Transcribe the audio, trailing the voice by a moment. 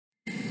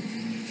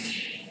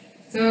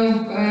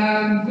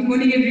Good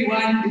morning,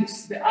 everyone.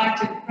 It's the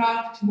art and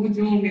craft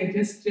module. We are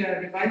just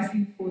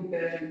revising for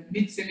the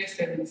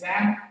mid-semester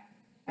exam.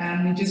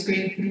 We're just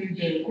going through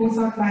the course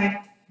outline,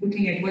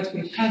 looking at what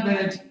we've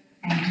covered,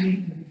 and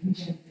doing the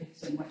revision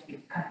based on what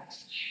we've covered.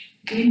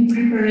 In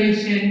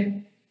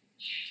preparation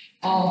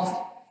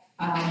of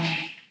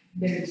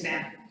the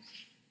exam.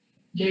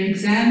 The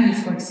exam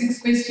has got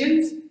 6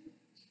 questions.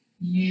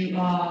 You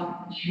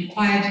are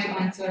required to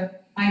answer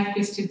 5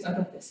 questions out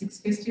of the 6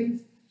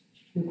 questions.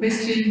 The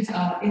questions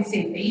are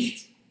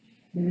essay-based.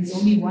 There is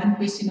only 1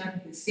 question out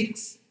of the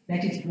 6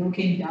 that is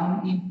broken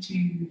down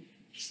into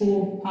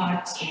 4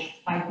 parts of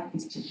 5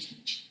 questions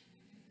each.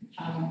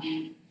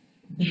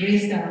 The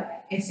rest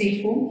are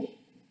essay form,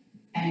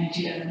 and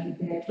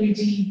there are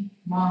 20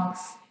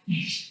 marks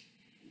each.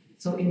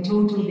 So in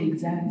total, the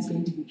exam is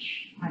going to be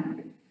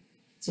 100.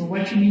 So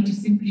what you need to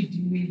simply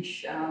do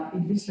is,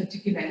 in this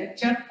particular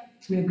lecture,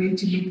 we are going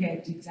to look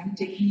at exam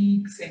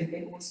techniques and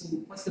then also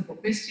possible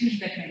questions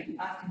that might be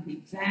asked in the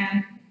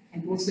exam,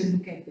 and also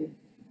look at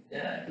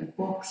the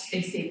box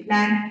essay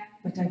plan.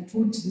 But I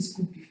taught this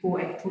group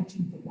before, I taught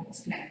you the box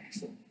plan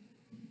before,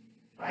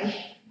 right?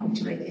 How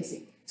to write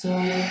essay. So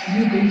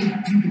you're going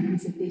to do the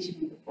presentation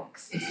of the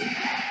box essay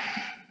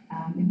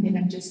plan. And then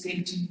I'm just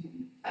going to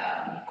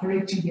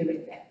correct you here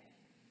and there.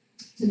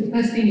 So the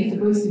first thing you're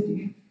supposed to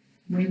do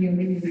when you're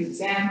in your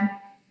exam,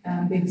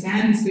 the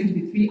exam is going to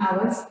be 3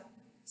 hours.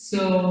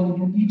 So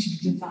you need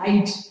to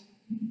divide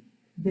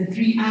the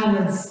 3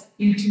 hours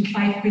into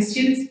 5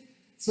 questions.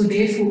 So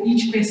therefore,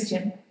 each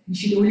question, you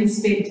should only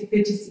spend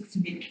 36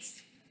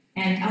 minutes.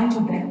 And out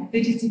of that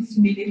 36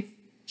 minutes,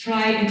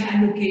 try and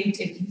allocate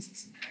at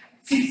least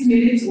 6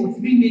 minutes or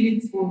 3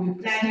 minutes for the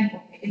planning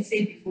of the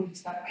essay before you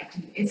start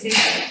writing the essay.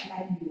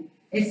 Plan your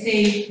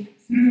essay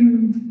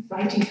through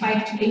writing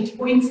 5 to 8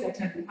 points that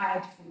are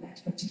required for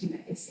that particular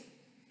essay.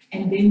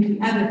 And then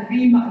the other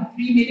 3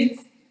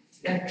 minutes,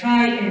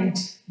 try and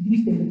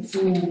leave them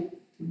for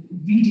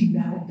reading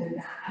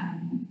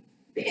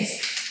the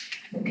essay.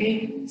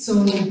 Okay,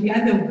 so the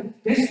other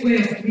best way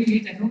of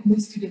doing it, I know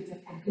most students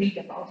have complained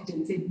about it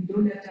and said we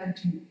don't have time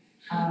to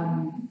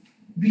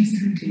read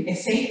through the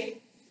essay.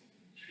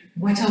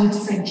 What I would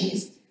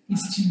suggest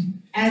is to,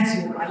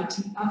 as you're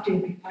writing, after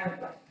every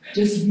paragraph,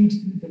 just read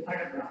through the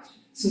paragraph.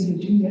 So you're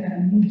doing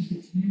a read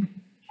review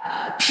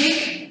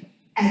check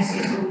as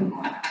you're going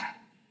on,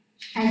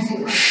 as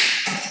you're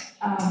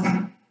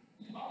writing.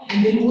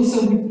 And then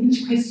also with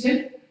each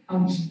question, I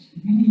would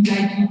really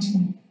like you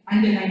to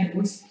underline the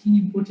most key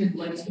important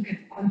words, look at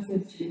the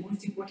concepts, the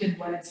most important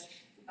words,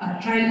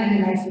 try and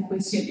analyze the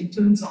question in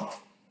terms of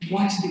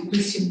what the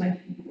question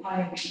might be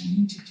required you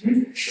need to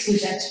do, so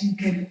that you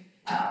can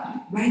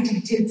write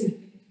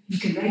intensively, you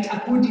can write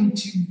according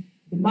to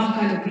the mark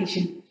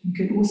allocation, you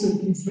can also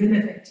give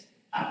relevant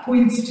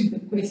points to the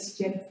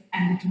question,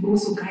 and it will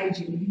also guide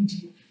you and lead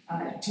you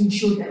to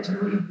ensure that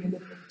no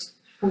irrelevant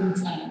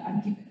points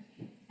are given.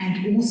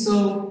 And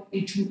also,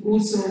 it will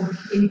also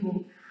be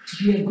able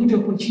to be a good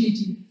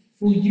opportunity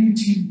for you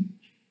to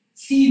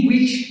see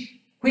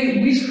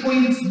which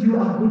points you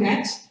are good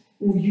at,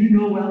 or you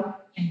know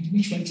well, and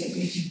which ones are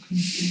going to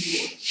increase in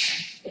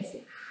your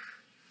essay.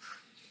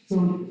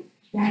 So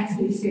that's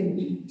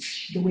basically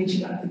the way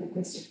to answer the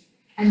question.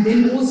 And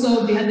then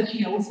also, the other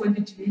thing I also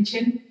wanted to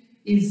mention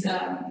is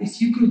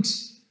if you could,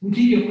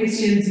 within your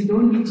questions, you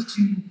don't need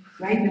to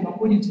write them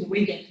according to the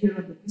way they appear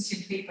on the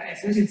question paper, as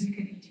well as you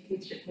can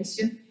indicate the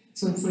question.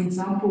 So, for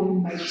example, you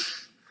might,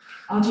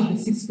 out of the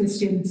 6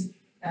 questions,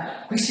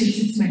 question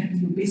 6 might be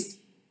your best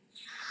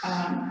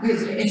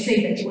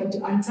essay that you want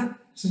to answer,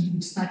 so you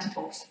would start it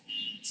off.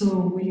 So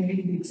when you're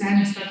in the exam,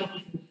 you start off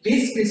with the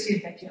best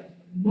question that you have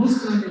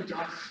most knowledge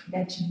on,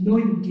 that you know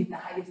you get the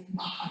highest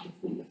mark out of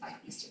all the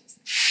 5 questions.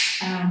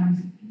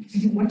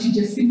 What you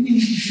just simply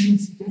need to do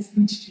is you just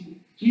need to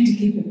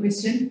indicate the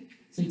question,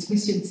 so it's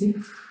question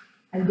 6,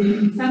 and then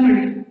in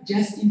summary,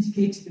 just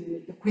indicate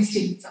the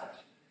question itself.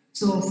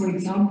 So, for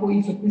example,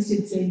 if a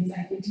question says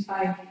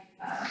identify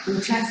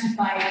or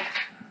classify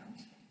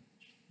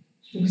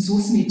the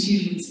resource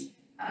materials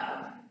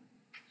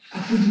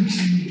according to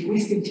the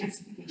Western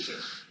classification,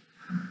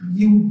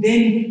 you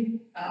then,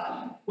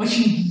 what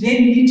you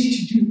then need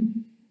to do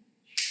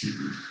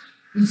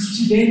is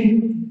to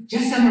then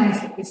just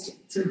summarize the question.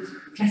 So, it's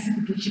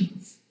classification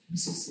of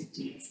resource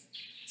materials.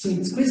 So,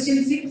 it's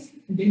question 6,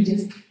 and then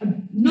just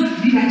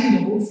not rewriting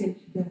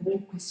the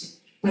whole question,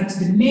 but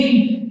the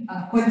main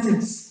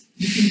concepts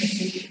within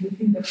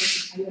the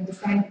question. Are you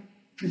understand,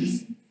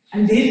 please?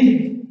 And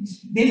then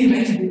you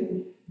write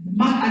the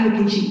mark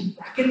allocation in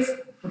brackets.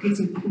 Okay,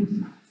 so 20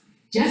 marks.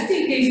 Just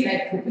in case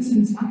that the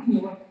person is marking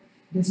your work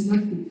does not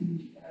get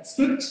the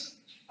script,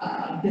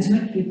 does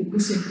not get the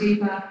question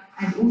paper,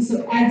 and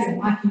also adds a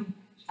marking,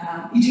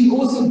 it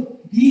will also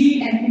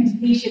be an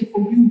indication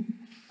for you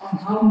on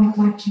how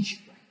much you should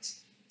write.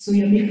 So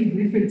you're making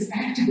reference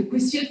back to the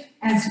question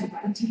as you're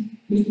writing,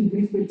 making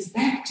reference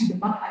back to the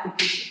mark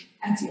allocation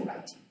as you're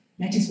writing.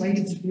 That is why it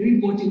is very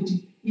important to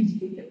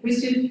indicate the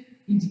question,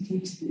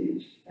 indicate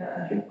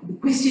the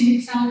question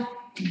itself,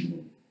 and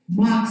the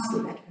marks for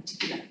that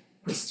particular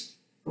question.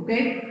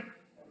 Okay?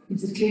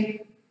 Is it clear?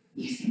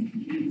 Yes.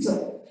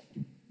 So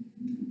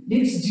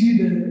let's do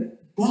the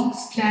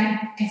box plan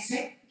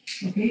essay,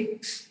 okay,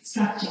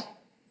 structure.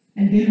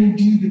 And then we'll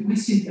do the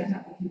questions that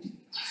are going to be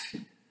asked.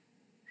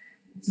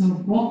 So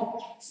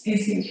box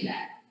essay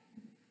plan.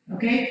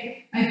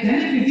 Okay? I've done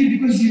it with you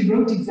because you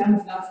wrote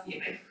exams last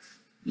year, right?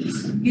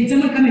 Yes. Can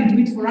someone come and do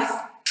it for us?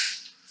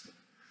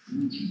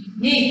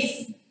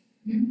 Yes.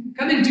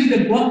 Come and do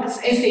the box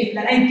essay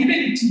plan. I've given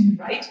it to you,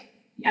 right?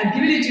 I've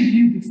given it to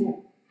you before.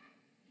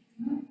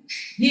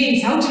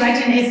 Yes, how to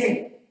write an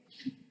essay.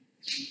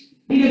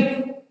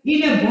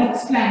 In a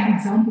box plan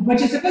example, but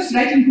you're supposed to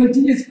write in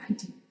continuous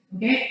writing,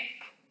 okay?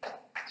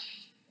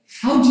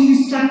 How do you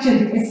structure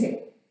the essay?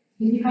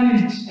 Can you come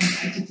and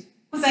write it?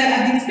 Because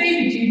I've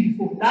explained it to you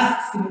before,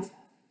 last semester.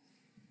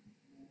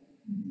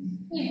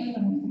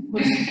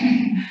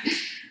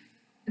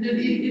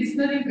 It's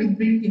not even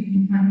bringing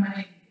in my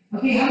mind.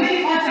 Okay, how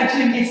many parts are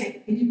to an essay?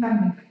 Can you come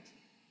and write?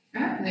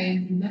 Huh?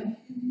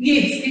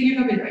 Yes, can you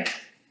come and write?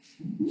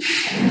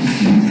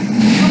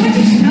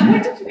 I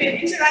wanted to be an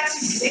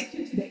interactive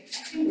lecture today. I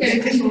think I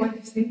remember what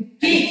you're saying.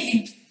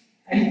 Yes.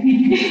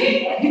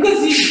 Because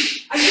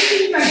I'm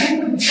thinking if I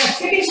remember before.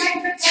 Second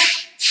time,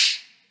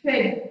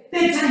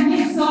 third time,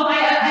 yes. So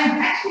I've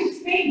actually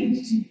explained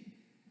it to you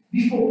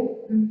before.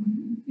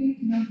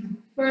 Thinking of the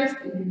first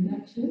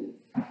introduction.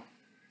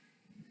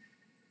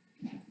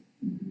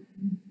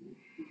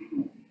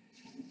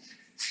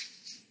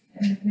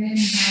 And then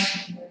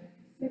have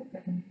the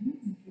second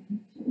introduction.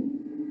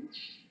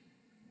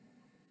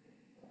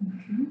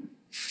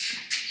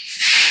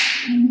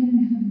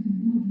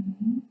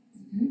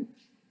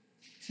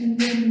 And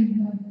then we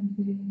have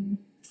the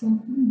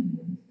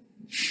conclusion.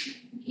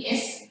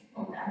 Yes,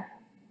 all that.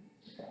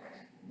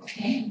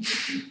 Okay.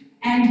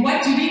 And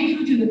what do we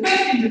include in the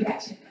first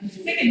introduction and the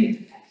second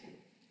introduction?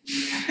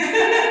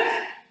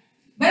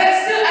 But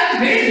I'm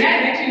very glad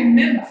that you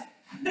remember.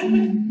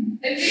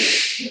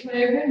 If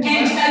I remember.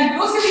 And we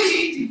also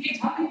need to indicate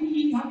how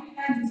many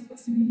lines is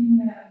supposed to be in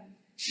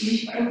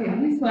each part. Okay,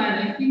 this one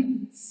I think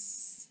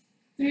it's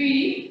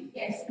 3.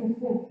 Yes, or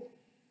 4.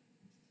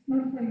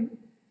 Not 5.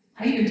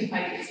 I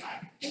identified it as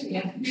fine.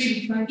 Yeah, 3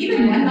 to 5.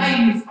 Even one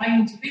line is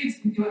fine, it depends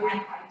on your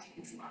handwriting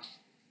as well.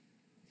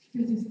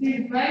 This is 3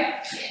 to 5?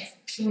 Yes.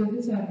 So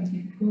this one we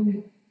can go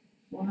with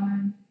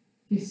 1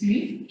 to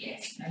 3.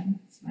 Yes. And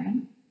it's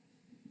fine.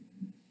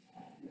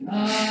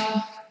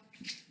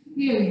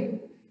 Here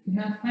we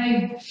have 5,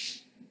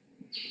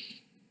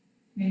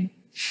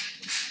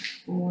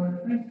 4,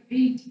 5,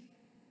 8,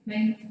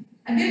 9.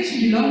 And then it should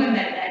be longer than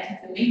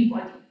that as the main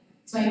body.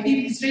 So I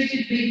think stretch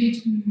it maybe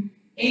to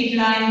 8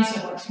 lines or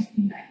about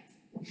 15 lines.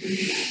 Or 20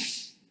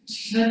 lines.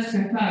 That's the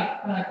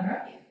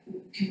paragraph.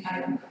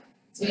 Comparable.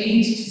 So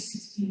 8 to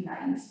 16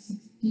 lines.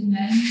 16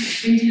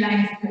 lines. 20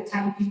 lines per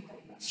typing.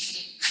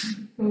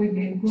 So we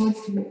can go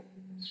to,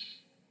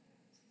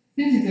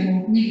 since it's a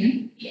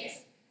conclusion, Yes.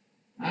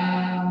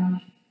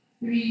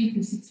 3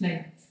 to 6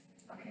 lines.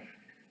 Okay.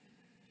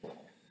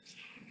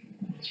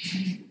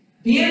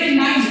 Bear in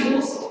mind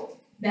also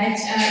that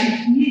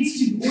it needs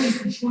to always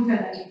be shorter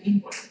than the main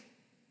body.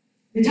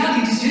 The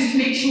target is just to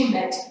make sure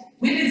that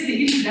when it's the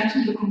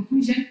introduction to the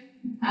conclusion,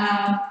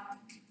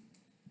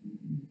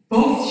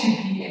 both should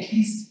be at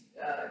least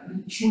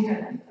shorter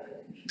than the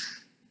main.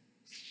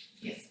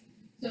 Yes.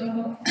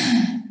 So,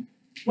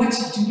 What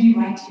do we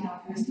write in our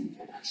first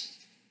introduction?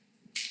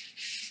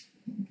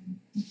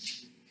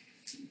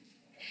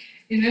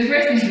 in the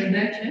first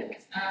introduction,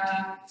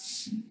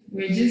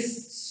 we're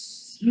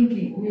just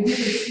explaining, we're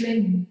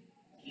explaining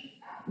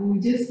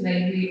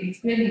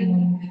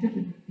on the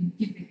topic we've been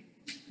given.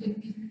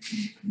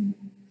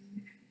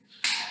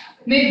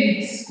 Maybe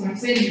it's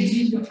concerning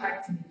visual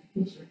arts and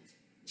education.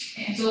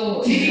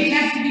 So, Maybe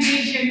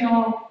classification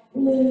or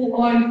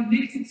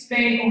let's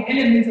explain or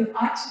elements of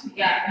art.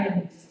 yeah,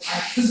 Elements of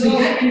art. So, So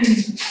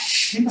elements of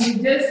art. we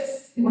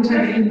just, What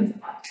are the elements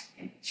of art?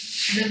 Okay.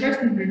 in the first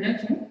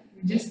introduction,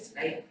 we just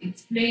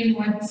explain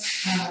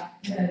what's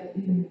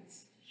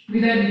elements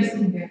without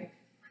listing them.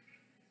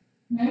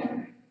 No?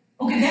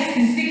 Okay, that's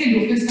the second or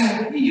first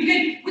paragraph. You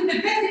can, with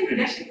the first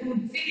introduction or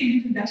the second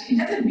introduction, it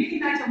doesn't really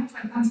matter which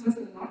one comes first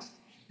or not.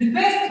 The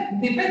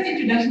first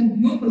introduction will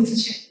be your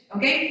position,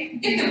 okay?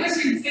 If the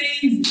question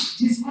says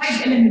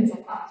describe elements of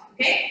art,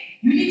 okay?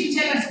 You need to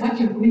tell us what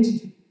you're going to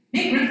do.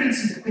 Make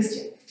reference to the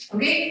question,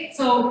 okay?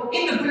 So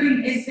in the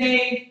following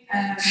essay,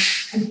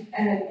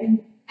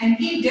 an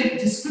in-depth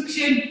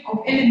description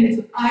of elements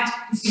of art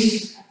is going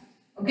to happen,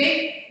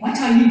 okay? What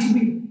are you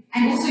doing?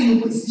 And also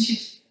your position,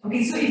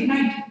 okay? So you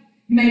might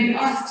be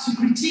asked to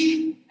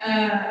critique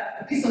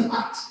a piece of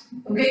art,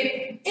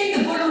 okay? In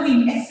the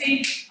following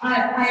essay,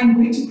 I am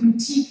going to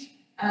critique,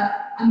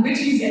 I'm going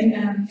to use a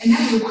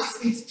number of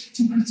aspects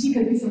to critique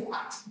a piece of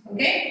art,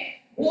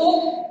 okay?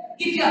 Or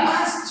if you're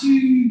asked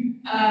to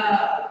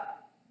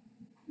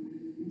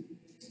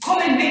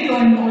comment maybe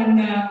on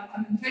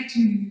I'm trying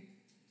to,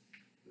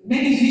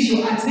 maybe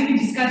visual arts, maybe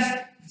discuss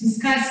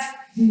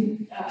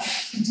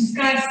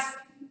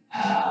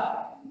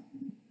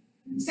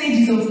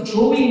stages of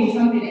drawing or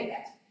something like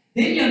that.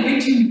 Then you're going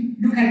to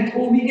look at it,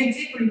 or we can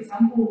say, for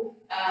example,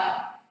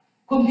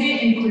 compare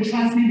and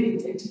contrast maybe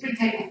a different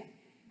type of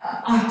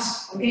art,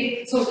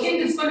 okay? So in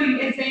this following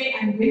essay,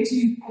 I'm going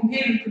to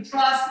compare and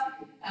contrast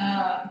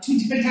two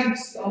different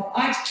types of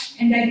art,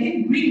 and I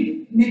think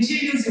bring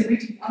materials you're going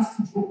to be asked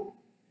to draw.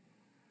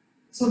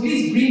 So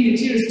please bring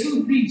materials,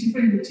 2, 3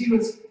 different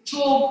materials,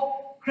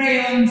 chalk,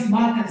 crayons,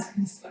 markers,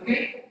 please,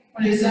 okay?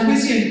 There's a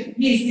question,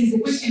 yes, there's a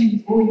question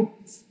in drawing,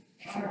 please.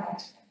 All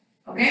right,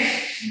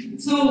 okay?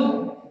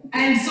 So,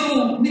 and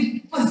so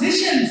with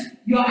positions,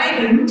 you're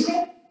either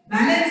neutral,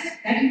 balanced,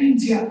 that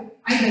means you're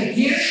either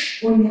here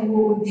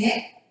or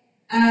there.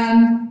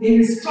 There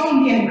is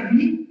strongly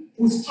agree,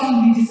 or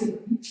strongly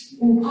disagree,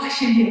 or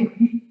partially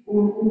agree,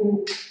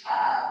 or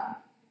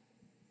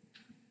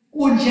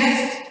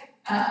just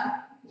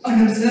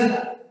an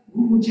observer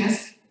who will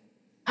just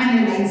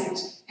analyze it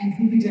and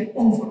give it an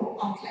overall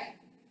outline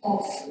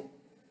of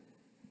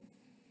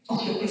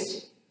the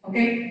question.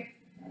 Okay?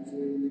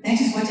 That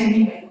is what I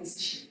mean by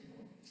position.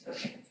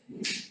 Okay.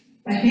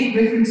 But make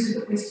reference to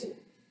the question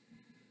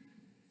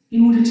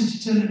in order to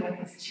determine what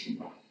position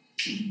you are.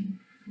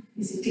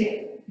 Is it clear?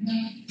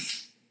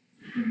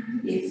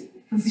 Yes.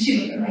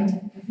 Position of the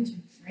writing.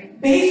 Position,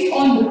 right? Based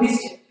on the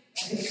question.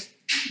 Okay.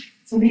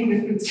 So make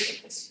reference to the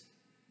question.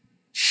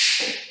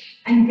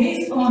 And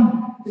based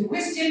on the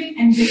question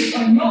and based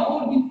on your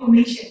own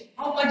information,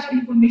 how much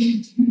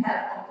information do you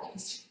have on the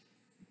question?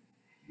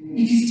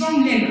 If you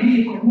strongly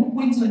agree, or more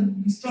points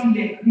on you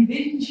strongly agree,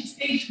 then you should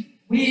state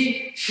where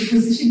the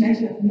position that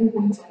you have more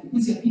points on,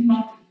 because you have been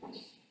marked with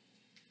points.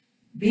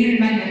 Bear in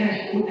mind that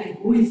I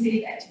always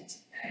say that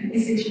an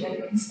essay should have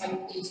at least 5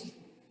 points.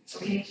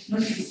 Okay,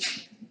 not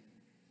least.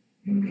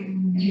 Okay, and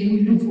then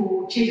we look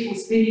for check for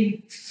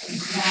spelling,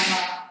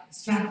 grammar,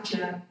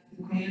 structure,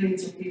 the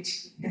coherence of it.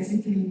 Does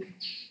it link?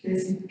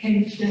 Does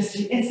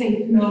the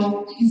essay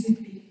flow? Is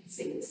it making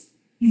sense?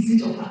 Is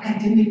it of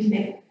academic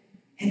level?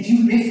 And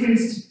you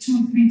reference to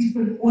 2, 3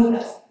 different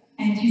authors,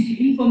 and is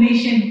the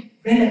information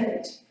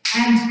relevant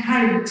and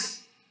current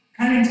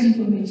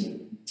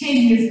information, 10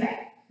 years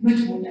back, not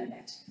more than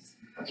that.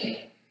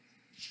 Okay.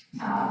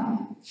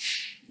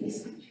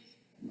 Yes.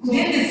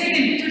 Then the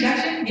second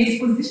introduction is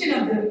position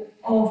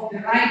of the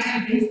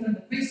writer based on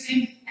the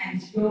question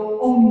and your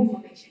own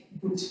information.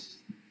 Good.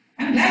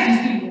 I'm glad you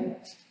still know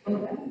that. Well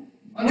done.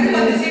 What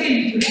about the second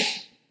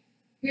introduction?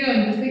 Here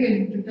on the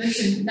second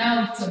introduction,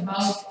 now it's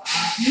about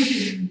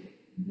using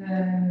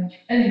the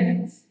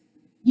elements.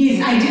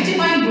 Yes,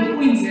 identifying the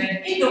points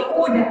in the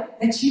order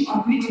that you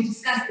are going to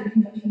discuss them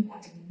in the main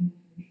part.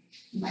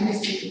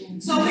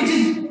 So it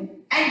is,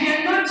 and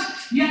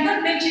you are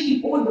not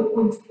mentioning all the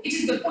points. It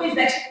is the points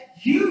that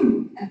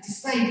you have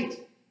decided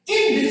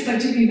in this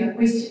particular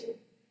question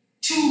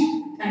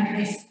to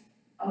address.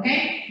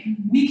 Okay?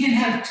 We can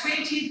have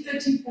 20,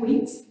 30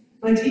 points,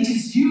 but it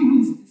is you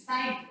who's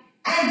deciding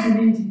as an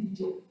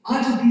individual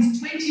out of these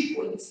 20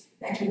 points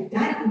that were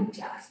done in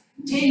class.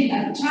 10,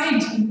 I've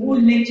tried in all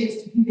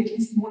lectures to give at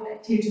least more than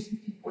 10 to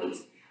 15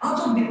 points. Out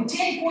of the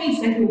 10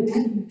 points that were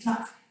done in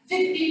class,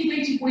 15,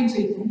 20 points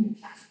were done in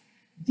class.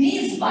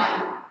 These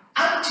 5,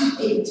 up to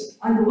 8,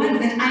 are the ones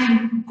that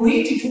I'm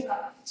going to talk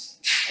about.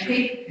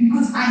 Okay?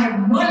 Because I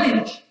have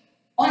knowledge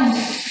on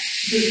them.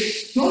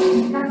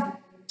 Don't discuss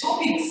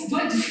topics,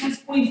 don't discuss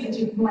points that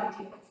you have no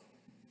idea of.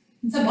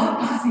 It's about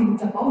passing,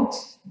 it's about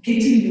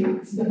getting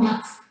the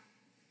marks.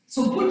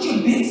 So put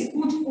your best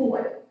foot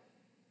forward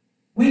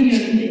when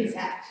you're in the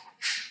exam.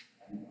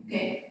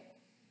 Okay?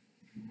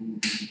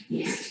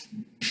 Yes.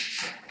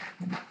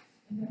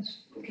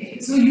 Okay,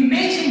 so you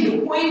mentioned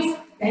the points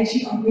that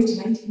you are going to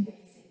write in the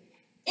essay.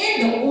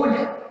 In the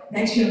order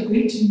that you are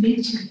going to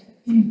mention them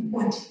in the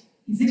body.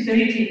 Is it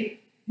very clear?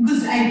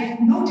 Because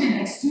I've noted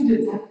that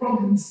students have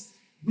problems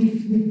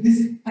with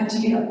this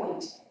particular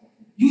point.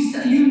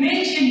 You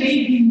mentioned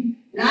maybe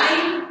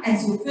line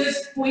as your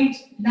first point,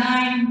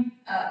 line,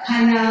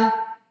 color,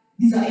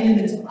 these are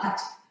elements of art.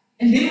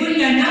 And then when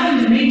you are now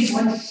in the main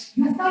body,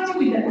 you are starting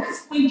with the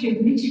last point you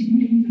have mentioned in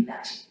the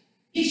introduction.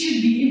 It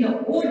should be in the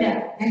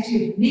order that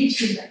you have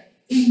mentioned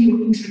in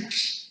your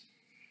introduction.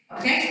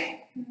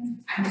 Okay?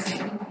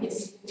 Understand?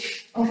 Yes.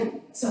 Okay,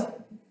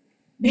 so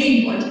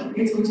main body.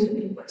 Let's go to the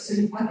main body. So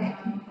you've got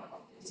that.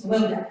 So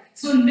well done.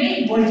 So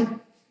main body.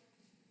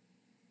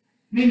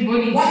 Main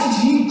body.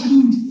 What do you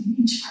include in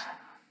each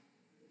paragraph?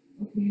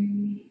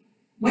 Okay.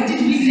 What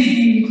did we say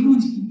you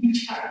include in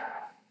each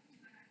paragraph?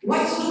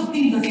 What sort of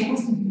things are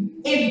supposed to be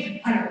in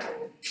every paragraph?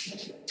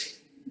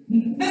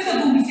 First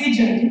of all, we said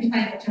you identify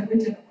that you have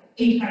written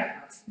 8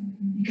 paragraphs.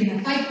 You can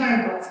have 5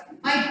 paragraphs,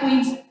 5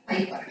 points, 5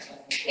 paragraphs.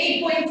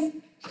 8 points.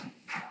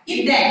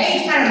 If there are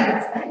 8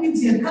 paragraphs, that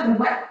means you have covered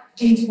what?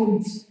 8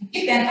 points.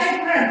 If there are 5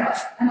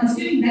 paragraphs, I'm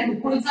assuming that the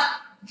points are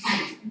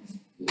 5.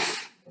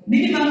 Yes.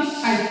 Minimum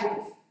 5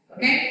 points.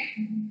 Okay?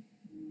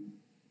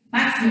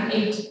 Maximum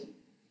 8.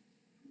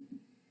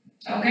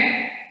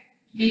 Okay?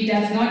 It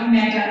does not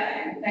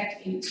matter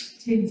that 10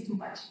 is too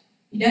much.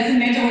 It doesn't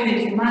matter whether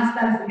it's a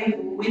master's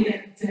level, whether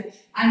it's an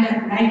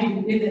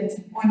undergraduate, whether it's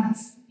an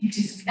honors. It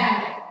is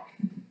standard.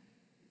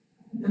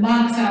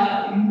 marks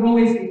are, you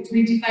always get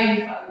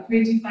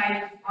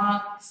 25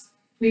 marks,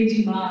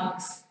 20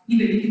 marks,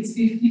 even if it's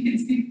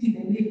 50,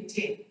 then maybe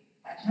 10,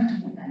 but not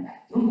more than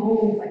that. Don't go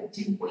over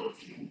 10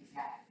 points in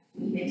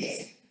the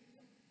test.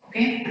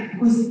 Okay?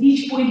 Because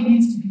each point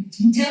needs to be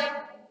detailed,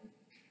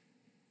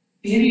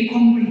 very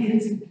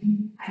comprehensively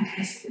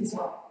addressed as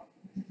well.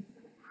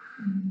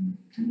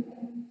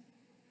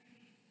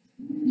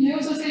 You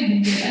also said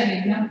in the other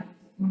example.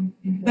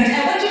 But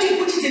I want you to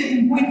put it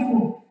in point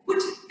form.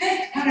 Put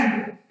first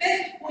paragraph,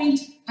 first point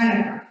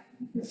paragraph.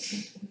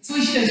 So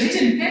you should have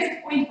written first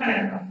point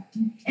paragraph.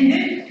 And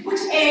then put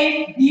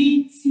A,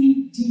 B,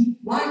 C, D,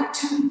 1,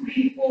 2,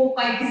 3, 4,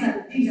 5. These are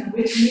the things I'm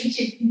going to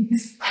mention in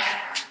this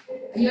paragraph.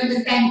 Are you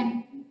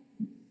understanding?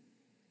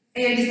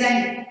 Are you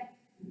understanding?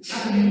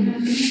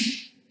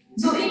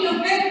 So in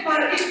your first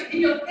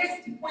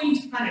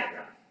point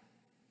paragraph,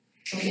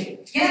 okay,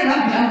 get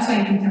around the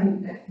outside and tell me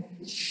that.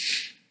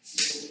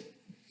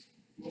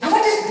 I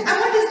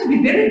want us to be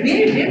very,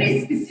 very,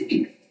 very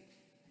specific.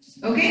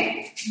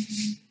 Okay?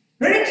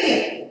 Very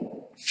clear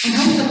on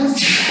how we're supposed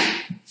to do,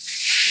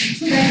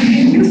 so that we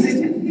can use it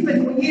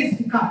even for years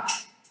to come.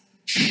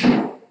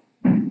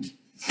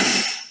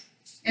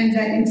 And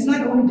it's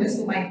not only just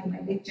for my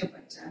lecture,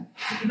 but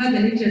even the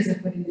lectures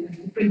have got a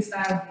different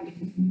style, you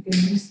can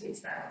use their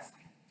styles.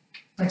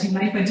 But in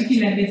my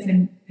particular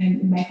lesson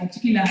and in my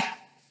particular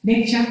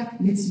lecture,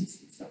 let's use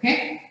this,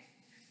 okay?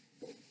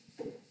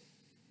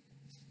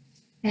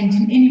 And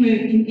in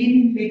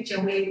any lecture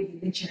where the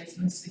lecture is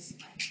not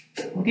specified.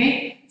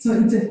 Okay? So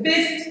it's a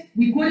first,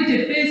 we call it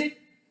a first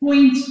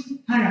point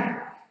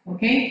paragraph.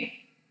 Okay?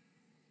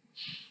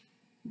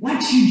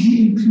 What should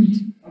you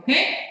include?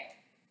 Okay?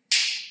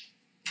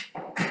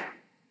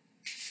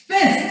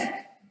 First,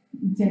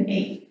 it's an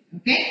A.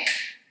 Okay?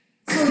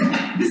 So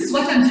this is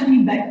what I'm telling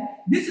you,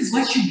 that this is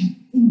what should be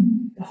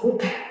in the whole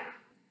paragraph.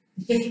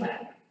 The first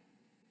paragraph.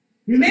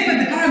 Remember,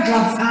 the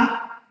paragraphs are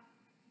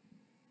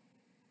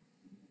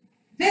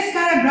first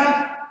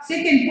paragraph,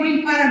 second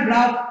point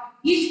paragraph,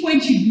 each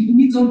point should be in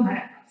its own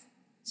paragraph.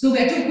 So we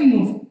are talking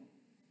of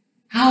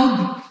how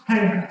the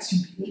paragraphs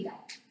should be laid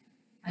out.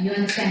 Are you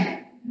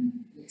understanding?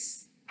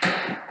 Yes.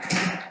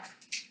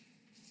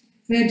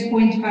 Third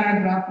point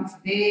paragraph is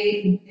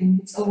there in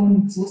its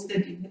own,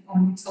 exhausted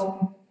on its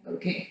own.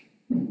 Okay.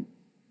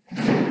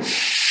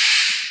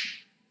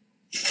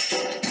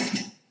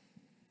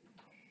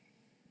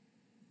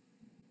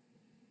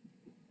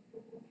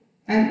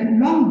 And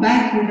long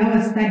back when I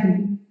was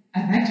studying,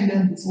 I've had to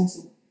learn this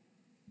also.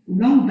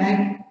 Long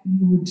back,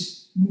 you would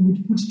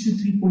put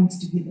 2-3 points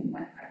together in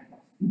one paragraph.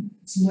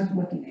 It's not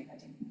working like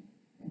that anymore.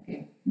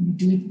 Okay, you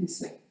do it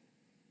this way.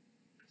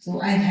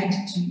 So I've had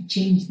to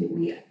change the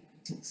way I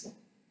write also.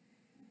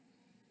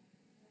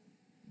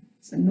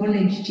 So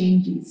knowledge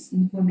changes,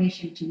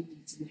 information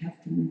changes. We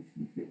have to move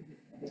with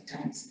the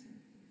times.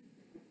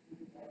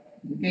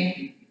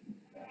 Okay.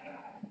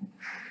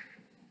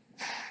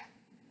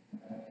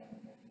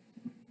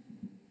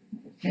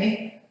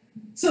 Okay.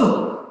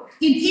 So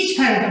in each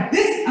paragraph,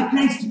 this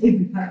applies to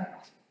every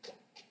paragraph.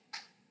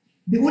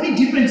 The only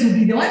difference will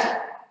be the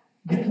what?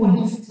 The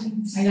points.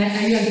 Are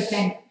you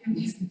understand?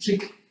 It's the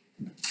trick.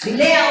 The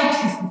layout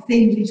is the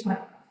same in each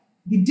paragraph.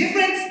 The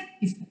difference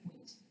is the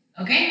point.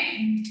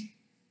 Okay?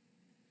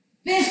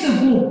 First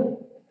of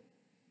all,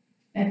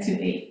 that's your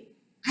A.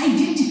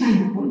 Identify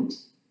the point.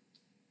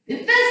 The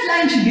first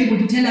line should be able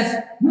to tell us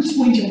which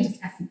point you are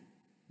discussing.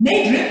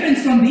 Make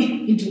reference from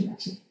the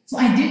introduction. So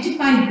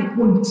identify the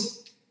point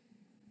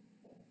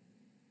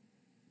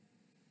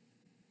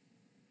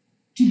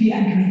to be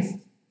addressed.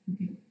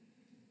 Okay.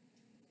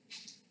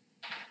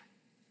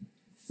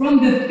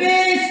 From the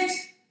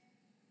first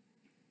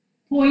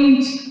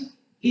point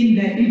in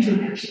the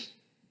introduction.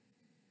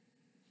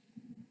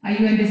 Are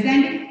you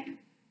understanding?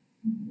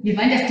 You've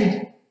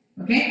understood.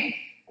 Okay?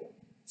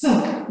 So,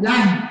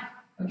 line.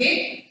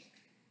 Okay?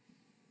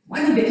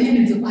 One of the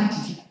elements of art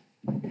is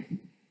line.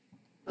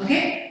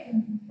 Okay?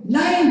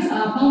 Lines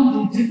are found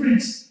in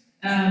different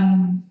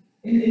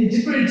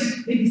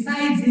maybe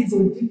sizes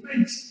or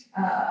different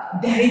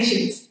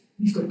directions.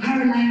 You've got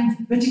parallel lines,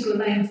 vertical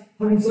lines,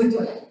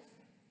 horizontal lines.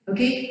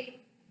 Okay?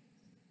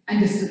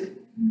 Understood?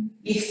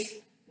 Yes.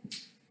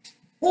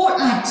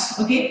 All art.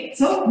 Okay?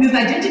 So we've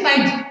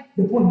identified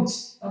the point.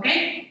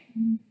 Okay?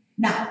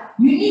 Now,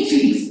 you need to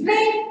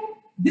explain.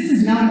 This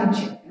is now an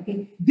option.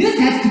 Okay? This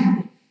has to be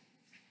there.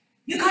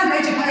 You can't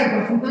write a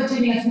paragraph without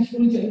telling us which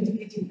point you're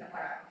indicating in the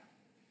paragraph.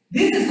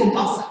 This is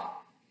compulsory.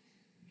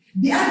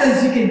 The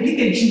others you can pick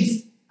and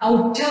choose. I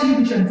will tell you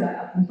which ones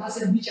are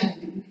compulsory, which ones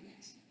you're looking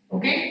at.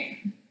 Okay?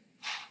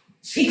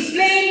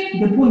 Explain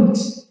the point.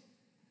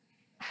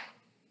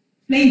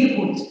 Explain the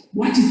point.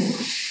 What is the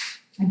point?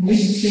 And when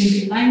you explain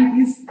the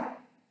line is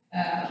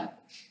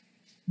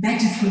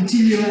that is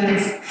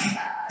continuous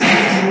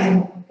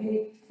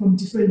okay, from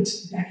different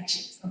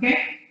directions. Okay?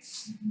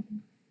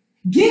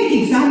 Give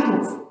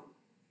examples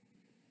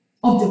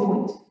of the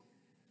point.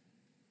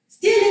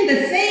 Still in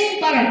the same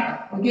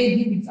paragraph, okay,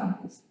 give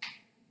examples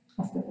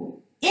of the point.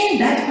 In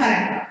that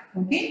paragraph,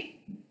 okay,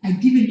 I've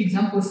given you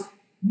examples.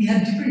 we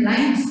have different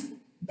lines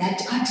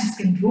that artists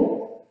can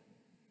draw.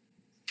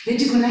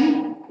 Vertical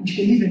line, you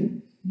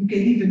can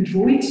even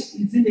draw it.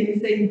 It's in the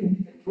essay, you can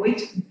even draw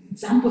it.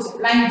 Examples of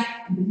lines,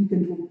 and then you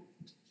can draw.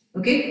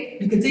 Okay?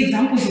 You can say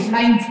examples of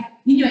lines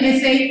in your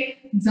essay.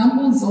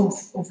 Examples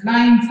of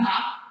lines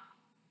are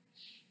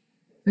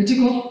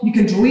vertical, you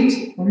can draw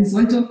it,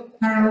 horizontal,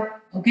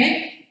 parallel,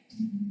 okay?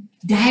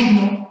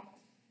 Diagonal,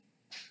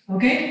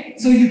 okay?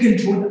 So you can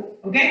draw them,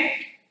 okay?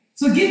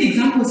 So give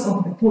examples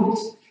of the point.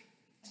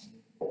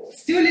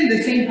 Still in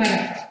the same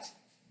paragraph.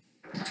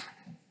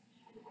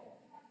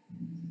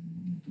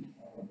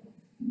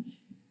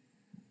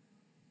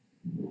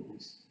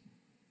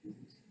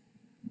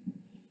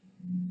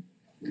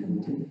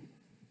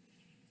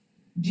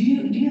 Do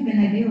you have an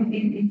idea of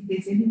if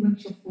there's any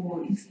workshop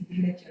for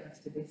ECD lecturers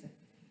today, sir?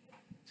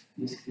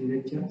 ECD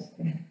lecturers?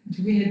 Yeah.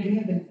 Do we have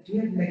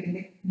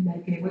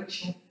like a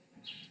workshop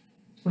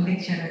for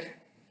lecturers?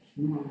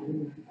 No,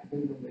 I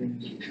don't know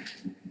any.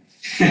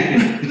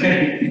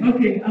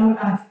 Okay, I will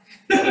ask.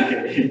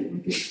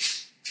 Okay.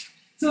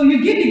 So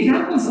you give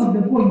examples of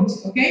the point,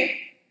 okay?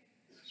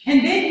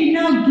 And then you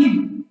now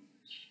give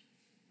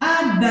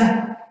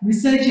other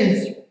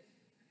researchers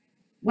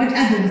what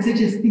other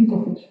researchers think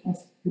of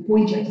the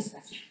point you're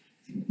discussing.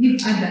 Give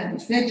other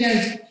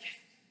researchers,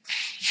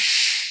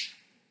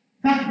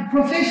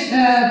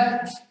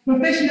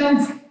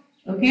 professionals,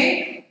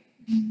 okay?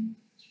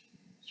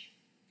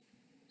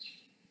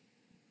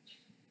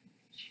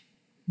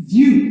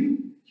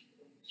 View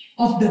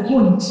of the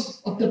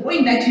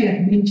point that you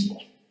have mentioned.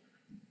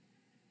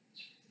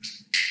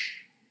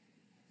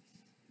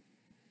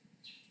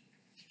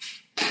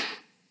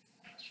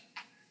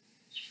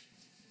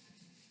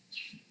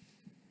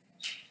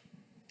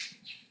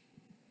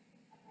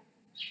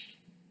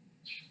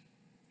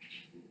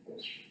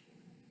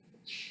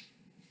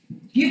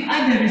 Give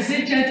other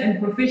researchers and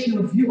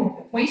professional view of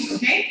the point,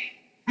 okay?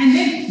 And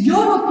then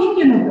your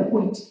opinion of the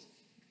point.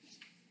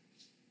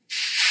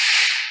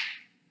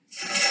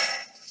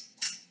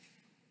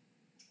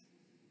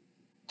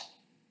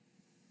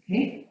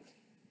 Okay?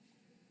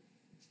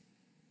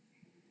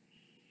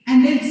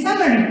 And then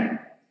summary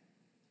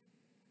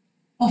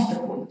of the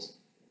point.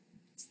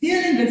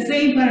 Still in the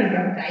same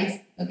paragraph, guys,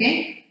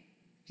 okay?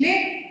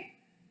 Clear?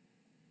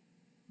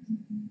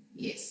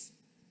 Yes.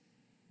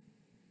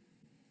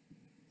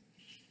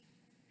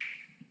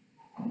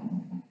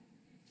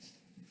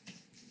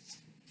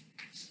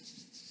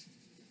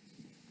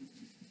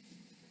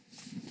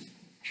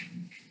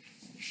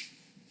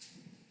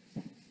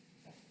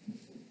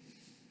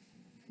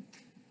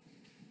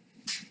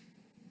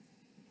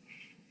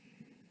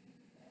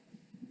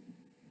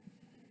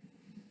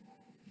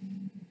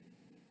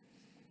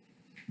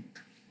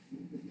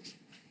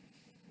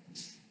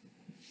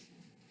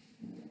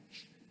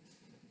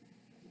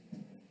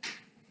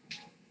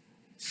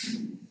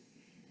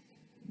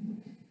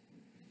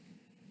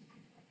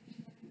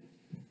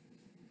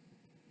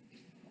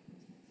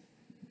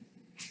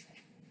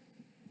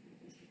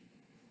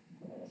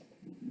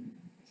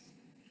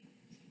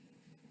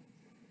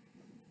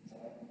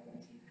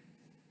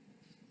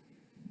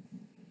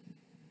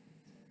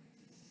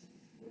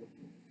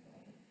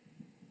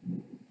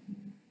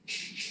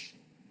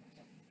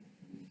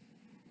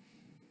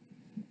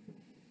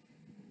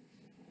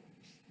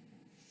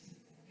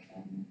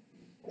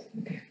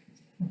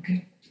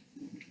 Okay.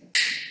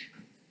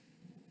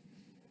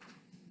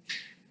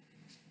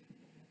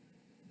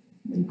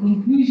 In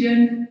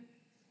conclusion,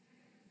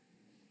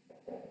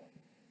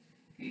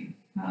 okay,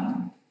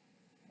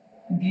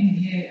 again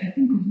here, I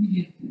think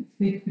we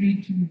take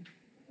 3 to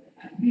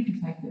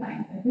 5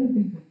 lines. I don't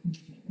think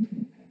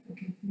conclusion.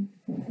 Okay, 3 to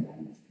 5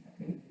 lines.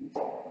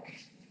 Okay.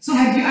 So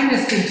have you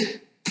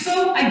understood?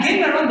 So again,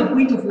 we're on the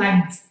point of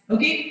lines.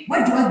 Okay,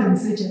 what do other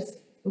researchers say?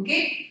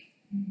 Okay.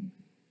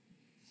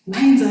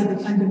 Lines are the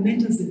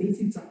fundamentals, the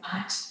basics of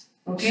art,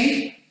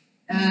 okay?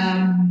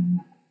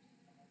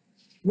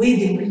 Where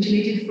they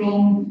originated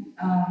from,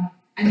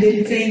 and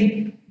then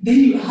saying,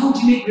 how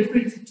to make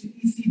reference to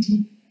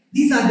ECD.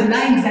 These are the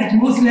lines that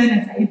most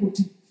learners are able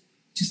to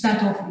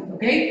start off with,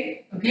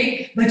 okay?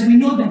 Okay? But we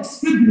know that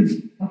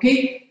scribbling,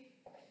 okay?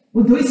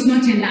 Although it's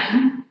not a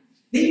line,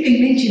 then you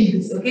can mention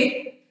this,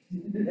 okay?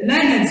 The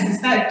learners will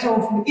start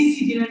off with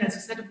ECD learners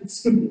will start off with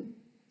scribbling.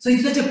 So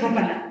it's not a proper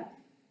line.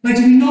 But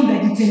we know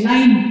that it's a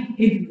line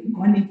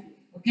everywhere,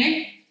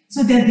 okay?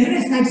 So there are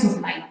various types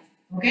of lines,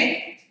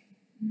 okay?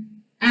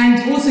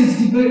 And also it's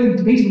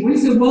debatable. When you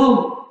say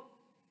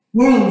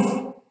worlds,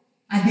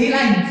 are they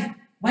lines?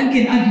 One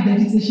can argue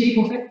that it's the shape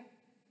of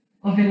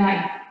a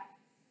line.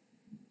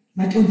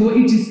 But although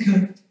it is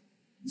curved.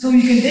 So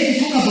you can then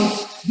talk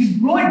about the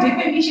broad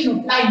definition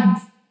of lines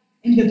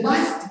and the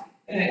vast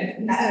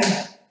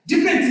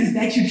differences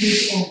that you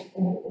get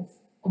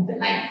of the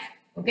lines,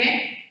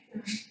 okay?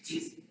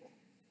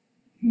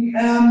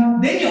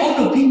 Then your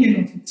own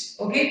opinion of it,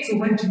 okay? So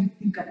what do you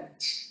think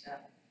about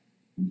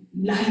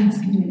lines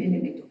being an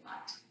element of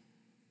art?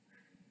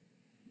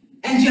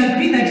 And you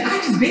agree that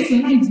art is based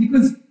on lines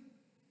because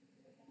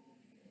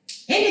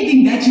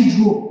anything that you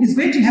draw is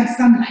going to have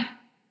some line.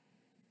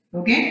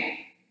 Okay?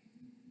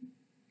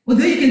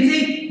 Although you can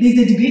say there's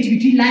a debate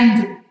between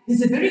lines,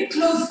 there's a very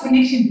close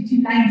connection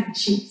between lines and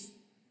shapes.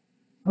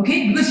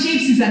 Okay? Because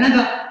shapes is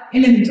another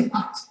element of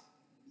art.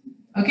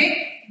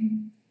 Okay?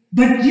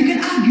 But you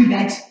can argue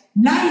that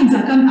lines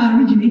are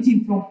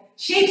originating from,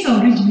 shapes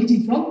are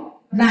originating from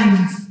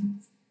lines.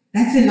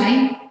 That's a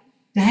line,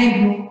 a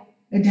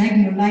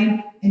diagonal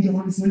line, and a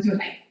horizontal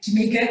line to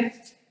make a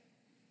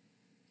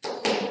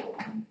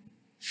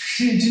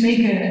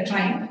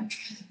triangle.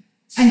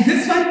 And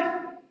this one,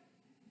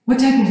 what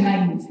type of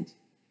line is it?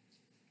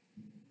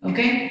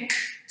 Okay?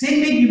 Then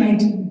maybe you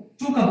might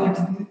talk about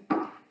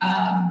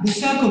the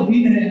circle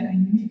being a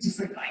unique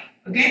different line.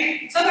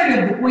 Okay? Summary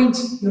of the point,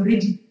 you're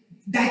ready.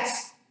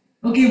 That's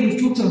okay. We've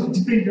talked of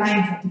different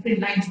lines with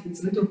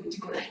a lot of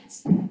vertical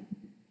lines.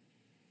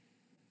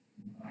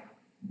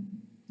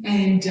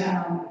 And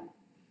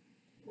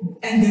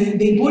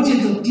the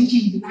importance of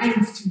teaching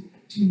lines to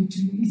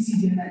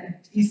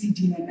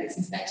ECD members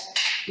is that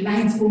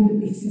lines form the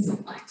basis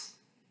of art.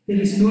 There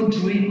is no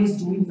drawing,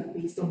 because drawings are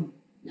based on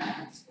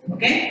lines.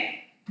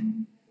 Okay?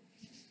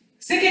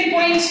 Second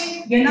point,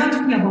 we're now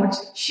talking about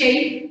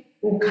shape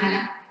or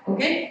color.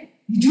 Okay?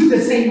 You do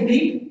the same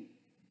thing,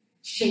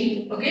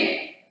 shape,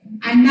 okay?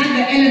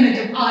 Another element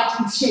of art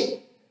is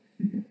shape.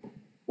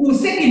 Or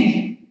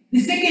secondly, the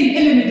second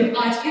element of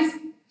art is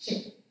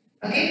shape.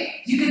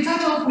 Okay? You can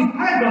start off with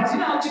paragraphs. You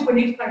know how to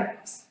connect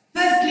paragraphs.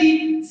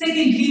 Firstly,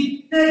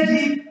 secondly,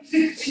 thirdly,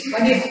 fifthly,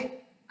 whatever.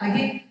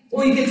 Okay?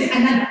 Or you can say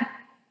another.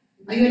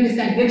 Are you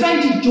understand? You're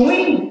trying to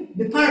join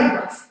the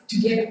paragraphs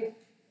together.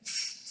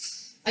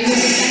 Are you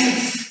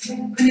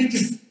understanding?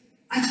 Connecting.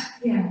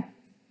 Yeah.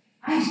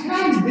 I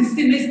planned this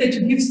semester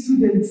to give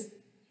students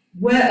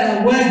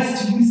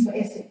words to use for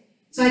essay.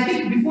 So I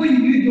think before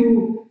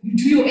you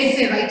do your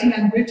essay writing,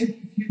 I'm going to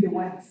give you the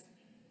words.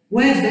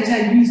 Words that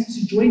are used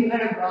to join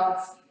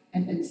paragraphs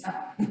and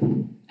stuff.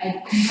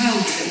 I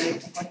compiled them, I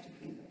forgot to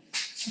bring them.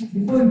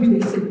 Before you do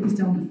the essay, please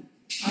tell me.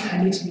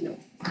 I'll let you know.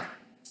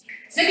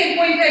 Second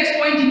point, third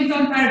point, in its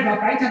own paragraph,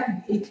 right up to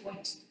the 8th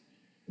point.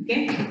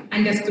 Okay?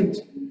 Understood.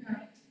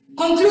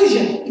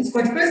 Conclusion. It's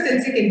got first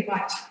and second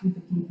part with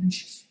the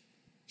conclusion.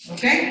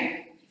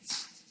 Okay?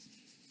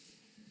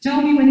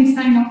 Tell me when it's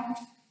time up.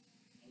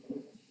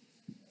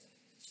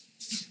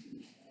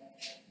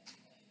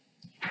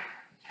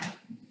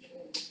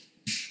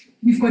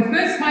 We've got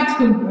first part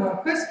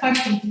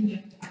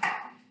conclusion.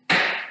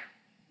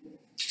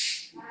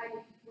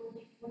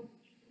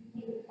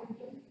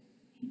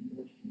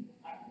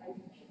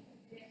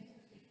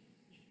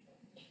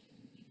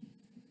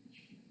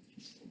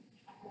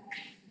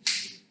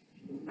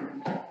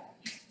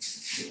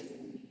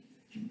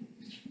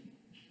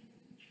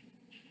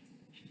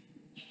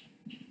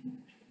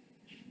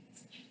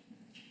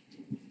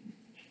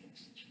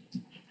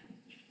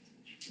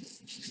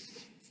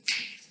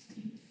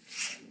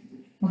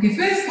 Okay,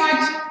 first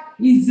part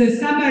is a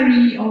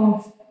summary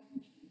of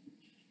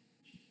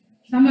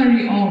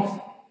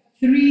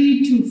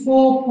 3 to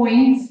 4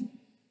 points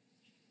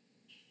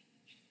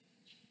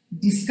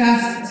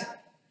discussed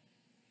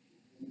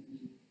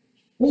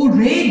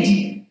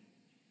already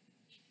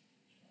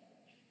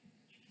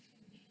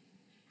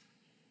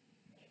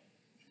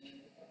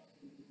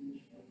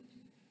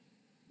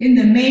in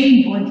the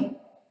main body.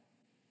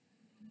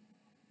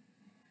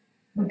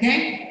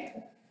 Okay?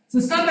 So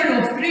summary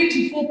of 3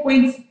 to 4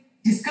 points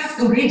discussed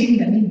already in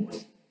the main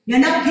body. You are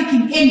now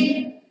picking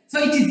any. So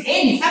it is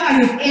any,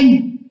 summary of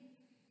any.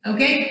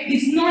 Okay?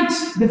 It's not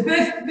the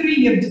first 3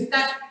 you have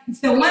discussed, it's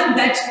the one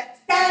that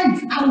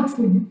stands out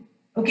for you.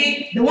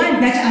 Okay? The ones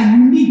that are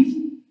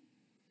unique.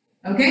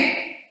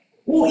 Okay?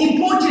 Or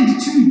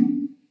important to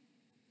you.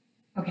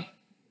 Okay.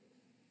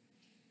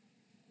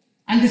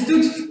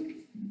 Understood?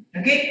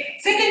 Okay?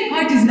 Second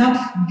part is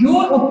now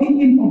your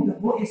opinion of the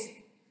whole essay.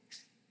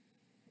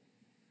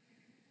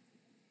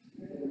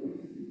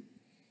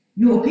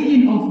 Your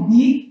opinion of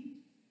the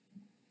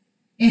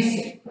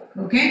essay,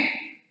 okay?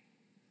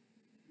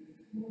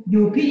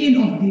 Your opinion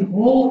of the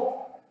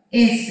whole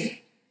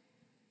essay.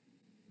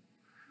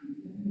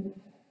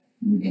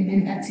 And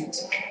then that's it.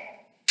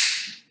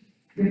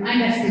 You've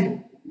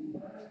understood?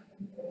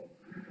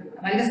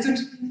 Have understood?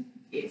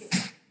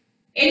 Yes.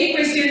 Any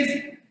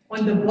questions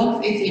on the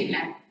box essay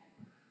plan?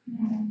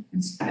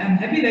 I'm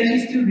happy that you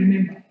still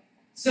remember.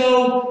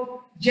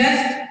 So,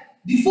 just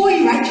before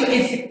you write your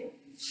essay,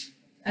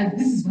 and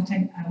this is what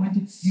I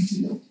wanted you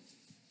to know.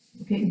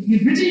 Okay,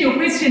 you've written your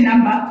question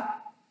number,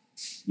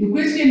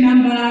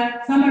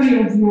 summary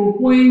of your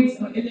points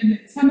or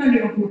elements, summary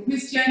of your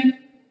question,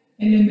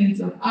 elements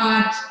of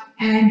art,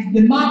 and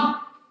the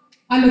mark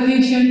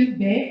allocation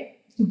there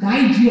to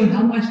guide you on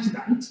how much to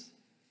write.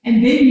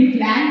 And then you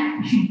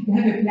plan, you should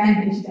have a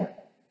plan that you have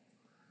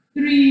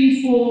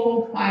 3,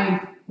 4,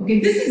 5. Okay,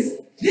 this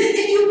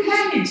if you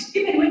plan it,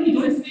 even when you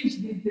don't finish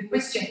the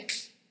question,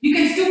 you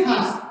can still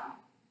pass.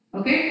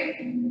 Okay?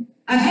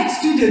 I've had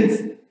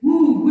students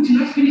who did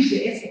not finish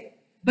the essay,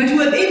 but who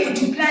were able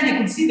to plan. I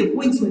could see the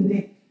points were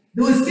there.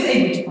 They were still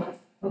able to pass.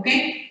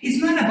 Okay?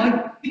 It's not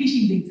about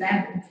finishing the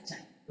exam all the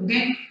time.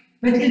 Okay?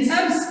 But in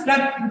some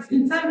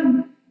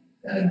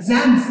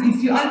exams,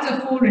 if you answer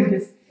 4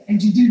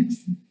 and you did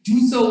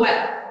do so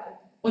well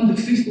on the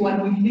 5th one,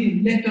 or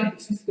you left out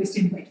the 5th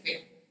question, you might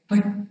fail.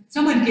 But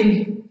someone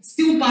can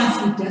still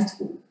pass with just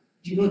 4.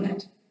 Do you know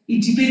that?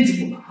 It depends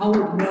on how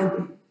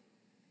well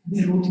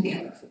they wrote the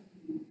answer.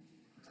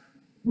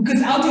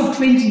 Because out of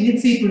 20,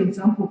 let's say, for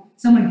example,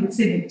 someone gets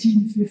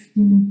 17,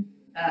 15,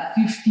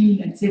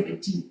 15, and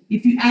 17.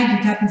 If you add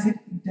it up,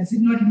 does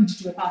it not lead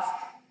to a pass?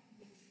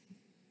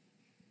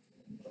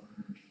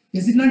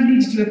 Does it not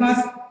lead to a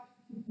pass?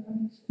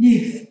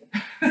 Yes.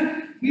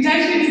 It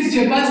actually leads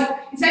to a pass.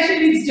 It actually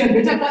leads to a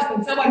better pass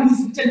than someone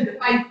who's written the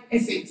 5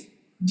 essays.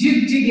 Do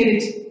you get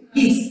it?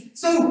 Yes.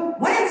 So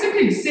what I'm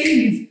simply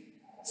saying is,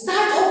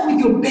 start off with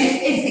your best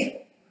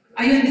essay.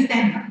 Are you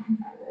understanding?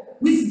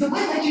 With the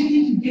one that you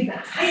think you get the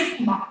highest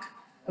mark.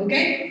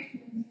 Okay?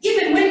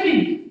 Even when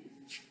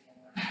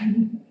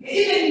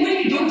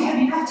you don't have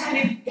enough time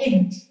at the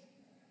end,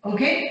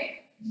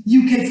 okay,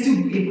 you can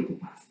still be able to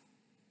pass.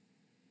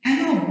 I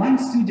know of one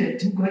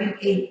student who got an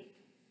A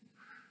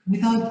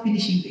without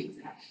finishing the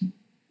exam.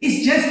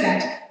 It's just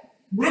that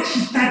what she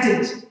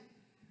started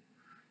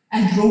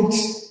and wrote,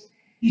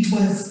 it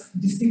was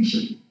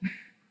distinction,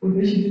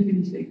 although she didn't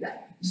finish the exam.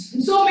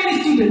 So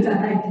many students are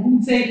like, who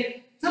would say,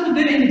 some of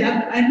them ended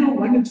up, I know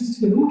 1 or 2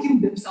 students who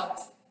killed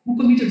themselves, who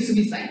committed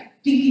suicide,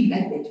 thinking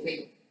that they'd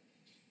failed.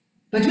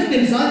 But when the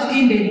results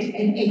came, they had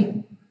an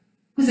A.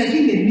 Because I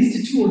think they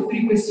missed 2 or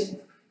 3 questions.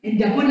 And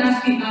upon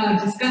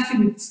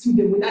discussing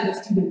with other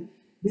students,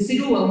 they said,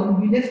 oh, well,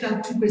 we left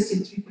out 2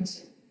 questions, 3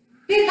 questions.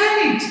 They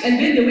panicked, and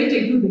then they went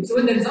and do them. So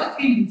when the results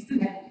came, they still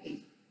had an A.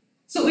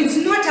 So it's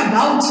not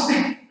about,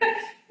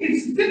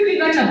 it's simply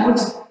not about,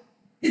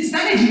 it's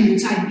managing your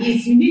time.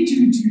 Yes, you need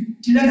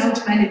to learn how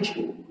to manage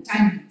your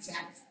time in exams.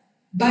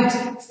 But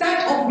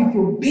start off with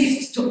your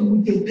best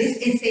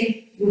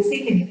essay, your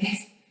second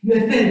best, your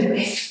third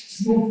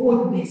best, your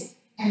fourth best,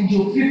 and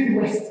your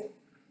 5th best.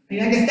 You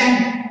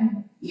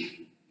understand? Yeah.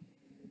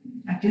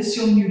 I've just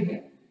shown you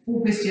here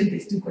 4 questions, they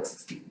still got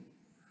 16.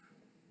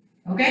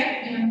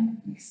 Okay? Yeah.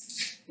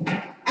 Yes.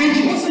 And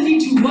you also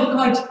need to work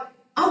out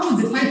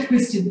of the 5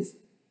 questions,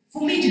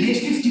 for me to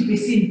get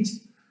 50%,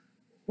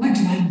 what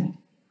do I need?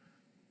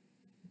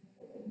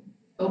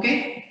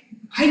 Okay?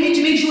 I need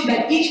to make sure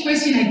that each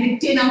question I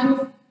get 10 out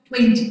of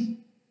 20.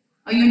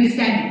 Are you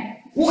understanding?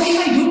 Or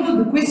if I don't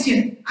know the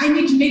question, I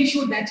need to make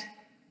sure that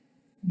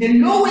the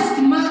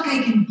lowest mark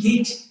I can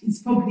get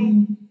is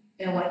probably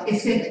a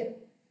 7,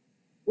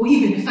 or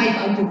even a 5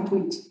 out of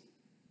 20.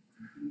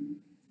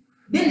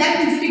 Then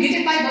that means if you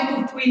get a 5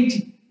 out of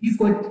 20, you've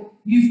got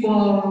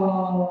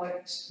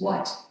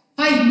what?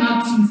 5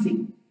 marks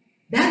missing.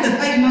 The other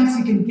 5 marks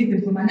you can get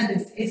them from another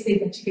essay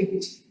that you can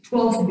get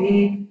 12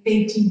 there,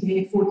 13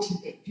 there, 14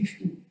 there,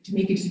 15 to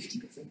make it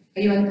 50%.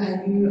 Are you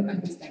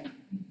understanding?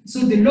 So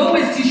the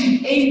lowest you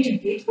should aim to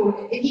get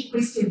for any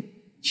question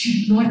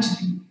should not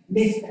be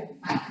less than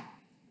 5.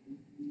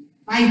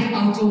 5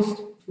 out of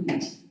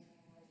 20.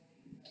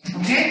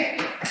 Okay?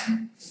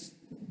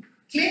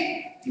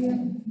 Clear? Yeah.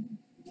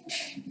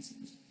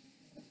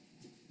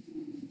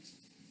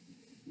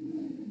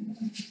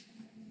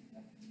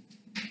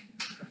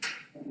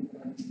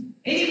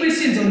 Any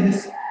questions on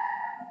this?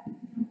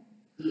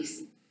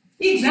 Yes.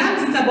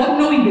 Exams is about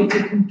knowing the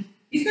technique.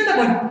 It's not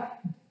about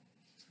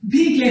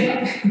being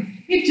clever.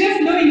 It's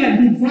just knowing the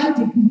exam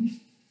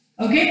technique.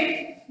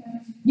 Okay?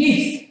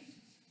 Yes.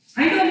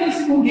 I know most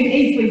people get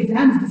A's for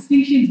exams,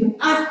 distinctions, when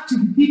asked to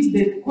repeat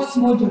the course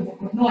module, they've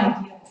got no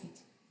idea of it.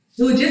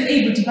 So we're just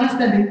able to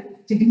master the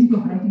technique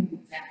of writing the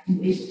exam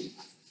and able to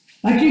pass.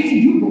 But you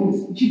should do both.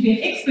 You should be an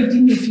expert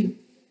in your field.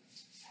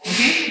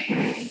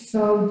 Okay?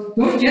 So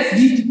don't just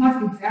read to pass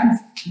the exams,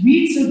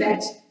 read so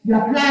that you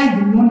apply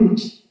the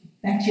knowledge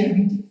that you're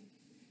reading.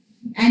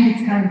 And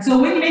it's current. So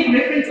when you make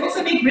reference,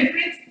 also make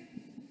reference,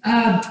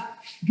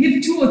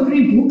 give 2 or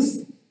 3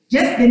 books,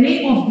 just the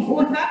name of the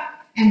author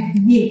and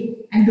the year.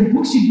 And the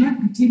book should not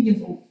be 10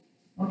 years old.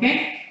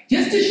 Okay?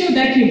 Just to show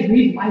that you've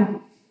read widely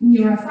in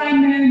your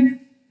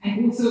assignments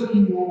and also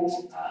in your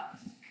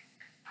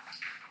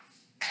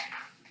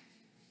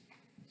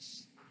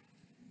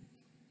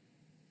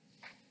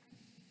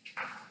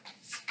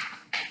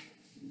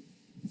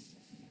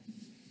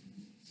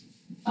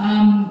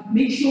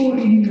make sure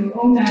in your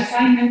own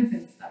assignments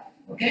and stuff,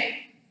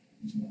 okay?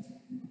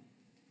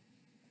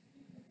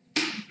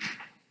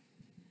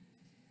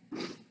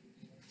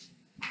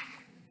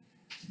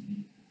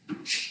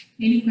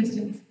 Any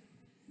questions?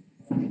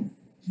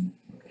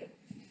 Okay.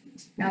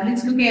 Now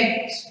let's look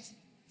at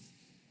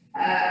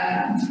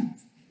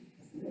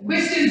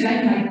questions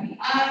that might be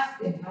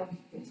asked and how we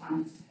can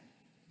answer.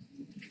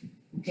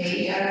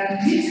 Okay,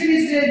 this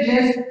semester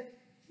just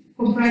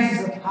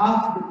comprises of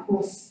half the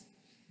course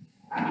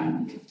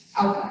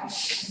outline.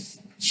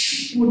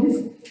 For this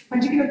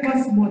particular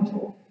course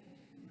module,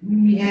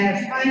 we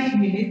have 5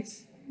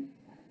 minutes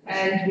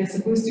and we're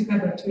supposed to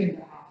cover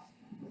 2.5.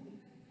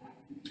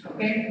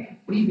 Okay?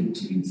 Or even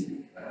 2 is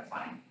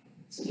fine.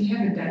 So we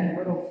haven't done a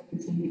lot of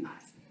performing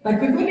arts. But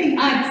performing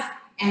arts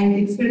and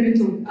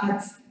experimental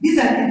arts.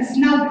 It's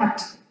now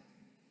practical,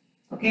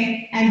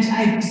 okay? And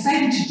I've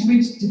decided to do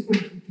it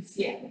differently this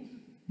year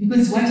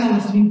because what I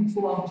was doing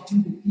before, I would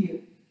do the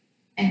theory,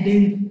 and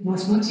then there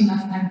was not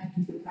enough time to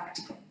do the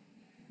practical.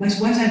 But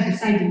what I've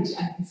decided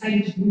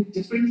to do it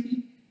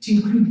differently, to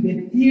include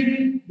the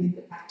theory, then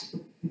the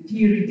practical, the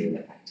theory, then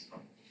the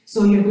practical.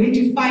 So you're going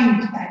to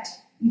find that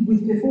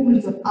with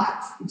performance of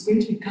arts, it's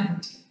going to be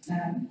covered.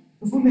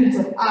 Performance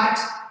of art,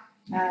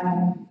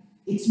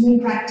 it's more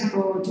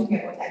practical, talking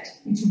about that,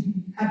 it will be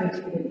covered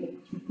in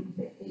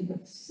the end of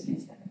the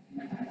semester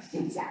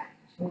exam.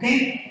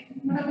 Okay?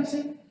 What are we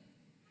saying?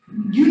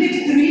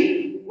 Unit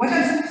 3, what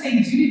I'm simply saying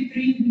is Unit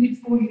 3, Unit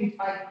 4, Unit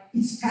 5,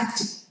 it's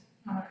practical.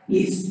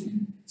 Yes.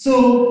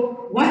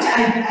 So what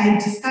I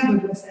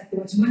discovered was that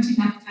there was not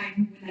enough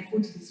time when I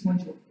taught this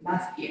module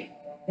last year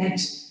that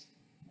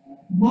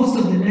most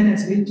of the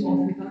learners went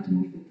off without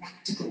knowing the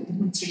practical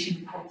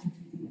demonstration of how to do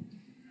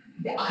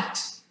the art.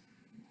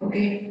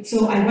 Okay,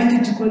 so I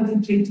wanted to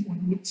concentrate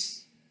on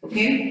it.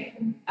 Okay,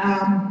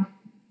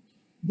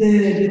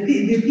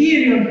 the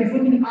theory of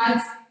performing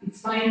arts,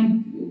 it's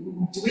fine,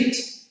 we'll do it.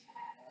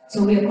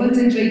 So we are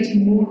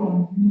concentrating more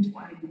on Unit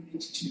 1 and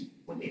Unit 2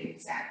 for the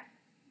exam.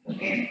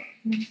 Okay,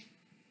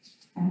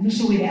 I'm not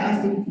sure whether I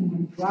asked anything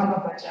on drama,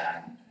 but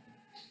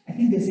I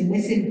think there's a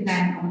lesson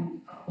plan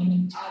on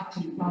art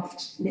and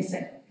craft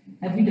lesson.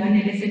 Have we done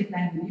a lesson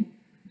plan with you?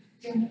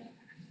 Yeah.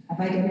 Have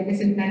I done a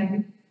lesson plan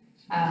with you?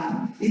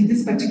 In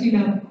this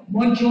particular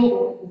module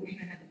or in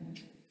another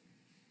module?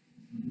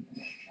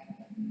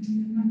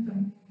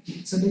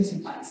 So let's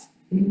revise.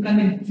 Can you come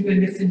and do a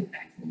lesson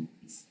plan for me,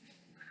 please?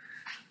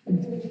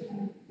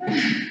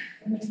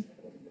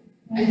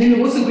 And then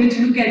we're also going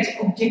to look at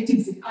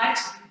objectives in art.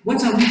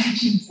 What are we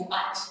teaching for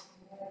art?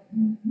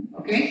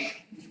 Okay?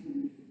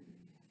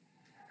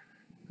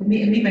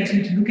 Maybe I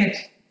going to look at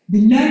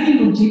the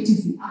learning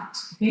objectives in art,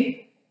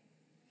 okay?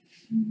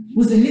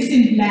 With the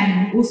lesson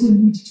plan, we also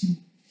need to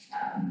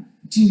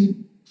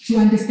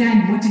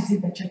understand what is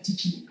it that you're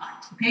teaching in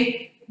art,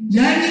 okay?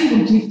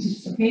 Learning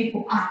objectives, okay,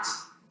 for art.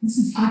 This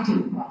is art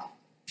and craft.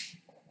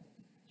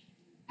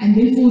 And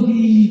then for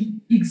the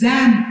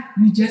exam,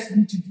 you just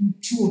need to do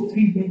 2 or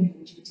 3 learning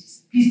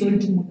objectives. Please don't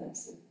do more than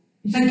 4.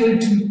 In fact, don't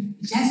do,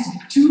 it has to be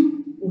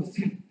 2 or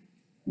 3,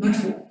 not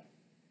 4,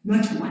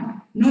 not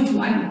 1. Not 1.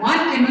 1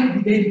 cannot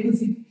be there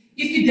because if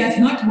it does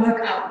not work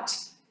out,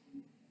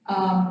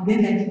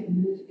 then that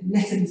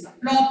lesson is a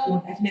flop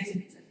or that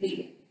lesson is a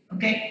failure.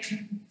 Okay?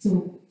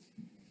 So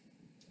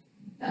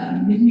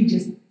let me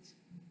just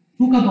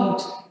talk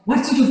about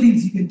what sort of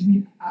things you can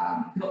do,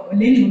 the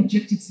learning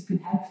objectives you can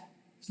have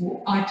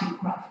for art and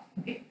craft.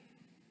 Okay.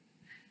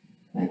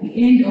 By the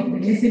end of the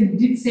lesson, we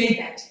did say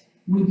that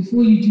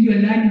before you do your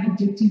learning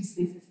objectives,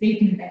 there's a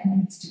statement that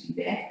needs to be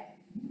there.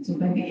 So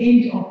by the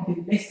end of the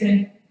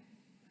lesson,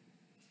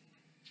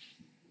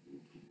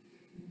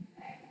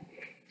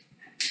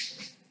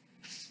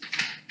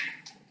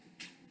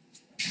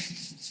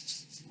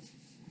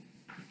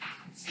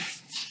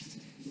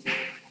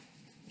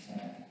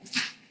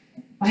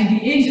 by the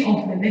end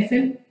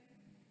of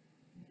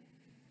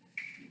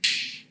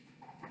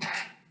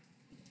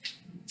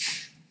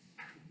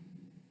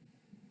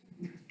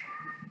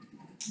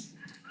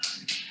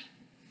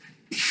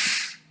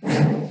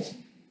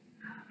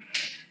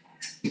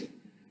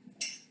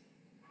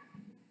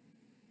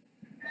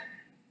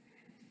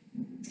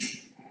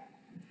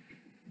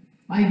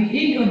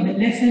the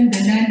lesson,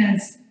 the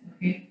learners,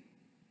 okay,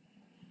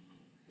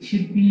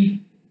 should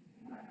be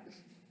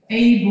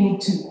able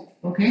to,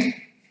 okay,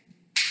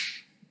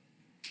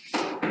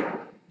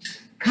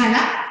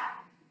 color,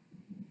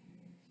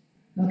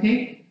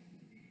 okay,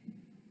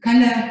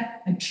 color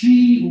a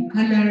tree or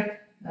color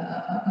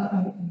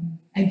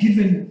a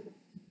given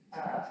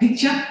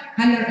picture,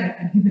 color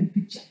a given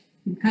picture.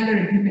 You color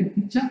a given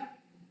picture,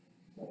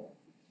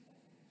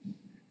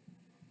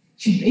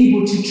 should be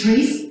able to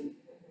trace,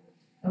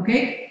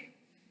 okay,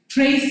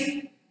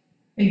 trace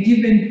a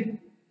given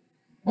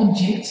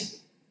object,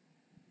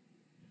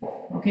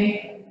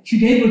 okay, should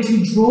be able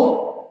to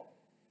draw,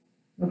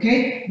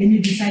 okay, then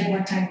you decide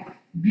what type,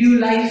 blue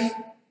life,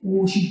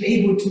 or should be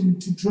able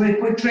to draw a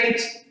portrait,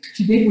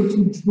 should be able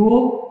to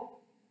draw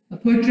a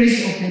portrait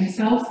of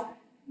themselves,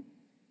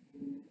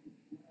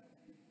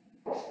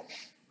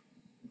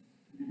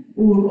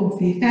 or of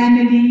their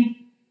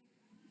family,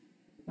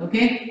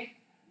 okay,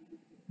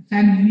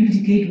 family will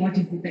indicate what is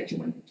it that you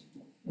want to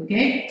do,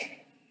 okay?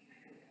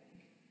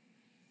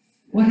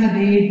 What are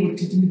they able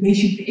to do? They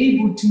should be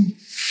able to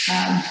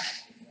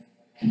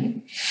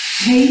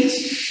paint.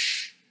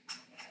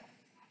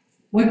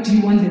 What do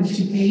you want them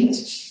to paint?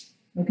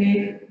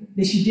 Okay,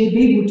 they should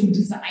be able to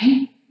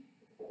design.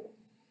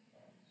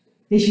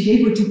 They should be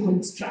able to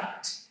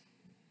construct.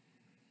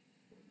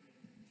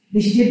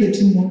 They should be able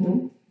to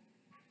model.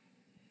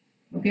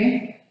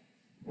 Okay,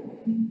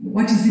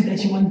 what is it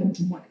that you want them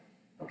to model?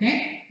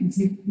 Okay, is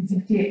it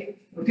clear?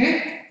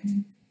 Okay,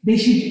 they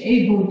should be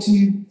able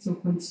to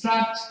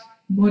construct,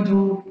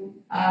 model.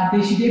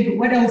 They should be able.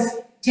 What else?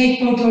 Take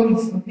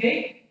photos.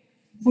 Okay,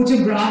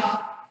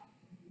 photograph.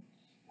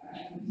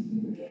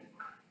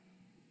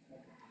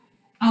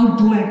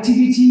 outdoor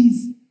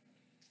activities.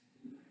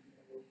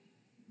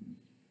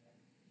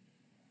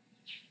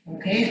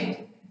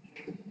 Okay.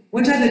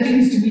 What other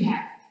things do we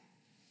have?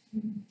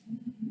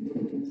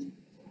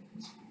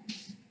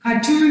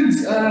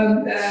 Cartoons,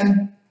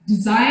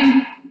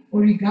 design,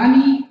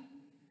 origami.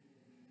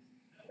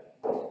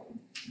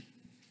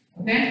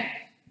 Okay.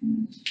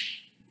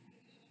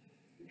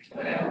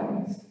 What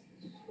else?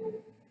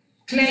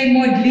 Clay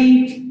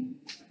modeling,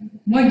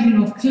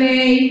 modeling of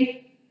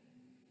clay,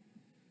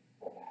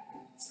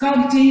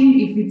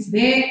 sculpting if it's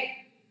there.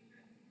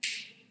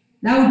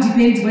 Now it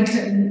depends what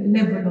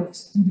level of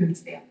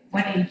students there,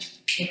 what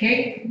age,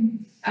 okay?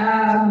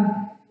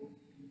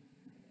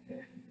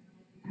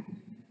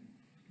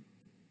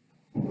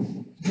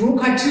 Draw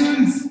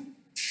cartoons.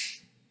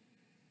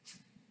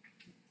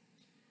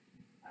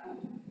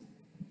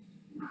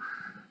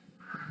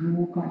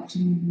 Draw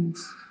cartoons.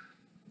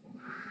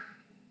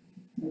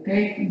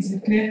 Okay, is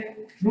it clear?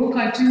 Draw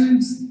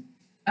cartoons,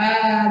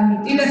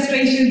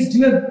 illustrations,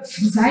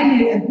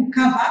 design a book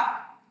cover.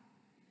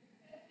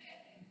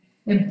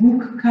 A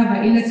book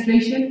cover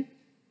illustration.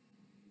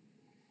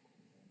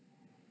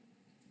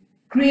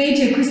 Create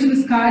a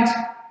Christmas card,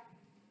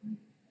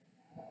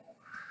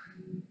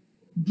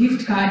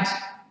 gift card.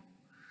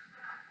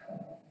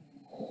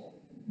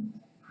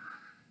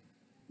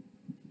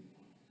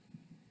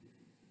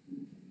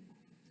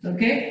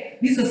 Okay,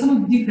 these are some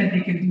of the things that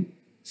they can do.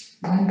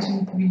 1,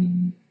 2,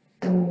 3,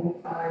 4,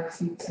 5,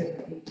 6,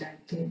 7, 8, 9,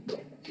 10,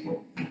 11,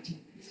 12, 13.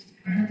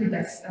 I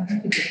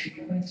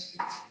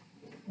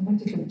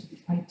wanted them to be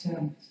quite a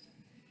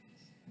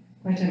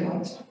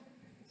lot.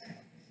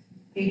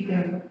 8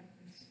 there.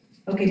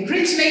 Okay,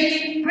 print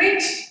making,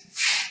 print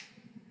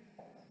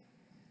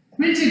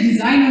a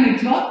design on a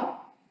cloth.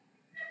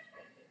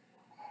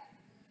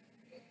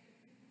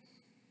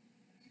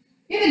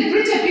 Even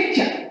print a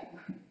picture.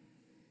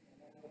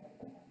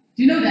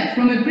 Do you know that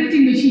from a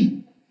printing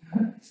machine?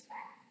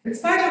 It's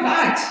part of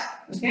art,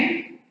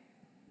 okay?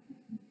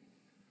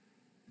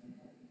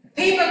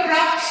 Paper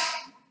craft,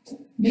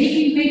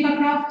 making paper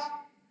craft.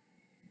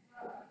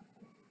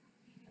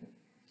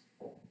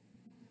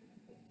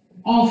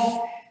 Of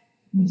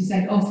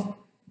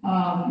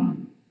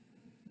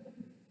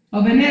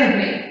an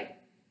airplane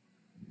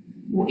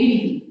or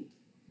anything.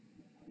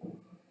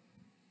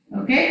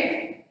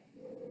 Okay?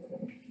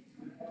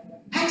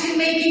 Pattern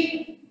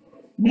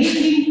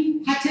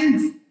making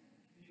patterns.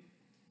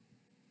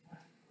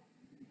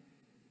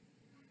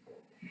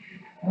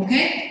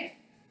 Okay?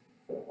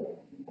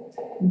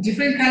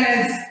 Different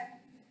colors.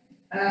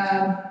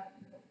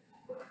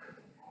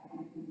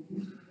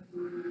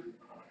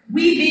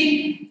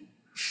 Weaving.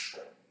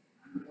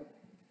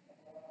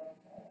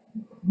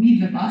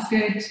 Weave a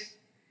basket.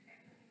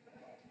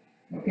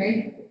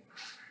 Okay?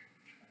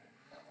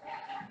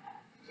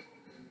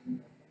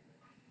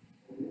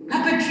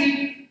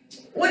 Carpentry.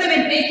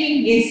 Ornament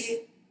making is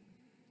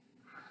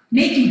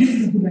making, this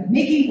is a good one,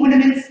 making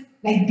ornaments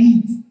like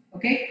beads.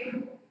 Okay?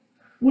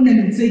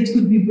 Ornaments, so it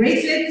could be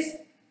bracelets,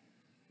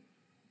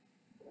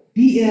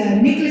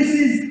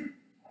 necklaces.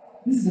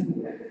 This is a good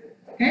one.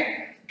 Okay?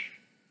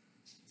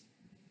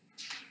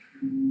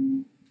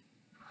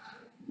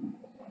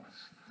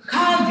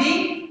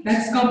 Carving,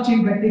 that's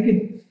sculpting, but they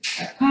could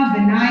carve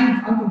a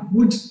knife out of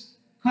wood,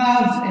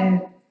 carve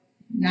a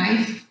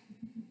knife,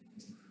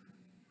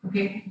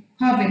 okay,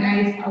 carve a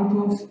knife out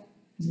of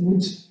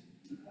wood,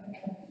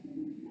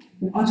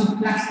 out of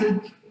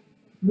plastic,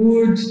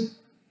 wood,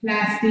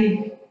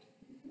 plastic,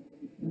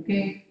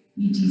 okay,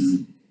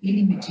 etc.,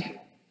 any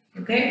material,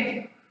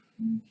 okay.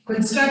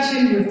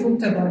 Construction, we've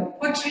talked about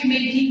pottery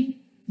making,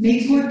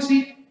 make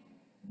pottery,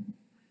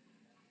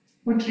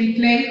 pottery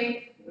clay,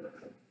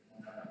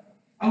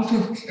 out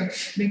of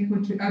make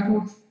pottery out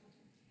of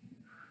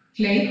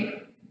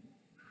clay.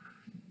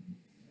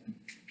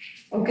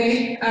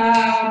 Okay.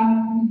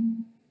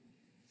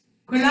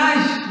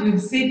 Collage,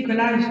 we've said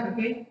collage,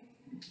 okay.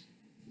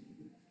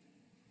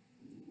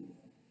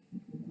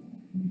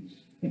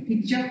 A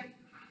picture,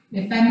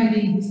 a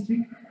family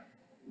history.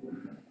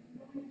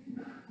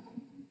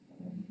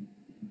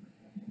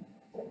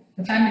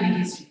 The family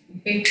history,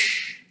 okay.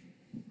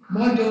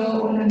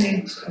 Model,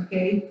 ornament,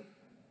 okay.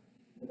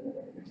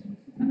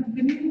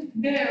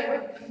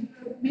 There,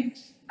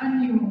 with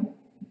animal.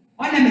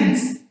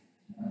 Ornaments.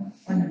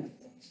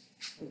 Ornaments.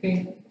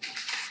 Okay.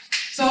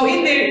 So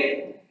in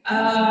there,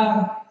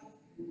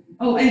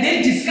 and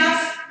then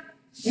discuss.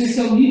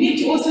 So you need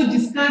to also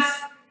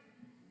discuss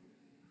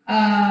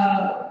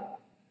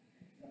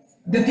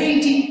the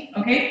painting,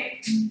 okay,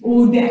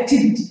 or the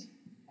activity.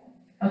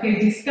 Okay,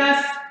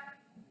 discuss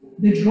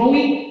the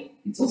drawing.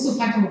 It's also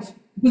part of,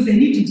 because they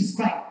need to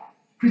describe,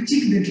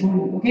 critique the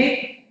drawing,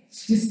 okay?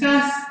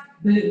 Discuss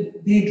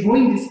the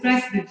drawing,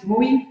 discuss the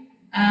drawing.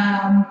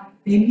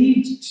 They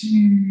need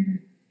to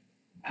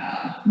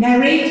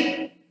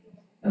narrate,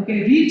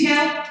 okay,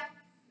 retell,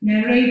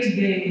 narrate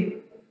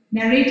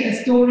a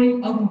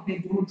story out of the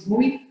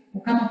drawing,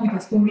 or come up with a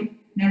story,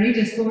 narrate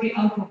a story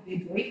out of the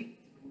drawing.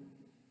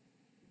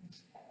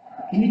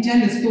 Can you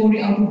tell a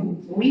story out of the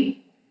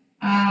drawing?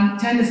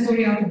 Tell a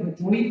story out of the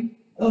drawing.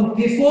 Oh,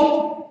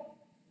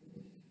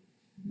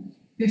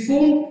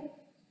 perform,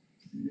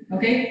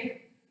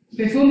 okay?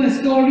 Perform a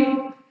story,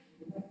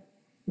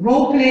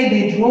 role play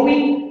the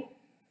drawing,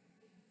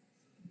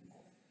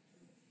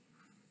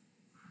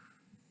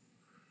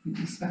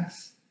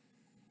 discuss,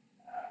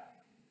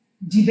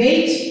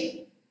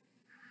 debate,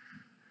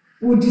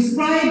 or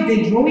describe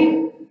the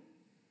drawing.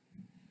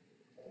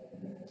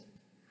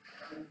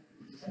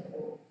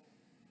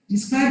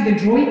 Describe the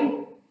drawing.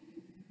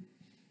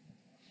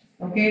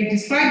 Okay,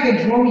 describe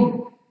the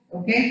drawing.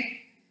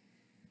 Okay,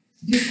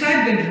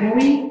 describe the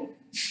drawing.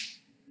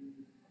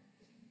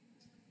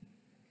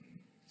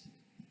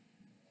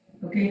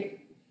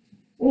 Okay,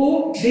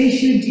 or they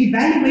should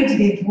evaluate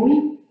the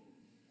drawing.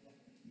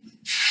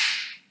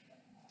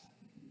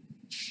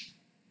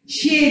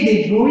 Share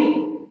the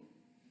drawing,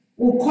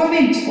 or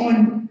comment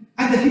on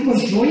other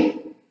people's drawing.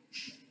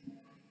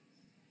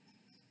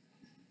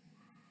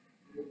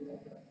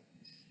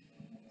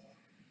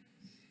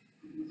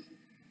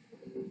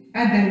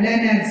 Other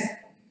learners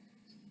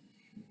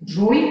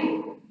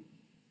drawing.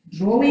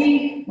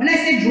 When I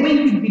say drawing,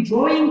 it could be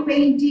drawing,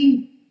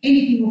 painting,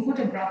 anything, or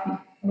photography.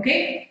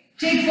 Okay,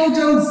 take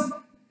photos.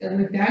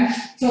 We've done.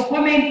 So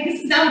comment.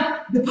 This is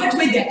now the part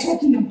where they're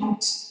talking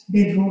about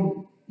the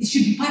drawing. It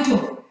should be part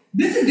of.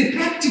 This is the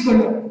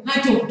practical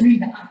part of doing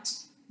the art.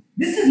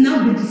 This is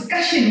now the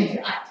discussion of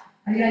the art.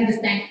 Are you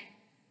understand?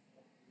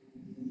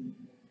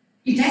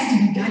 It has to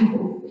be done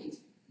both ways.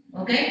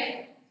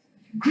 Okay?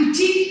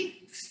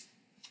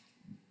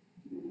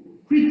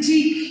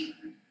 Critique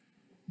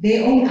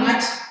their own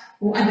art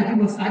or other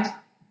people's art.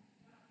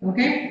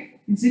 Okay?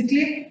 Is it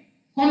clear?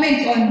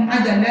 Comment on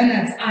other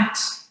learners' art.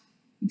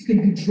 It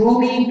could be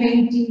drawing,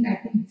 painting, I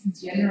think this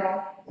is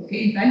general.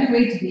 Okay,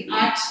 evaluate the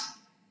art.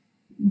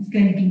 It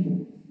can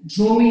be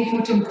drawing,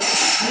 photography.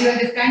 Do you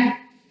understand?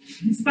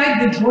 Despite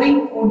the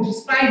drawing or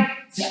despite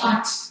the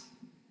art.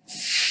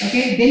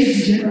 Okay, then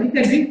it's general. You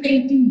can be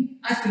painting,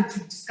 ask them to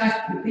discuss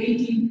the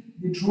painting,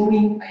 the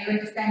drawing. Are you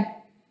understand?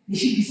 There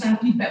should be some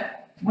feedback.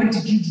 What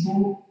did you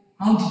draw?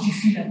 How did you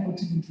feel about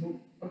the drawing?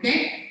 Okay?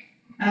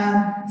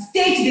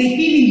 State their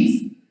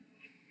feelings.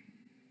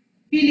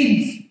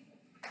 Feelings.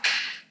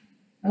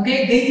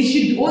 Okay, there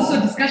should be also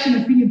discussion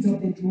of feelings of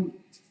the drawing.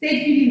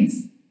 State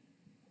feelings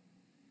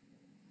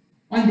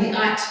on the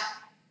art.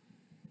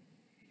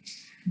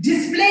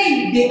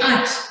 Display the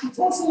art. It's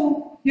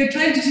also, you're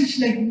trying to teach,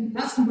 like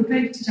last week we're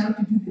trying to teach how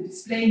to do the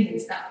displaying and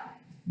stuff.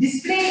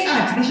 Display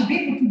art. They should be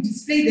able to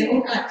display their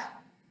own art.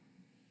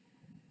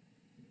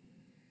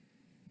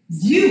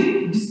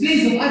 View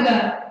displays of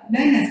other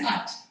learners'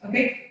 art.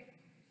 Okay?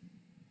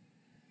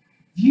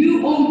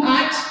 View own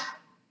art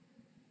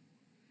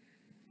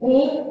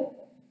or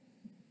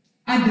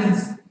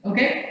others.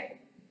 Okay?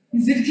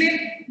 Is it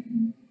clear?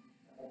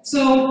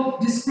 So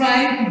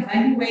describe,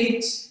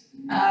 evaluate.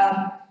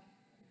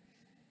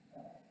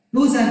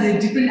 Those are the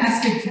different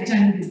aspects that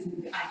are needed for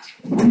the art.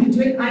 When you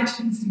do an art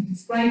piece, you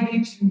describe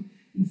it, you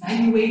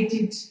evaluate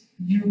it,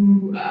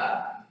 you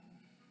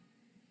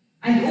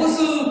and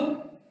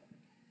also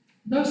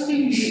Those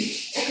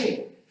things,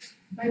 okay,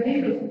 by the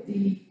end of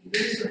the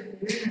lesson,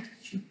 the learner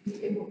should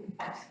be able to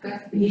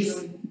discuss the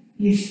drawing.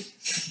 Yes.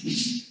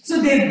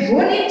 So they've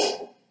drawn it,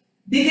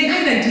 they can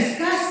either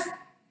discuss,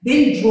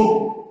 then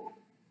draw.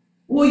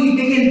 Or they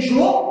can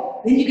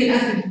draw, then you can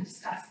ask them to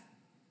discuss.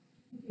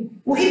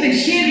 Or even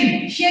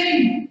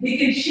sharing, they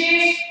can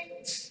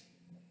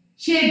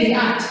share the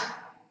art.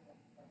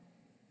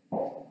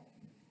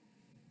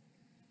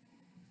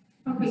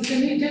 Okay,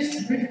 can you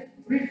just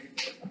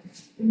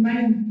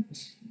remind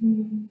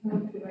me how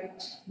to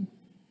write?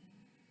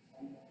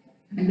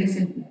 And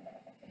listen.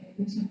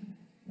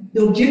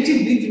 The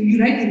objective, you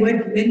write the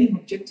word learning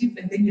objective,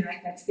 and then you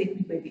write that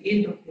statement by the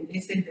end of the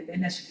lesson, the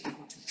learner should be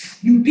able to.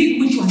 You pick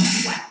which one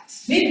you want.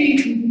 Maybe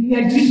you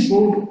are doing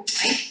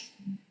both, right?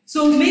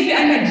 So maybe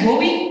under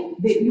drawing,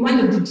 you want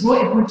them to draw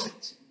a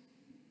portrait,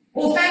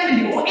 or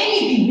family, or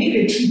anything,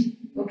 maybe a tree,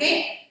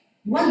 okay?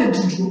 You want them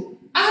to draw.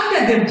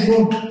 After they've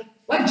drawn,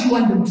 what do you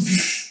want them to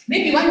do?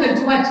 Maybe you want them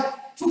to what?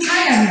 To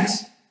color it,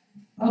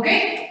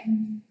 okay?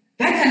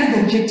 That's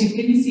another objective,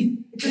 can you see?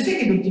 It's a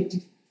second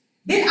objective.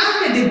 Then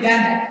after they've done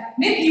that,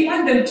 maybe you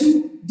want them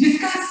to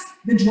discuss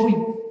the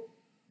drawing,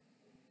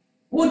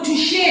 or to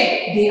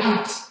share the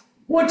art,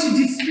 or to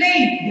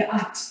display the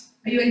art.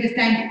 Are you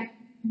understanding?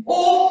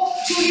 Or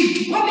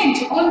to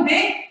comment on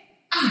the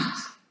art.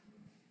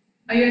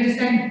 Are you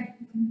understanding?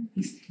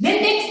 Yes.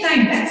 Then next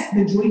time, that's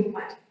the drawing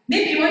part.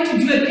 Maybe you want to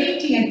do a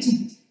painting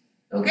activity,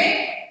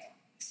 okay?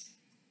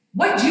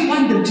 What do you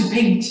want them to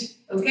paint,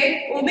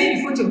 okay? Or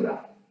maybe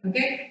photograph,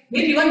 okay?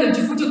 Maybe you want them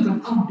to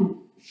photograph outdoor.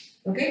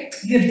 Okay,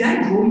 you've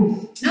done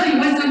drawing. Now you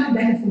want something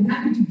that is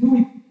nothing to do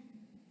with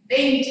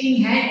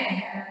painting,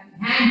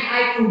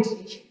 hand-eye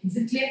coordination. Is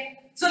it clear?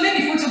 So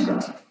maybe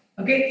photograph.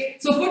 Okay,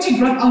 so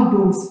photograph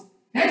outdoors.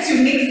 That's your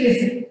next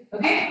lesson.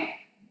 Okay,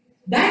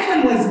 that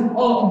one was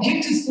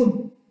objectives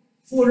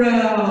for a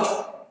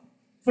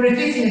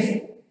first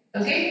lesson.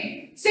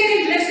 Okay,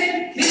 second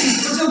lesson, this is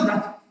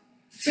photograph.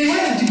 So you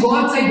want them to go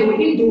outside, they were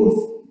indoors.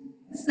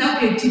 This is now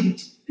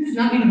creativity. This is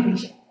now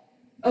innovation.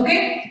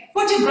 Okay?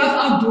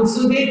 Photograph outdoors.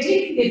 So they're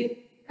taking the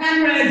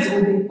cameras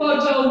or the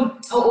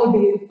photos or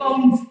the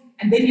phones,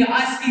 and then you're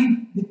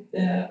asking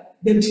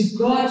them to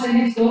go outside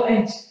and go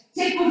and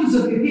take photos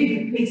of your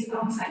favorite place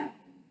outside.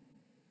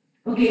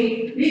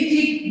 Okay?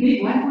 They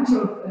make one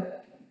photo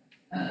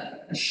of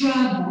a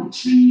shrub or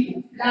tree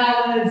or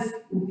flowers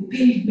or the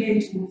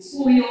pavement or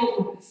soil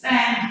or the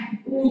sand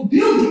or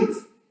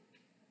buildings.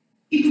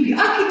 It could be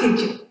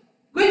architecture.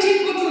 Go and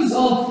take photos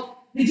of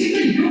the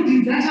different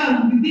buildings that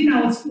are within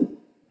our school.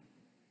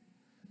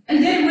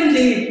 And then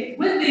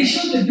when they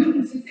show the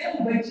buildings, they say,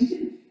 oh, but you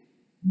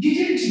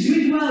didn't do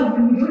it well.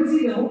 When you don't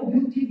see the whole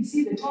building, you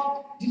see the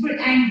top,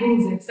 different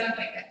angles and stuff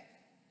like that.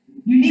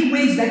 Unique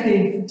ways that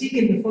they've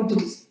taken the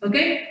photos.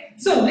 Okay?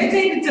 So let's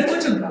say it's a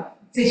photograph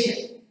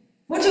session.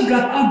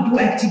 Photograph outdoor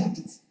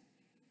activities.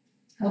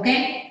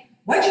 Okay?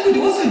 What you could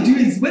also do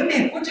is when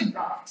they're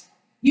photographed,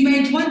 you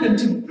might want them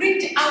to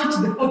print out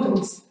the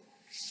photos.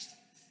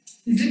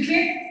 Is it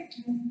clear?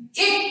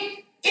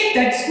 If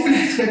that school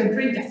has got a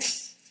printer,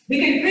 they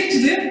can print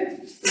them.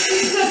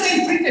 Instead of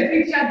saying print a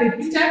picture, they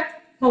print a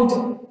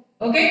photo.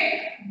 Okay?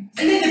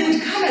 And then they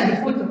would color the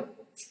photo.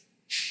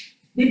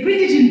 They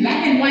print it in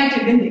black and white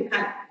and then they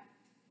color.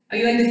 Are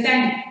you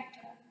understanding?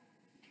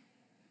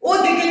 Or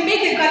they can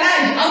make a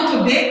collage out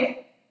of them.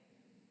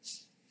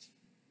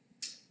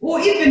 Or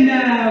even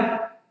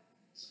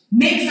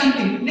make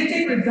something. Let's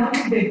say, for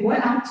example, they've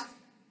gone out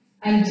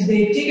and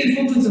they've taken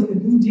photos of the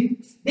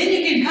building. Then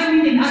you can come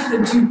in and ask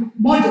them to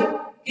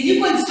model. Can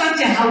you construct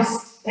a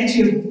house that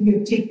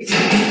you've taken?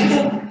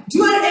 Or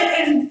do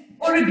an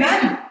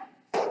origami.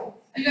 Are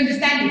you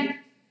understanding?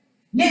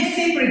 Let's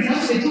say, for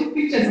example, they took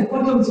pictures of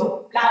photos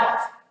of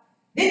flowers.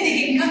 Then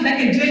they can come back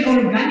and do an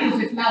origami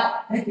of a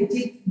flower that they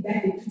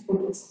took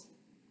photos of.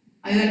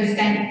 Are you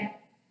understanding?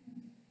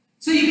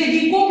 So you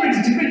can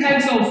incorporate different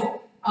types of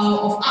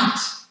art,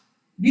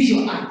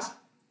 visual art,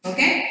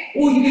 okay?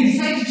 Or you can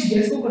decide to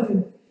just focus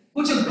on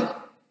photograph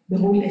the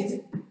whole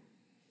lesson.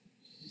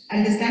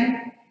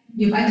 Understand?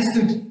 You've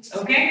understood,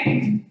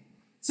 okay?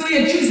 So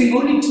you're choosing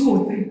only 2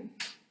 or 3,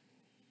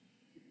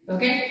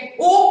 okay?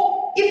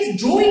 Or if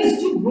drawing is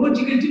too broad,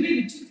 you can do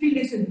maybe 2 or 3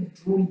 lessons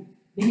of drawing.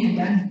 Then you're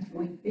done with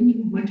drawing. Then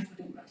you move on to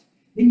photography.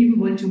 Then you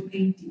move on to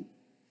painting.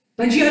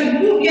 But you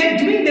are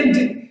doing them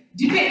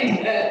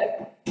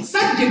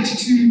subject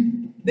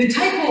to the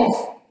type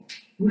of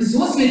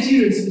resource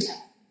materials you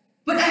have.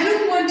 But I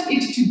don't want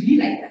it to be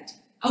like that.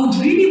 I would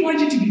really want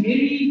you to be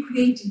very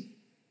creative.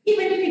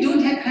 Even if you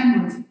don't have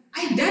cameras.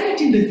 I've done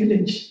it in the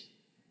village.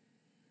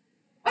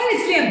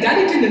 Honestly, I've done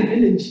it in the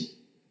village.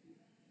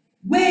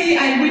 Where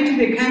I went to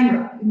the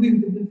camera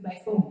with my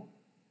phone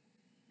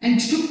and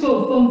took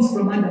phones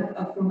from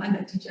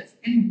other teachers.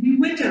 And we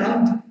went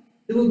around.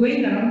 They were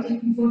going around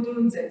taking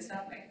photos and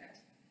stuff like that.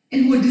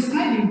 And we were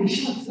describing the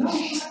shots.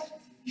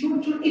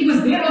 Short. It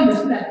was there on the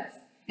flags.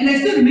 And I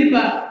still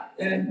remember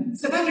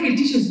South African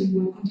teachers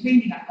were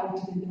complaining about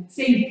it and they were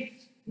saying,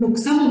 look,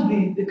 some of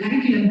the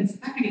curriculum, the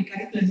South African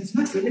curriculum is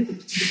not relevant to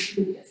the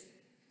syllabus.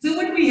 So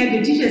when we had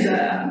the teachers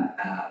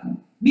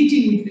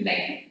meeting with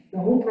like the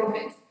whole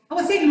province, I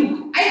was saying,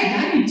 look,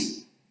 I've done it.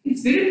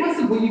 It's very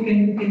possible you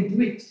can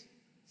do it.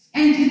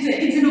 And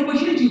it's an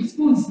opportunity to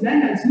expose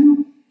learners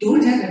who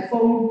don't have a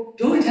phone,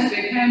 don't have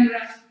a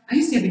camera. I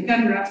used to have a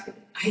camera.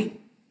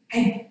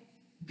 I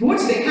brought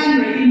the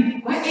camera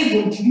in, were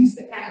able to use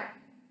the camera.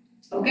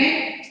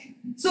 Okay?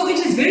 So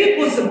it is very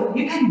possible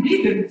you can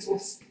be the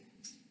resource.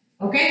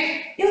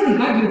 Okay?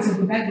 Irregardless of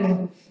the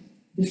background,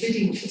 the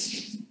setting of the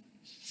students.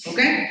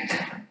 Okay?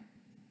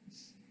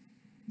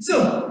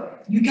 So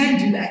you can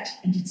do that,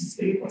 and it is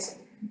very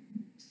possible.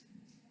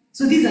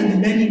 So these are the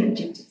learning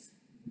objectives.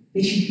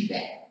 They should be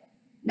there.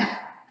 Now,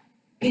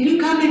 can you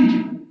come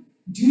and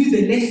do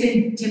the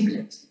lesson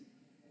template?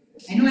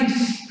 I know I did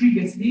it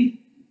previously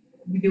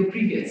with the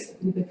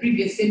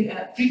previous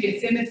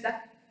semester,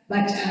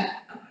 but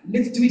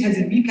let's do it as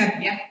a recap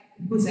here,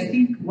 because I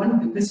think one of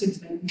the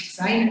questions might be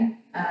design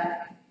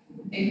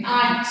an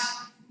art,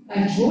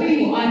 a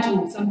drawing or art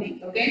or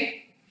something,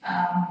 okay?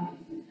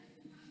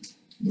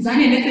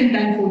 Design a lesson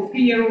plan for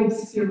 3-year-olds,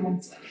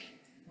 6-year-olds,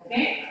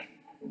 okay?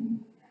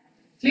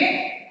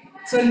 Clear?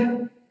 So,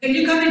 can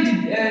you come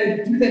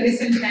and do the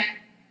lesson plan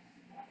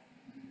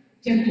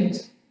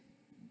template?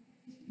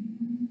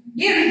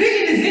 Yeah,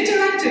 revision is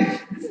interactive.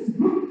 This is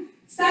group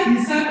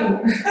study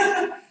circle.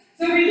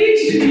 So we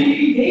need to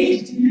be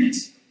engaged in it.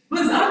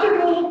 Because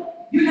after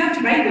all, you have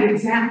to write the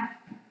exam.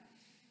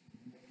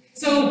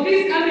 So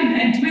please come in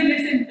and do a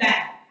lesson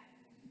plan.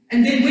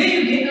 And then when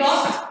you get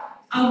lost,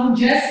 I will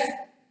just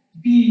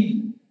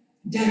be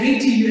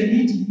directing you and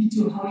leading you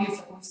to how you're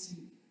supposed to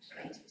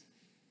write it.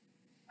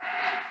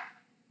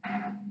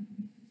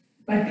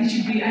 But it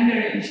should be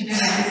under, you should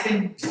have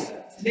a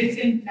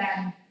lesson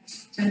plan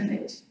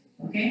template.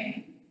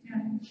 Okay? Yeah.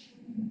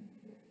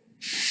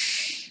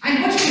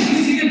 And what you can do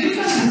is you can do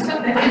some of the stuff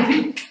that I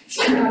did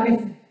in our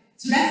lesson.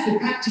 So that's the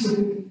practical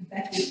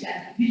that we've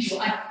done,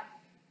 visual art.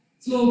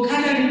 So So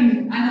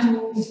coloring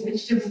animals,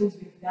 vegetables,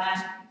 we've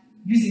done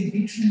using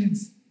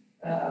beetroots,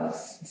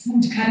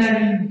 food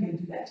coloring, you can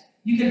do that.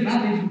 You can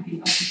rub everything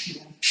out if you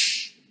want.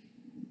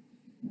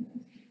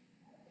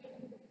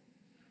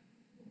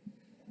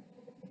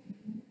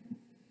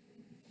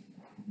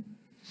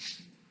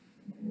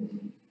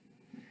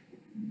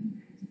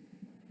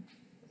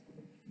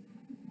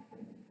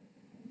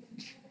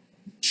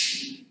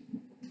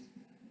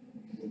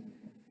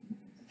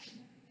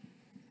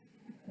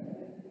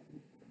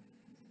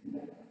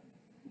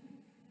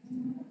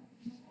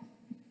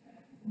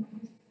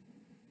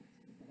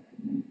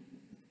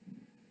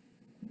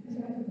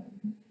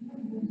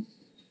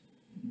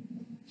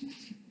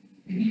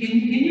 Can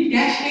you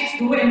dash next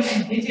door and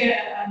get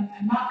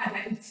a marker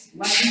that it's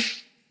working?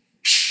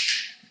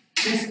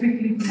 Just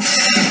quickly. Go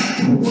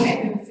ahead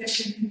and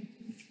reception.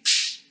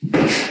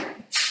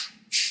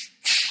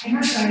 I'm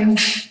not sorry.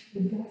 The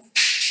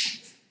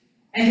dust.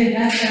 And the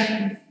dust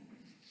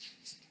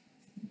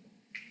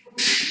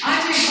please.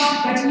 Art and craft,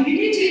 but you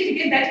need to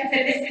indicate that it's a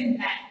lesson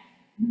plan.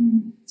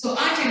 So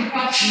art and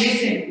craft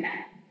lesson plan.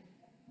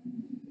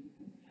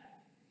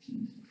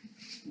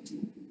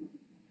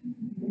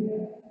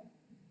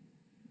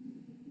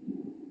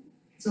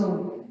 So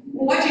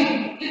what you,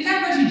 in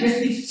fact, what you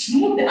just need to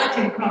move the art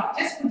and craft,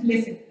 just put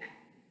lesson plan.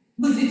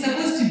 Because it's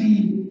supposed to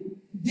be,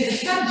 the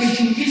subject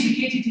you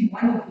indicate it in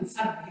one of the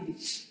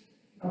subheadings.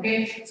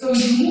 Okay? So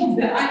you move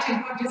the art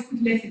and craft, just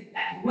put lesson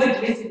plan. The word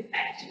lesson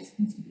plan just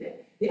needs to be there.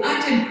 The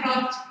art and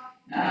craft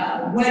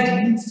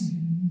word needs to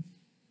be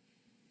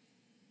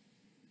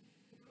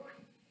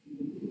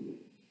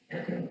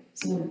moved. Okay,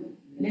 so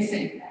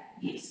lesson plan,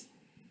 yes.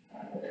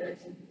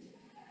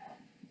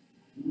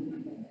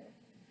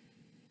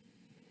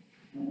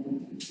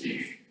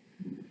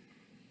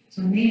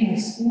 So name of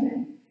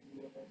school,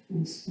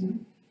 school.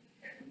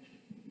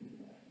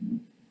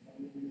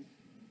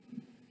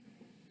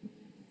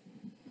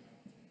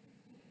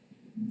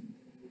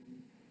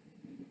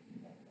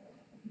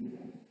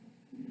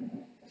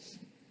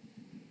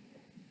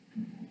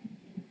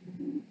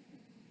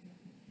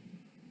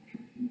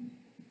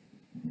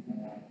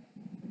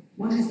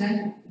 What is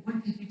that?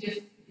 What did you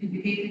just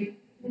indicate?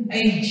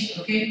 Age,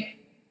 okay?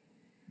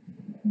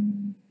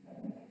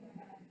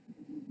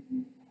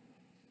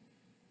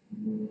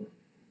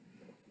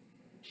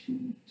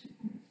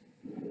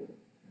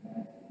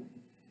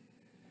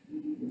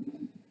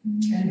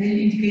 And then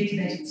indicate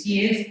that it's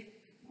years.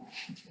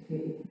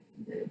 Okay,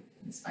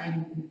 it's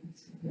fine.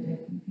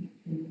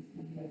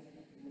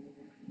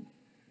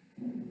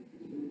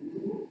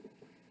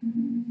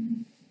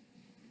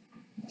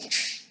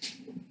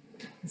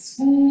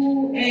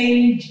 School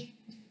age.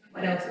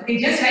 What else? Okay,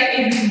 just write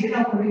everything. Then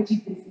I'll correct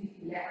it.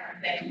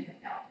 That you can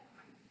help.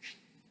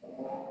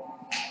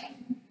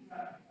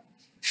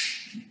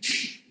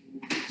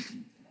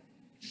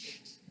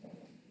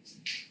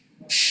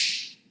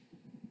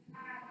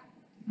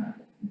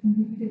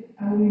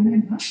 I will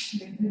remember,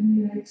 then let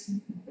me write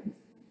something first.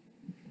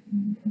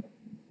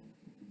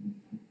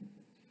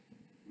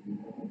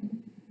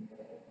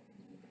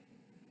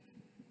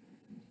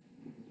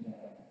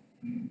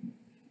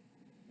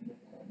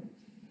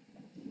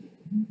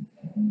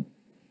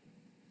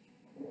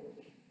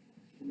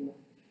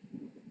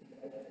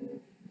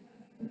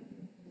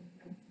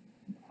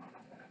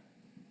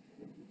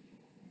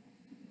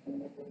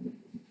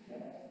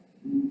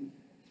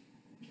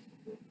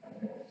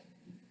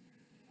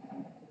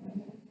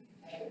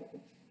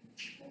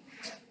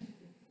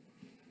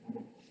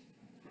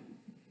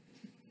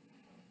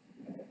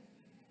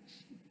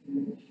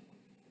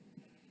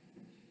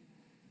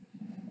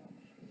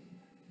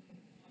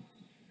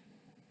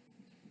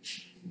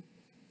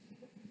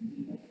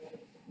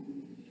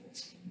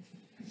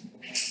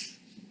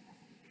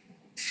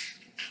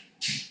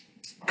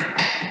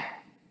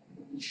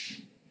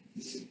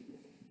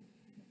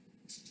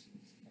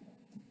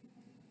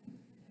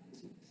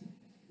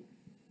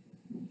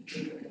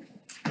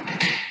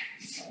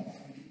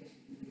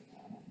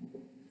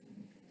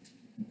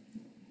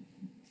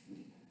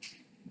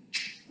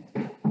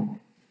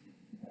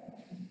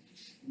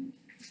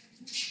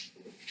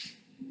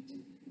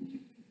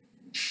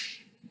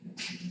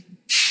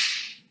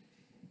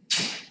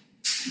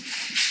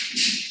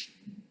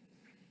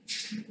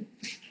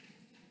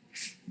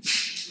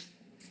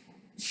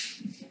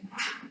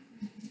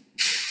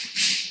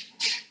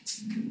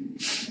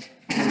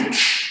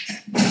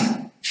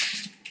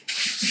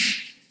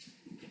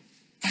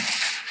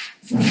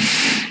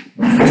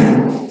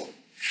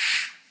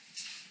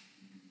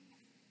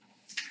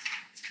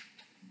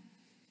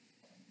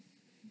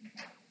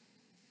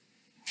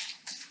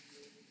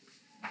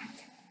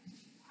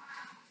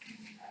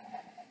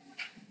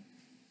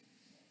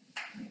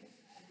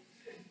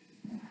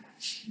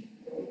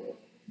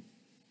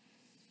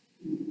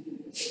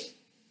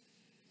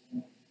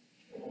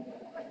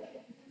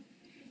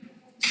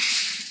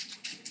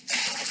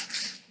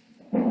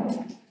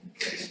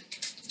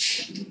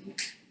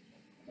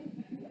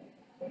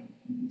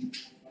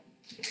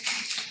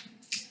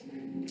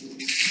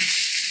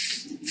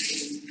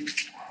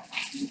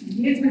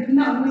 Yes, with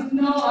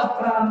no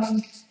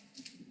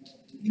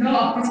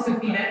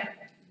apostrophe there.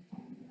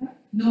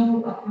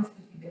 No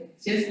apostrophe there.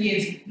 Just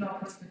yes, with no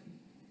apostrophe.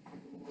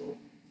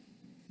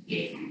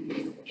 Yes,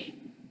 yes.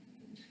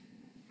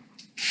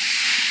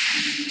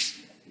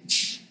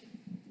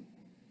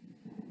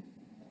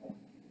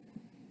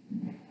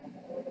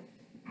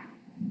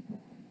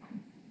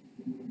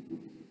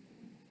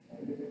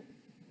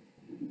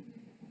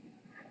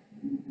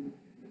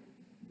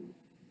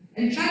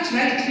 And try to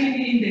write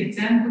clearly in the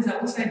exam because I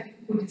also had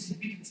difficulties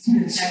reading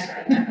students'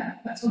 handwriting.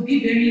 So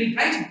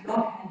write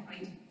block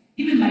handwriting.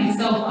 Even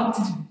myself, up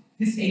to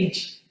this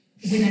age,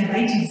 when I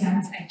write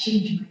exams, I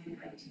change my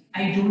handwriting.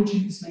 I don't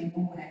use my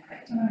normal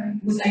handwriting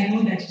because I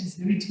know that it is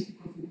very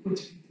difficult for people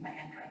to read my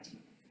handwriting.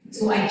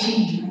 So I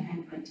change my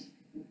handwriting.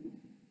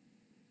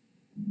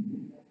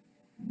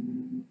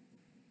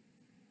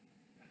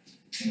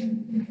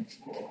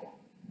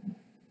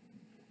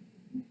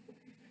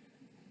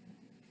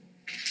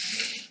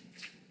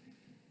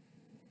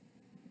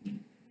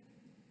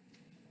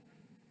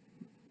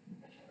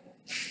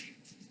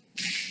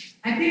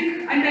 I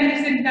think under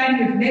lesson plan,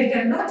 we've left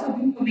a lot of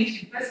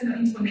information, personal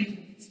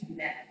information needs to be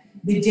there.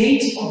 The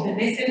date of the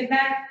lesson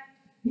plan.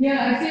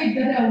 Yeah, I said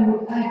that I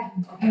will add.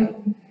 Okay,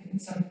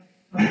 sorry.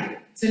 Okay.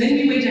 So let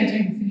me wait until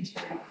you finish.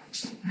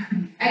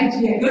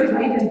 Actually, I don't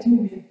write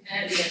until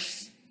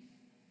Yes.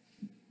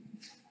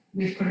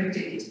 we've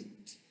corrected it.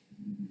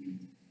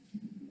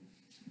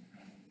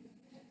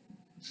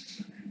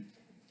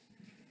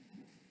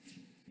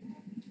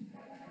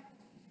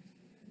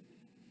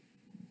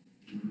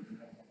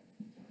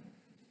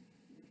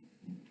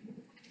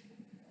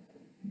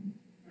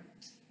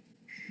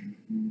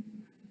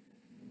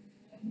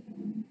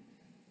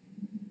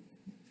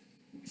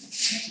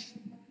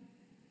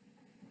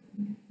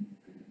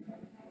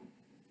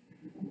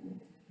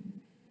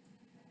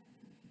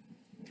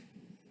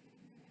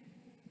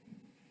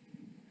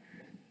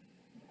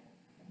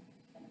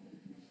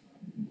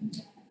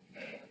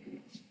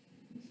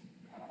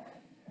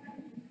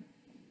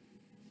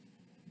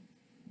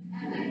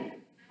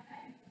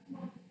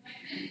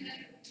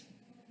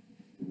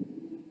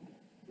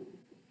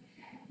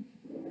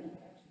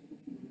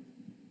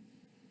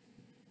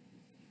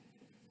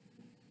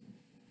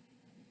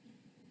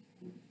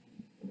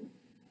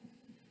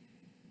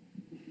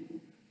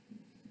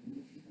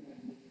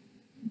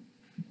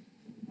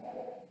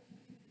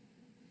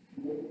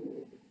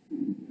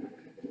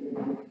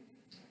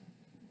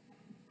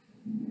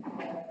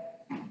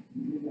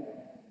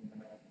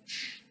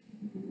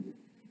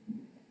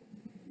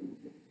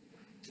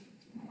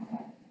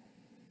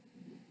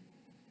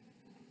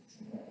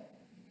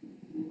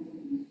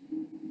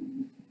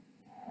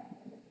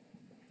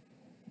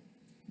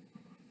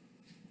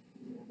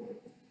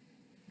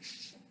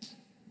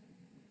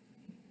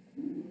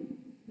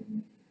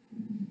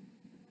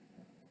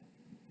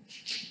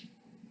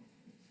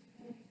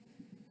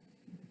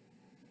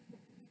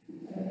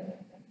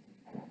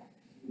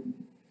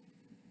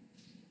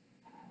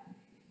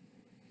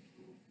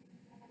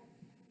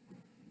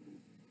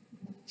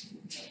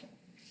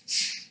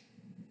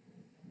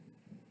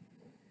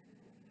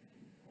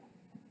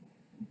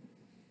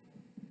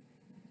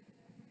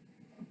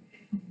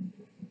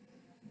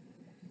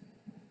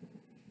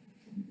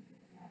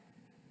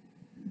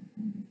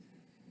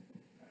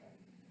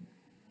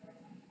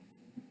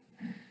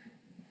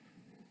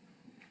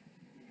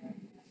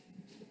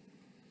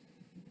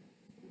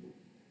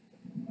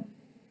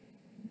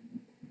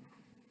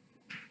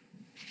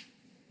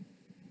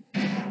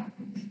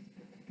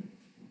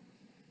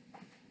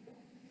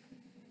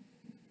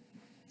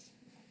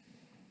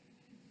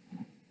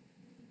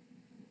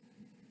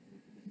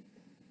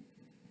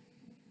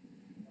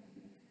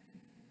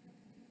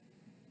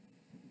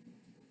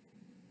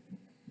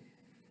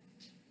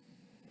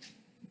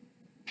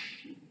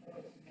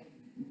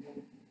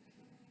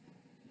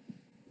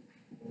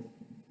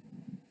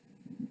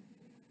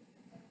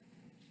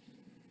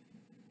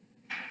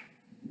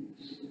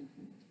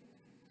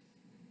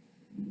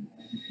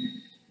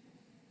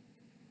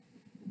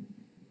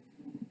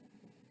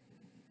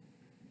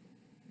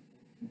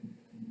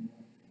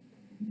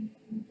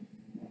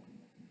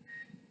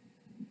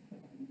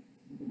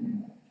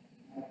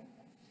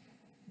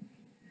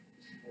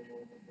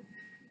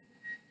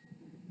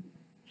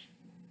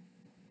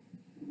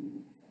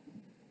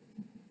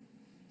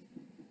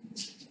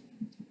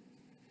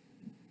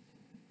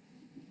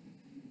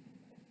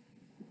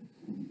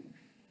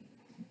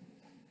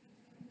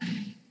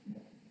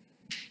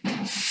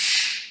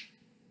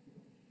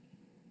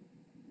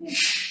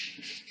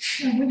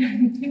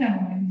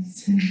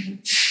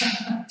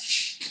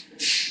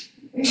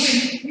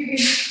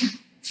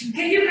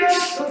 Can you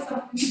guys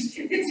also?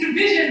 It's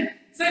revision.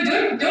 So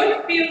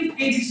don't feel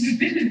it's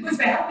revision because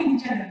we're helping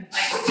each other.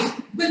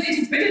 Because it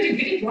is better to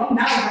get it wrong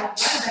now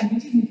rather than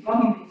getting it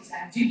wrong in the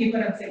exam. Do you get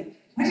what I'm saying?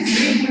 What is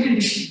very important in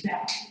the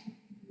exam?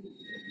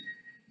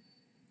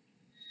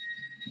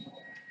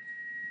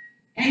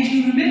 And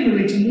you remember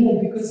it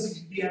more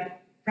because you have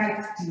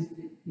practiced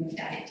your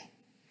diet.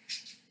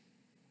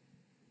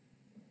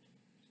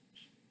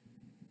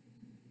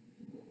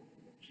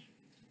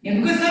 Yeah,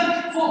 because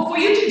for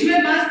you to do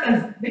a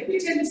master's, let me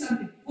tell you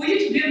something. For you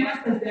to do a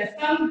master's, there are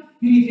some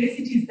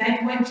universities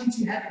that want you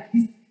to have at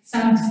least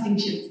some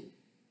distinctions.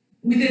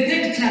 With a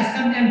third class,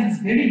 sometimes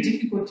it's very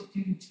difficult to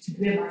do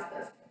a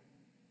master's.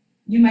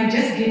 You might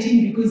just get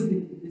in because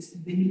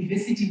the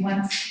university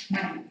wants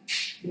money.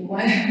 They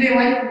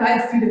want to buy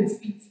students'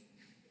 fees.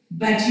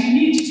 But you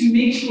need to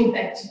make sure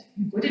that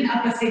you've got an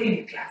upper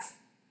second class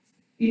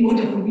in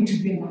order for you to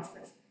do a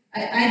master's.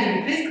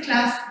 Either a first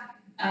class,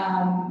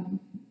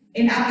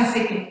 an upper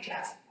second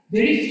class.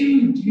 Very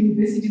few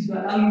universities will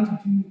allow you to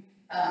do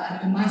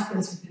a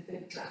master's with the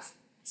third class.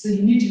 So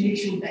you need to make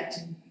sure that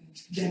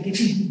you are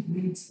getting good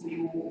grades for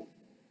your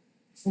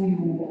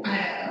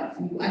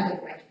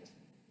undergraduate.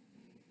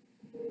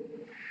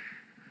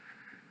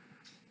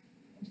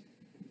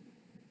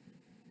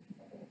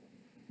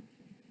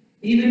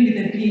 Even with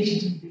a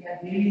PhD,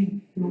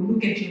 they will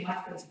look at your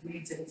master's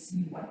grades and see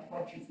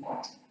what you've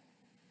got.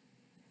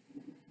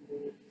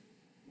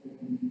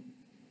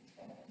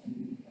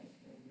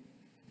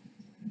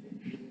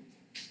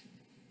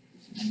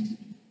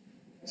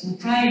 So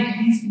try and at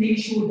least make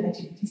sure that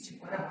at least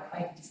you've got about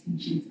 5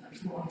 distinctions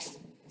throughout the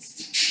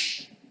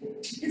course.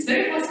 It's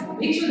very possible.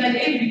 Make sure that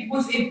every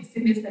course, every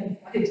semester,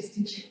 you've got a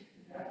distinction.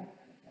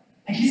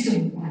 At least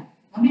on one.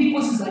 How many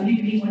courses are you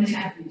doing on an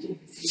average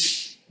every semester?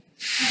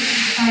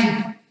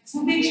 5.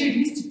 So make sure at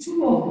least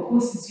 2 of the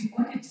courses you've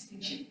got a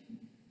distinction.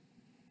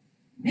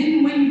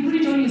 Then when you put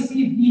it on your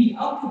CV,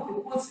 out of the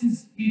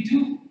courses you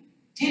do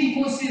 10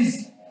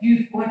 courses,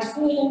 you've got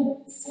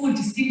 4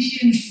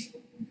 distinctions.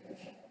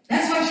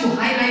 That's what you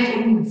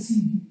highlight on your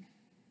CV.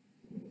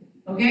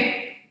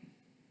 Okay?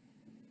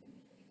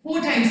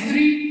 4 times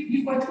 3,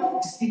 you've got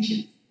 12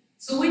 distinctions.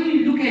 So when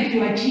you look at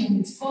your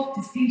achievements, 12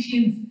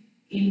 distinctions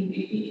in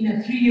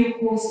a 3-year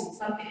course or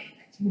something like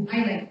that, you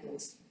highlight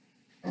those.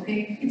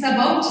 Okay? It's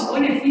about,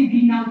 on a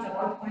CV now, it's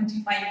about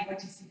quantifying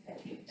what is it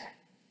that you've done.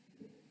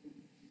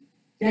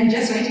 Then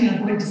just writing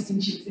about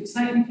distinctions.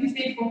 If you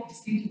say 12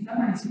 distinctions,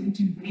 someone is going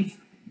to raise,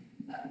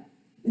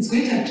 it's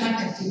going to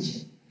attract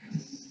attention.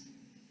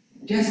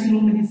 Just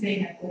normally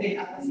saying I've got an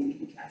upper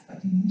second class,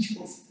 but in which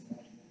course?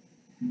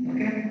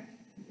 Okay?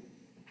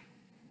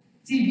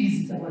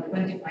 CVs is about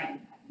quantifying.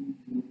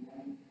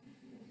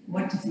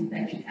 What is it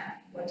that you have?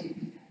 What is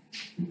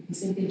it?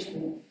 Percentage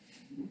for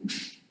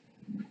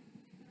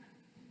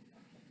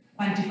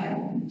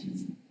quantifiable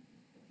images.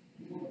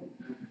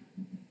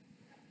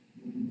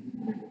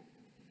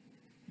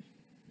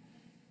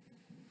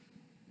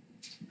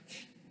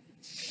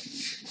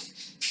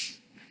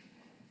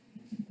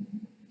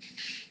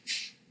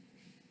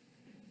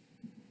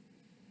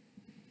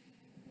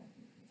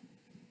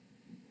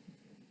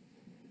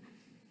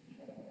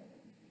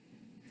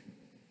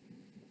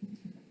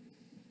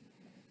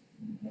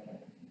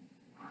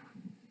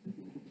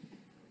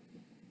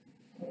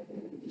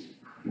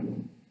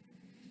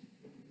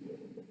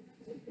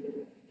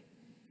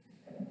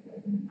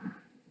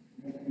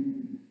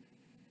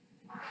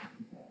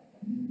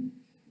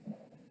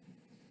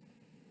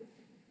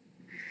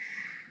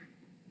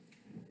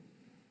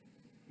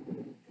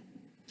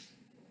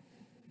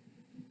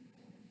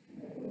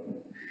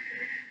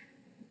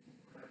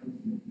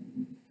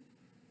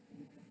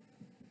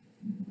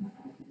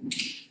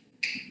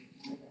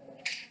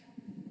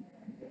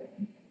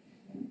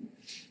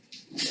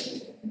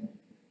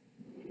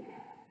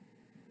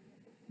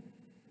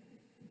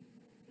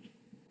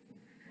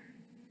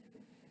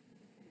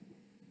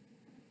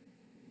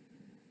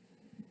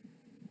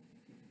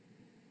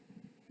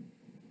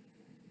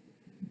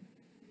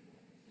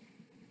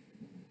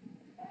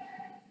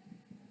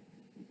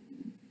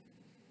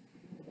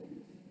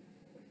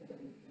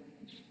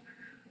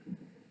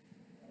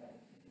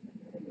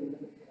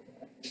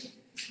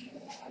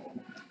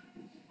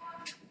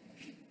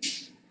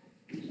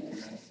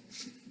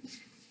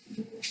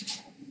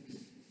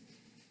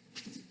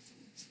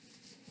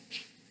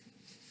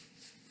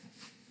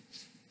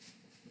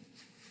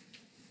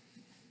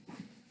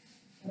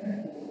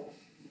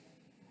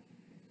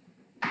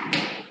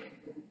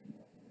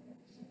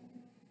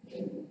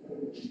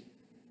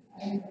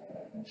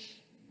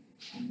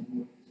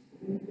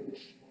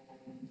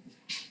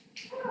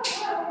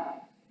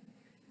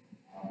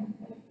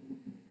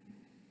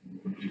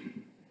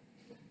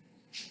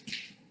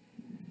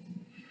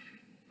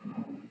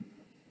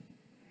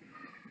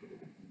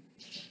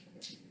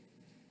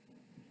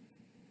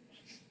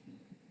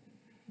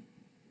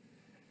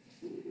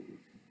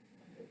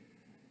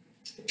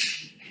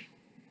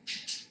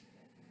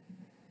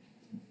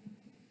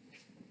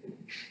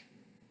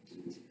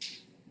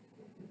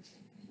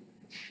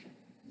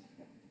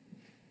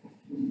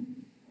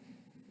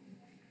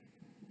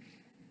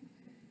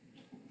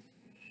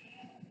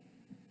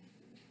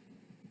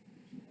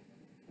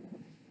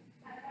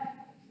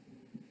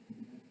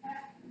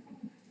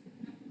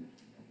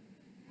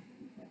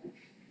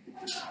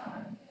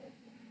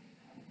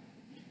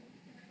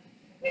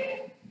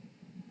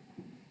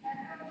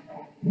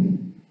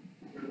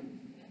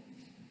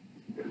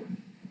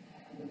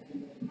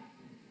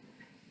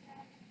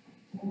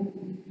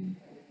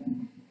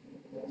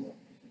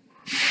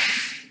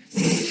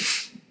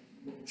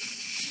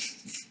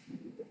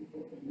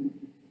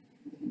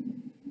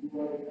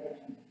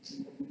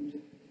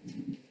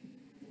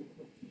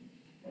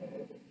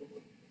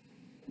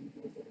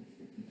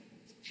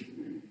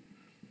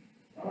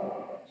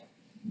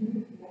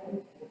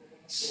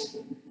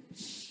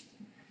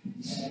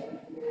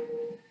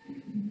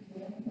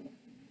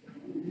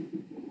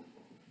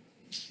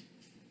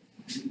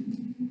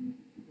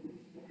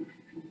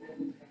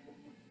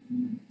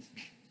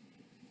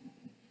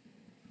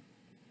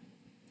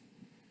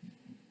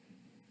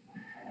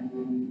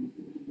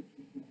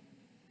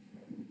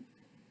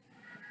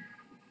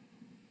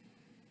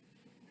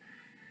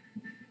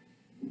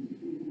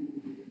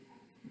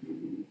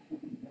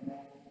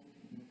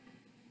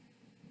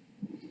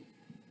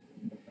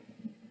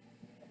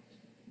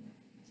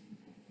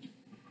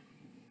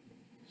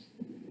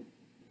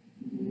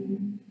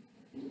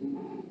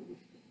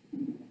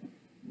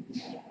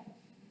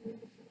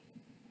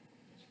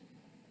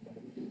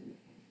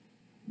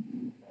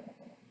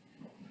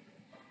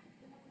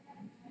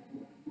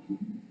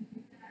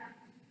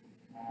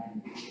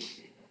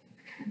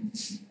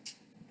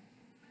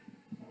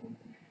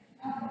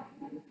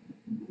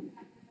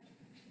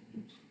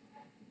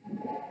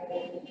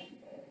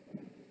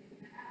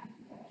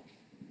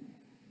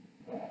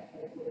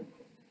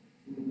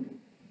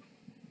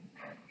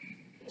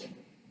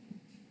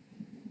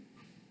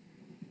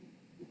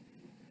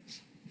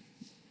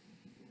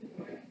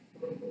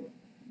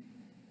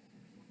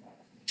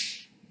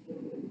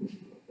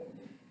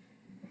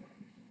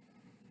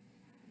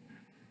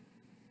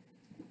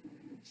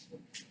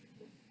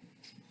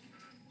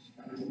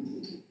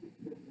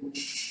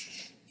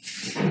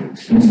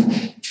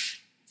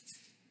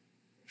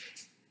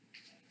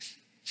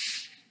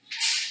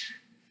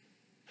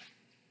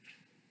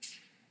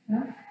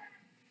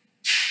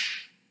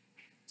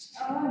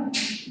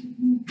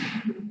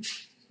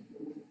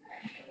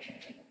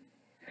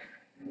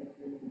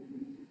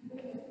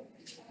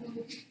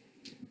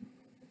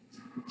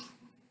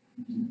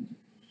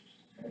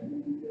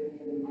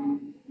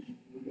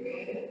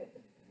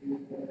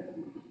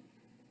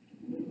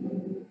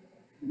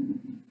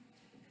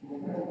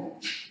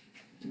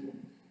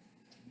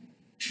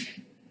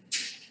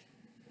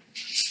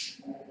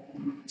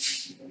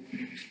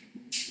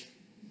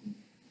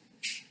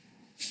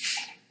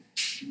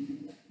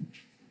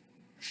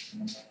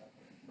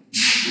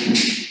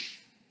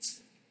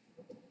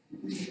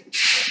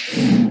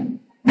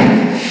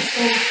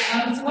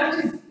 So what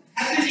is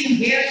happening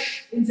here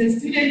is the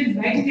student is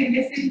writing a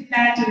lesson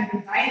plan to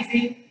revise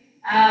it.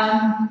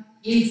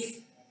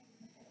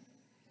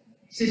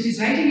 So she's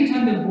writing it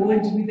on the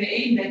board with the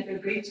aim that we're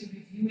going to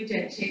review it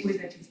and check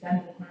whether it's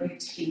done the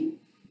correct thing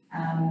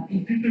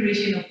in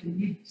preparation of the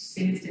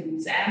mid-semester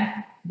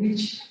exam,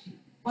 which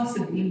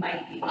possibly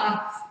might be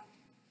asked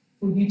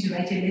for you to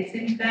write a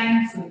lesson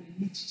plan. So you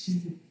need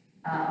to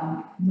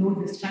know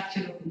the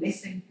structure of the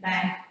lesson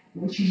plan,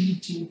 what you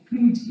need to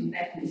include in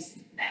that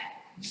lesson plan.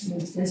 So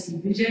it's just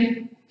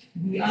revision.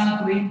 We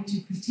are going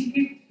to critique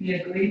it. We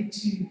are going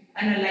to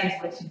analyze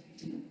what you've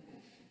written.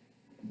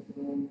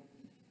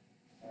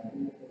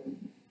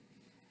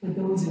 For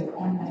those who are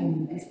online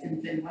in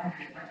distance and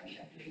wondering what we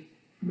are doing,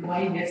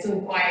 why we are so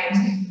quiet.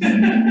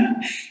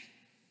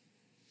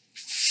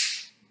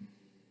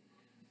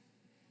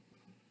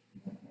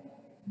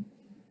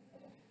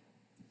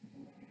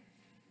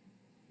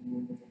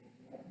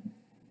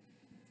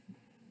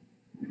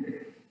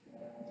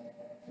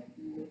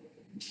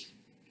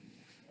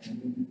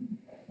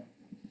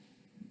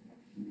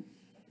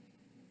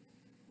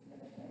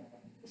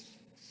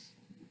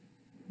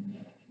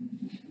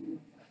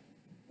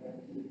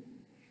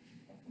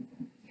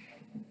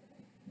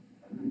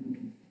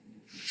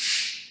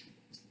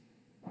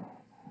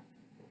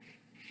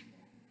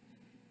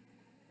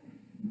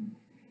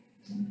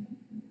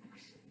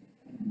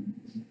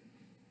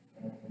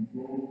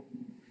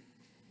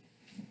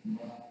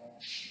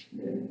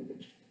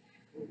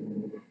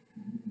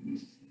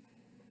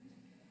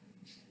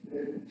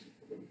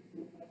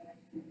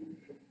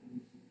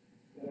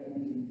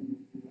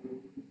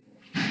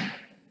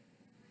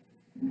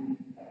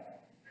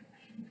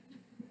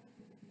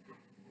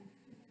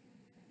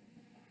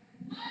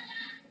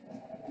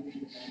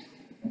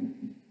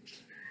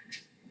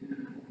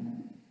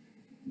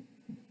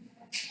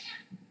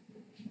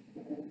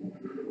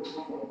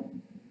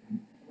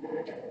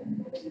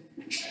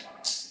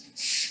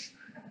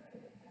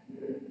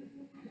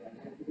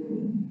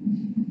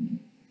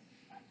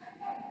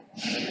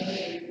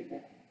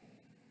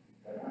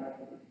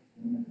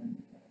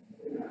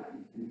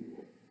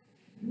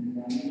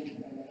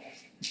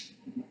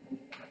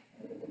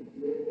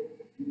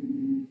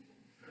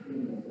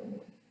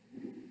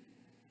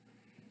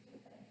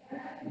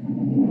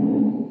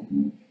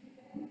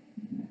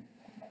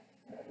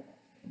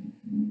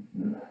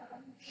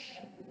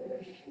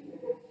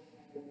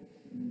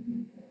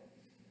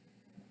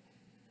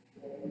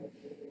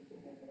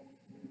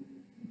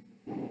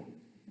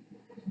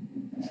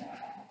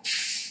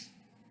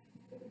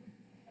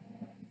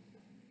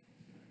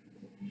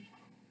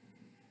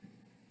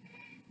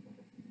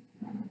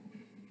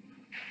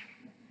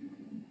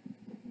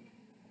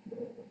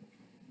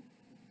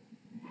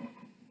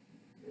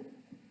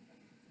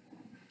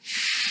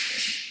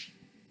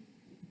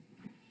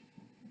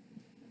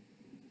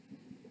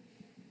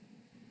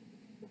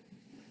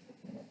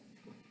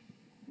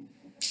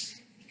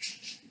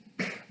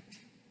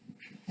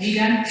 Are you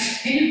done?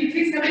 Can you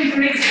please come and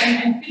correct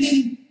and fill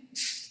in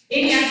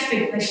any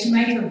aspect that you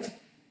might have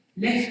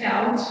left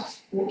out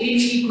or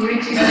any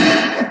correction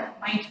that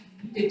might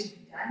be needed to be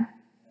done?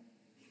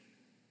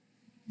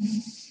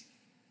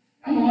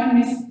 Come on,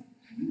 miss.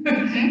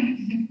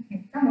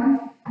 Come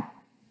on.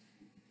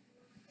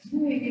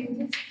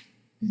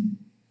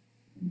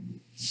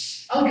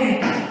 Okay.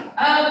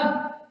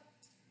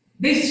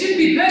 There should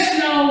be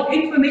personal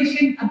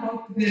information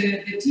about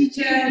the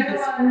teacher, the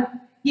school.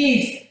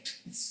 Yes,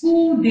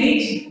 school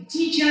date,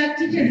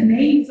 teacher's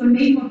name, so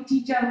name of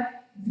teacher,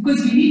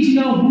 because we need to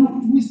know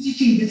who's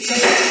teaching this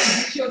subject.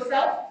 Is it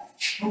yourself?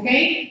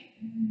 Okay?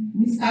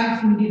 Miss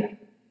Alfundira.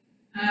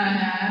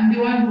 I'm the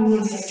one who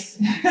wrote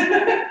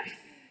that.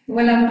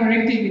 Well, I'm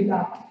correcting it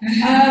now.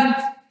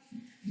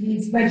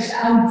 Yes, but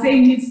I would say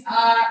Miss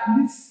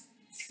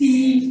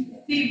C.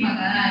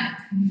 Magalan.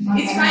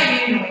 It's fine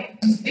anyway.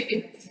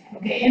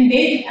 Okay, and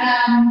then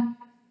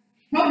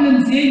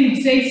problems here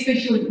you say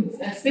special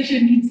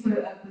needs for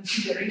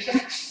consideration.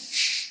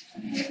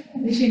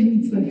 Special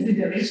needs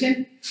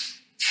consideration.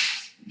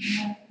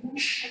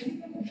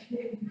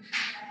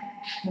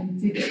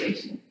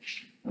 Consideration.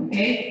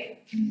 Okay?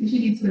 Special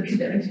needs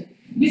consideration.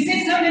 You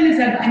say something is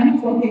like I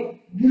know, okay,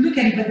 you look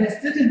at it, but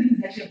there's certain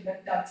things that you have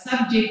left out.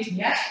 Subject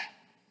here,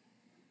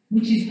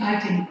 which is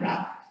art and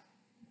craft.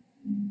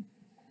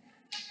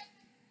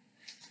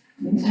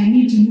 Then I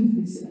need to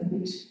move this a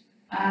bit.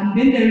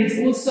 Then there is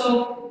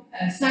also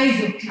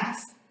size of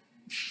class,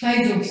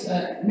 size of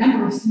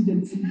number of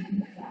students in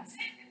the class,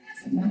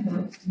 so number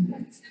of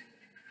students.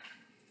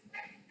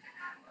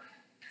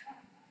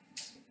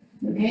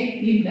 Okay,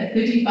 in the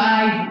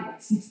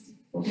 35, 60,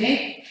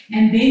 okay?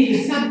 And then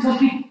the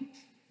subtopic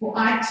for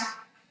art,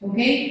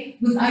 okay?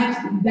 With art,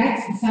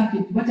 that's the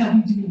subject. What are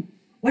we doing?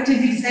 What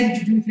have you decided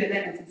to do with your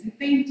learners? Is it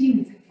painting?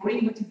 Is it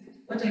drawing? What is it?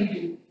 What are you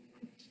doing?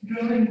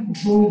 Drawing.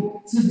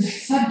 Drawing. So the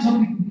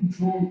subtopic will be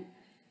drawing.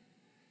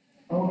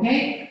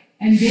 Okay?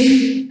 And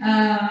then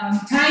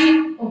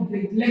time of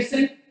the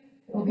lesson.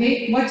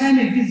 Okay? What time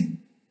have you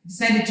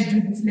decided to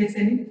do this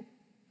lesson?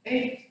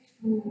 8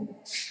 to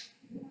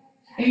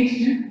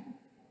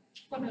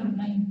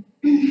 9.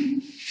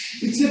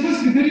 It's supposed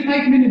to be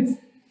 35 minutes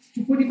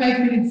to 45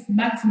 minutes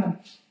maximum.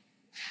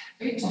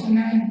 8 to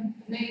 9.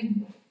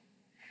 9.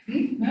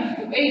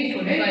 8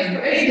 for 5.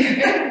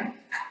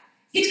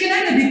 It can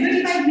either be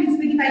 35 minutes,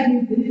 35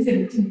 minutes, then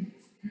 17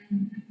 minutes.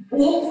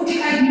 Or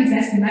 45 minutes,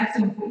 that's the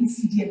maximum for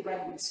ECD and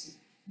primary school.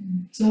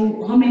 So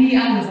how many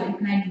hours are you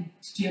planning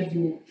to have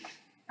your,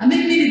 how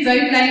many minutes are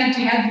you planning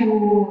to have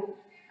your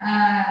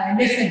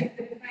lesson?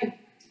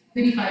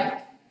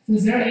 35. So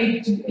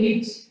 08 to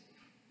 8,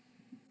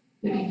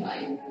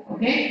 35,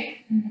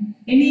 okay?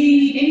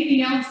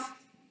 Anything else?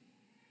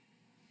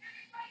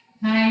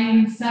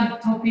 Time,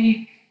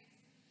 subtopic,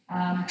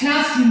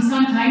 classroom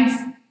sometimes,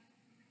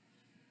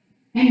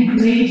 and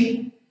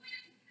grade,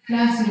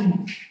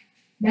 classroom.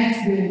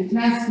 That's the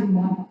classroom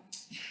number.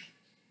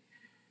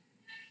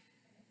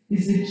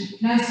 Is it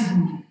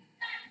classroom?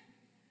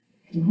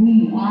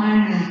 Room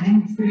 1 or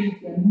room 3,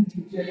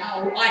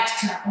 or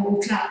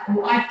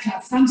art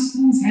class. Some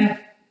schools have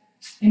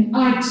an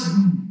art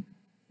room.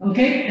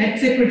 Okay,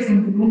 that's separate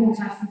from the normal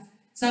classes.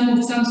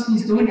 Some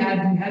schools don't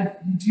have,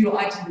 you do your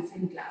art in the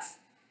same class.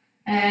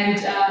 And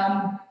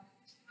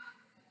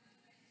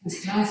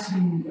this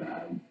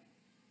classroom,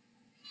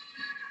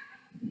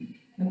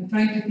 I'm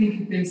trying to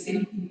think if there's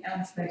anything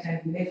else that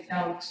I've left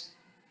out.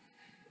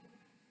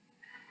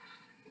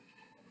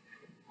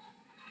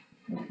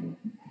 Okay.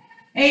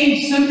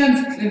 Age, sometimes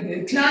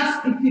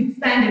class, if it's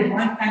standard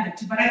 1, standard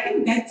 2, but I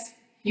think that's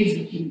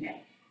everything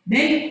there.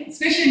 Then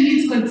special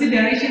needs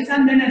consideration,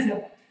 some learners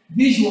have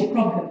visual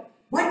problem.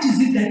 What is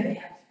it that they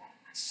have?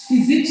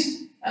 Is it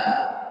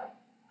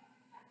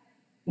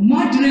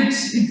moderate?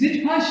 Is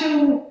it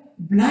partial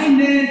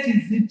blindness?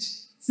 Is it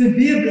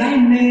severe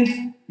blindness?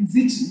 Is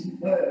it,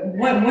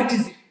 what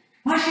is it?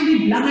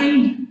 Partially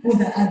blind, or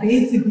are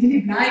they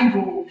severely blind,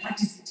 or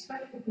what is it?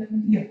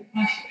 Yeah,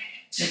 partial.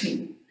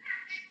 Okay.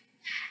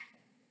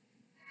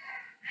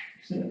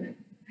 So,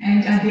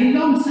 and are they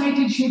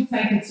long-sighted,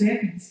 short-sighted? So you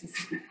have to be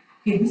specific.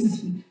 Okay, this is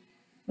good.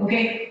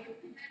 Okay.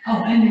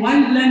 Oh, and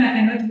one learner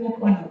cannot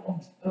walk on her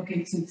own.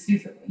 Okay, so it's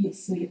feasible. Yes,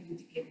 so you have to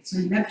indicate it. So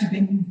you have to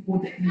then move all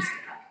the things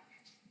up.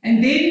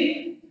 And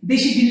then there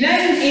should be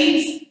learning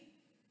aids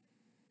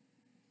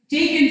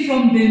taken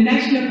from the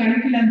national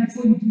curriculum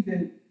before you do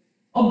the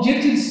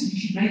objectives. You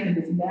should write them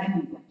as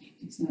learning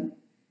objectives,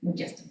 not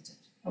just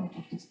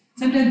objectives.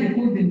 Sometimes they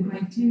call them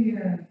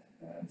criteria.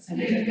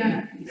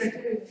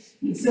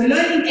 Yes. So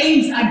learning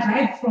aims are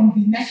derived from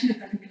the national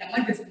curriculum.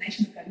 What does the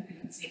national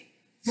curriculum say?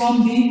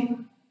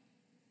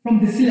 From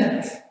the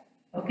syllabus.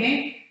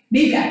 Okay?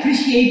 Maybe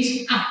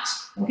appreciate art.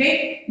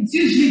 Okay? It's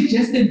usually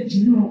just a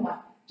general one.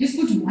 Just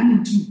put 1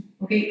 and 2.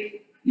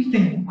 Okay? If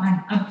then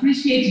 1,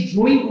 appreciate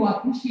drawing or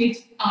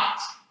appreciate art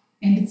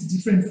and its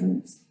different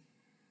forms.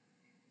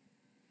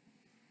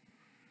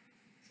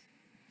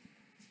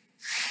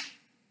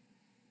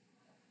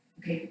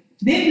 Okay.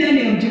 Then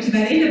learning objective.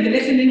 At the end of the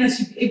lesson, learners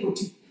should be able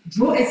to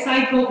draw a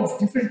cycle of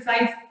different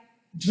sizes.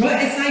 Draw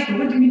a cycle.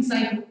 What do you mean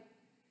cycle?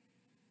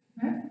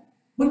 Huh?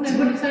 What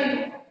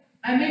cycle?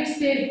 I meant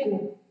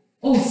circle.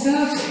 Oh,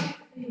 circle.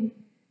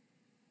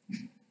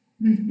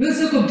 Do a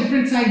circle of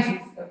different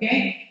sizes.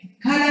 Okay.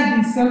 Color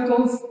these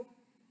circles.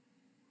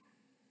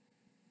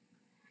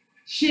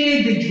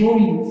 Share the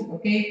drawings.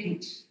 Okay.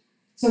 Good.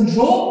 So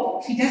draw.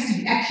 It has to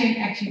be action,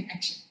 action,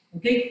 action.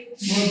 Okay.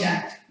 Well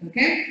done.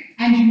 Okay.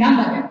 And you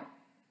number them.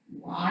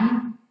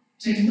 1,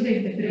 2,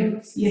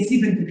 3. Yes,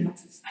 even the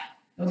dots is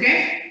fine.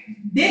 Okay?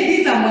 Then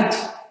these are what?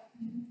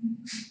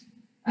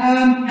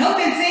 Health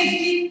and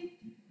safety.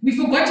 We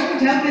forgot to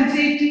put health and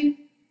safety.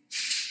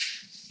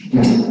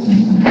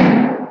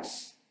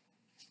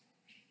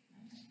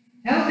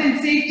 Health and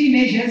safety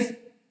measures.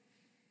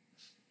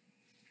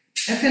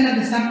 That's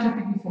another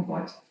subtopic we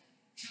forgot.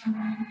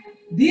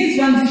 These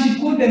ones you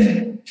should call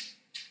them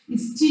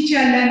is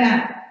teacher-learner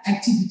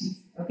activities.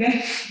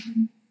 Okay?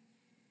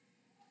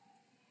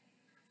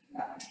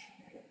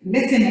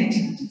 Lesson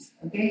activities,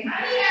 okay?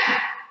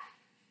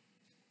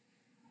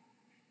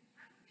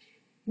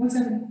 What's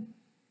happening?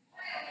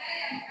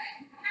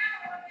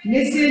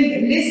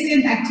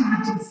 Lesson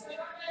activities.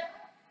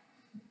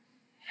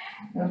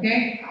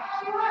 Okay?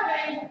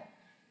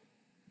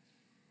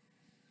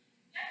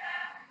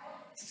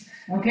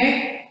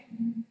 Okay?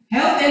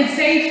 Health and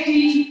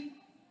safety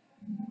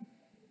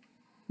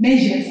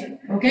measures,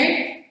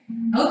 okay?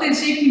 Health and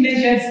safety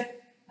measures.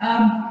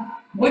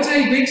 What are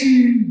you going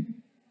to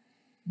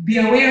be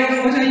aware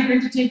of? What are you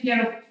going to take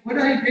care of? What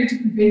are you going to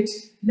prevent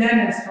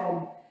learners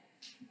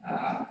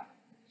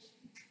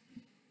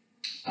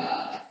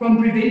from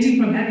preventing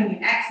from having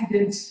an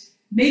accident?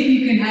 Maybe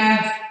you can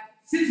have,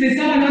 since there's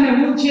someone on a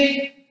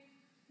wheelchair,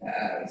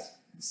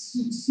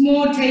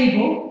 small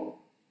table,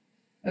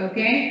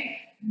 okay?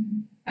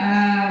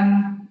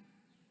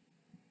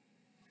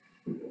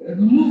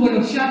 Removal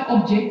of sharp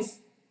objects.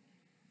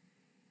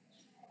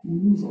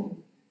 Removal.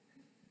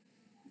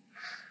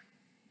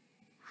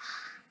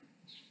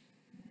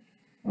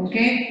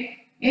 Okay.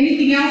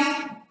 Anything else?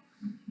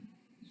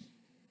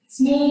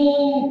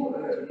 Small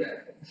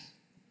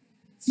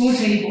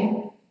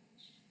table.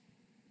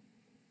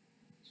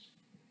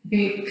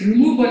 Okay.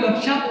 Removal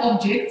of sharp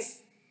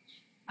objects.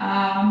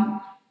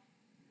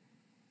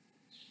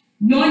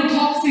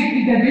 Non-toxic,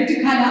 with the red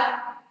color,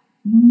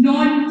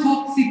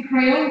 non-toxic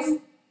crayons.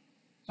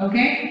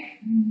 Okay.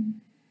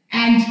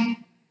 And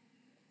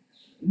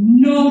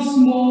no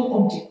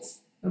small objects.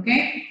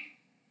 Okay.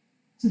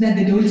 So that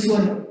they don't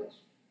swallow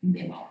in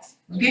their mouths.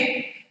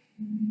 Okay?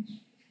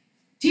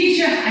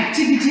 Teacher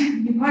activity,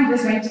 you can't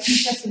just write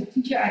teacher, so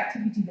teacher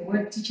activity, the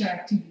word teacher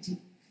activity.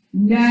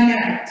 Learner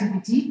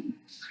activity.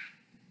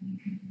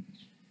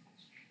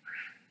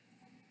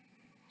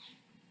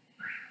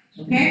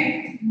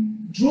 Okay?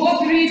 Draw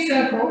 3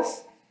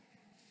 circles.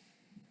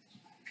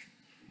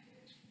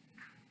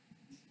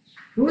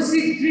 Draw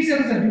 3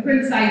 circles of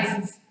different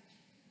sizes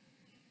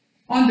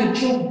on the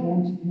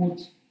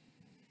chalkboard,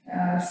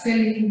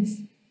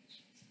 spellings.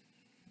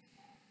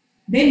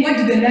 Then what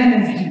do the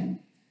learners do?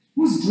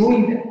 Who's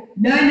drawing them?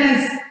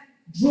 Learners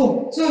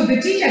draw. So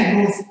the teacher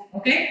draws,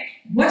 okay?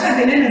 What are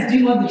the learners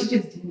doing while the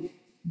teachers do?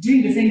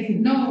 Doing the same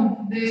thing?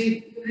 No,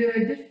 they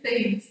were just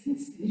saying,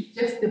 since it's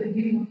just the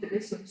beginning of the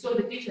lesson, so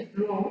the teacher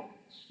draw,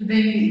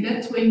 then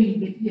that's when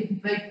the teacher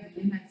divides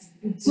the learners.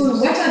 So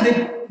what are the,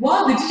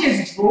 while the teacher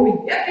is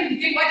drawing, you have to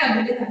indicate what are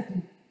the learners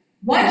doing?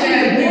 What They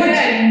are the board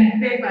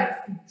and papers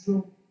to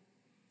draw.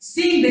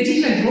 seeing the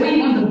teacher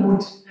drawing on the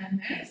board? And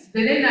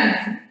the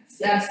learners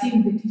are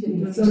seeing the teacher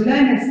draw. So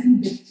learners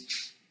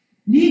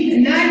see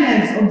the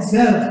learners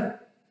observe,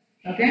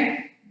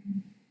 okay?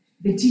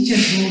 The teacher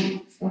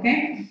drawing,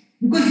 okay?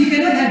 Because you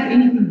cannot have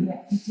anything here.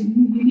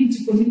 You need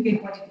to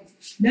communicate what it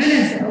is.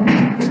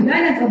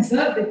 Learners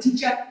observe the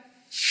teacher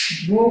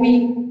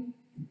drawing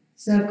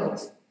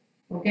circles,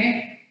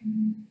 okay?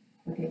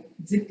 Okay,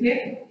 is it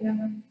clear?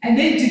 Yeah. And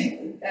then to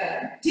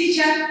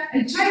teacher,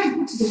 and try to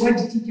put the word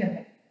teacher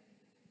there.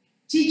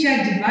 Teacher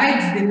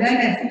divides the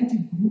learners into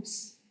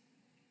groups,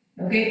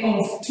 okay,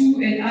 of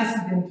 2 and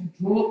asks them to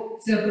draw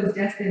circles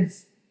just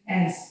as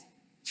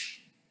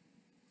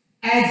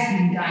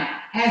been done,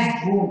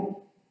 as drawn.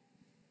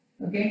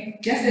 Okay,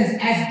 just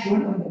as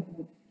drawn on the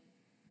board.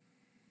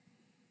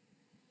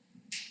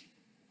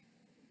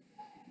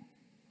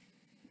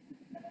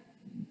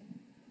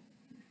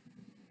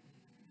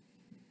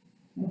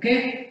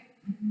 Okay?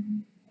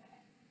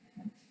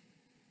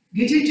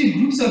 Get into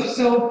groups of,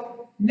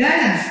 so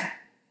learners.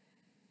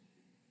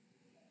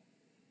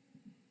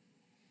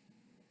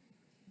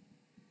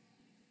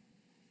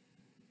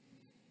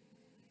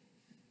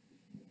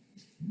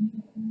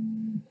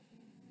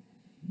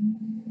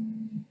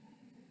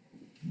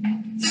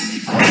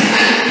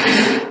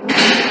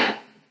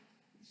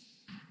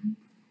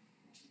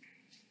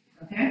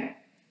 Okay?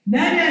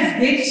 Learners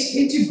get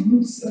into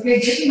groups, okay,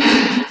 getting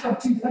into groups of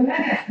 2. So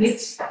learners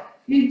get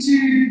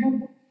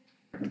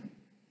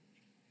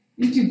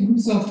into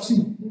groups of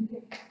 2.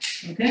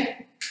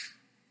 Okay?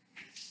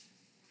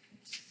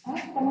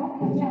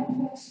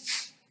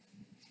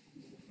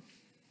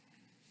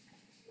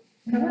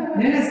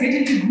 Learners get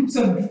into groups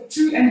of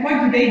 2, and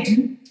what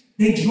do?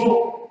 They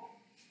draw.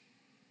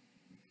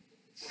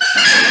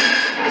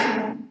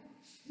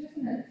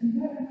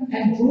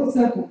 And draw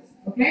circles,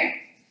 okay?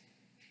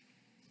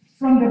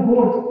 From the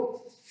board.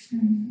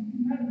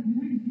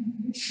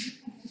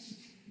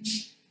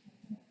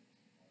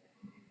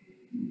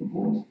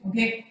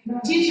 Okay,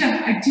 teacher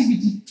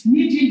activity. You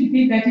need to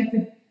indicate that it's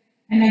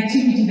an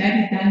activity that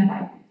is done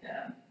by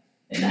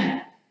the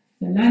learner.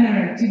 The learner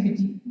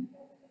activity.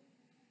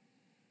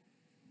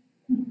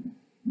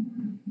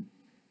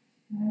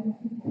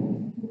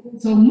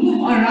 So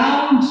move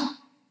around.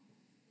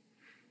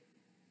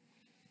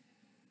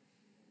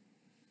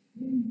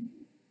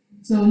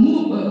 So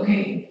move,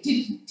 okay.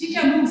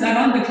 Teacher moves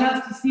around the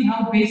class to see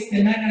how best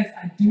the learners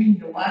are doing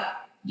the work.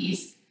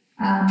 Yes.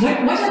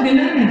 What are the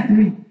learners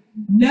doing?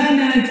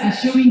 Learners are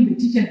showing the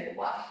teacher their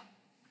work.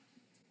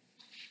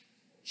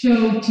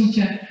 Show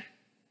teacher.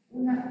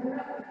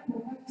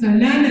 So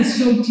learners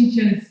show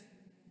teachers,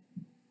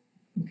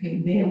 okay,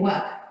 their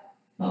work.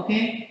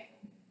 Okay?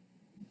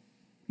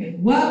 Okay.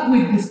 Work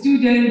with the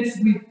students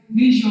with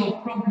visual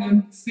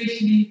problems,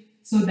 especially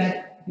so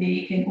that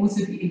they can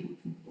also be able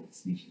to grow,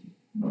 especially.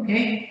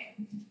 Okay?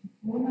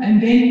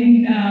 And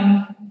then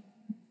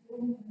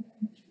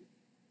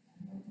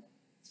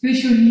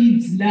special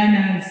needs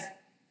learners.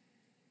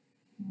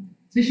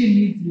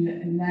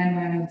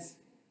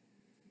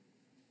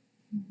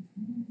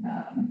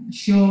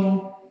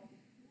 show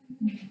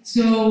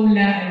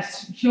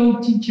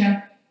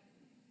teacher,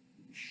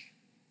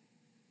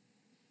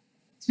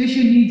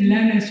 special needs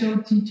learner, show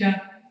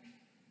teacher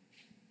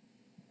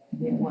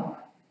their work.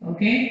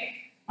 Okay?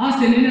 Ask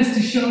the learners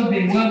to show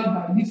their work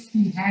by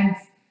lifting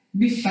hands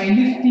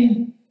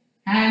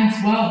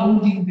while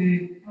holding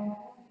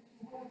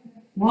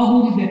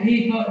the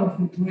paper of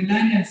the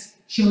learners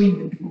showing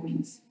the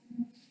drawings.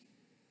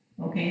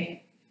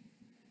 Okay?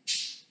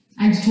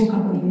 And talk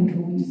about the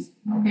drawings.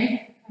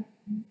 Okay?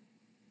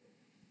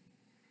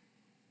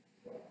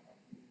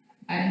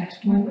 And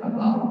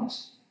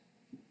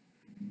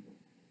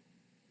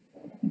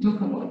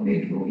talk about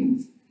the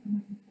drawings.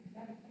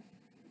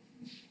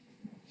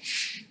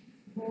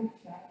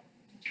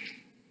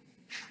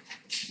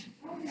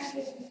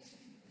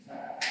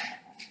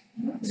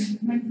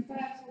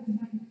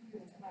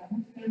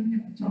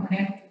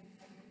 Okay.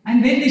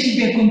 And then there should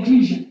be a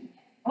conclusion.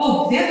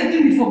 Oh, the other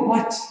thing we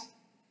forgot.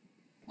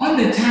 On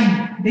the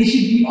time, they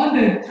should be on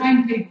the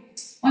timetable,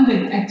 on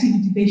the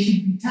activity, there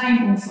should be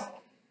time also.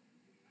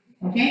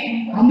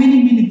 Okay? How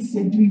many minutes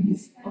they're doing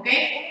this?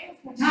 Okay?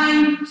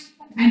 Time,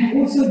 and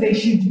also there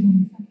should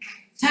be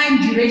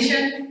time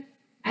duration,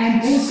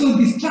 and also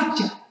the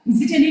structure.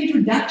 Is it an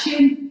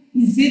introduction?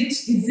 Is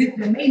it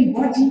the main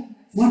body?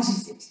 What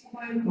is it?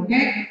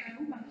 Okay?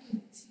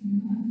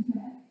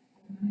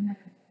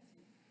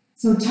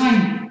 So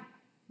time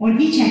on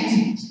each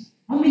activity.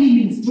 How many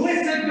minutes? Draw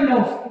a circle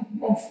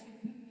of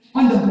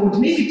on the board.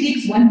 Maybe it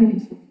takes 1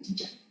 minute for the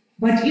teacher.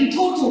 But in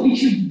total, it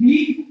should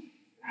be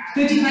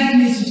 35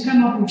 minutes to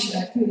come up with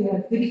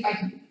 35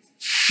 minutes.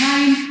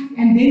 Time,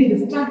 and then the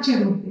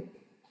structure of the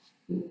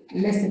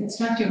lesson,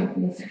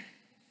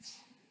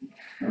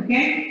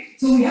 Okay?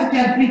 So we have to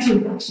have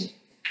introduction.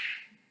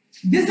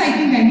 This I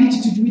think I need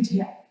to do it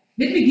here.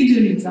 Let me give you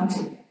an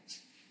example here.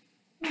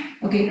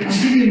 Okay, I'll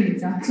give you an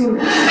example. So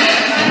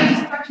the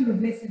structure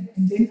of lesson,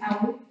 and then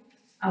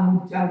I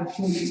will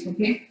show you,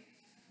 okay?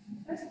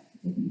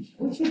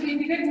 Which would be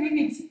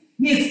minutes.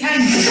 Yes, time,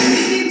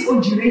 minutes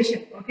or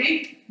duration,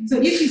 okay? So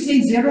if you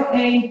say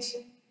 08,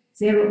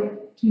 0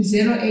 to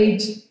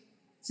 08,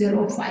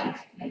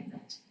 05, like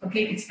that,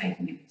 okay? It's 5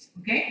 minutes,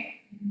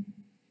 okay?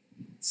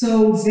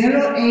 So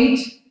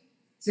 08,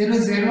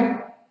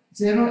 00,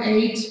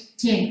 08,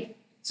 10.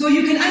 So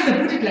you can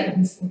either put it like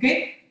this,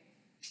 okay?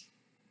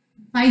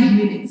 5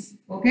 minutes,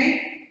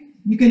 okay?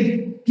 You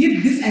can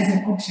give this as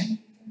an option,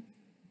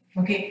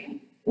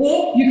 okay?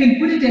 Or you can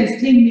put it as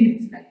 10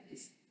 minutes like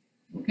this,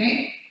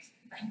 okay?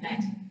 Like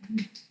that.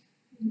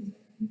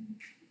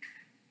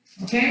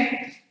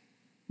 Okay?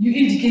 You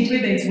indicate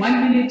whether it's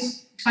 1 minute,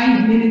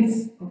 5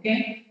 minutes,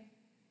 okay?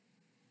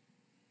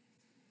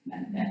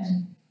 Like that,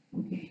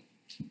 okay.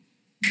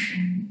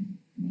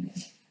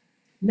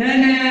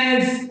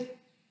 Learners,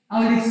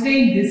 I'll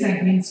explain this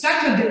again.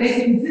 Structure of the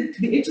lesson, is it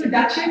the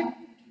introduction?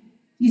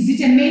 Is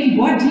it a main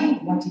body?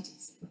 What it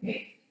is,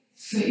 okay?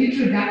 So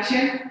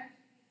introduction,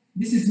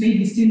 this is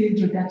maybe still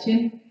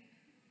introduction,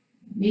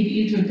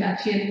 maybe it's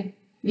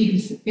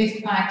the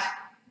first part,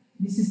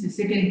 this is the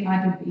second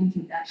part of the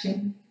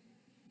introduction,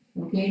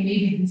 okay?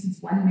 Maybe this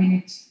is 1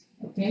 minute,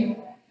 okay?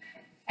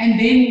 And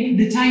then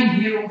the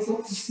time here also,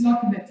 it's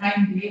not the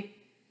time there,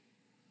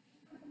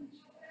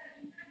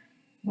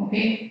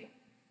 okay?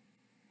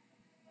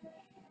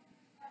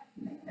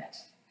 Like that,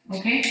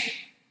 okay?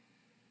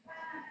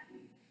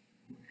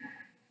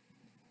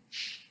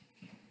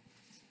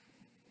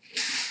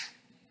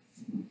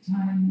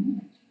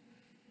 Time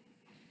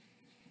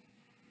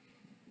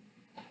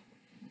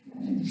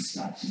and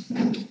structure.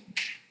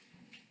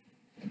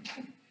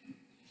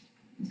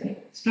 Okay.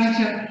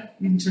 Structure,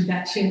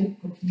 introduction,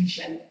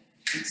 conclusion,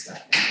 and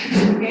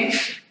structure. Okay.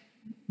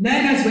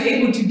 Learners were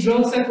able to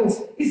draw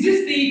circles. Is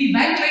this the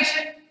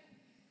evaluation?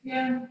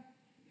 Yeah.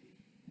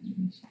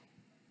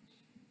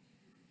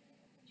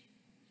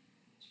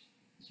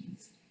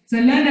 So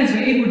learners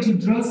were able to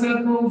draw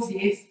circles.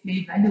 Yes, they're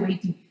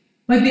evaluating.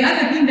 But the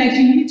other thing that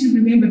you need to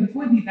remember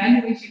before the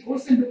evaluation,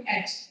 also look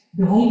at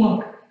the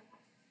homework.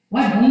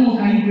 What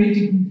homework are you going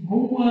to do?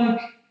 Homework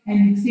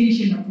and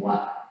extension of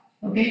work,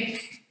 okay?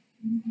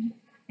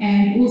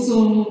 And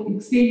also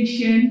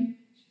extension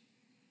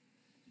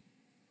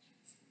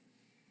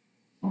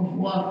of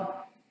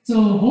work.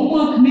 So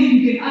homework, maybe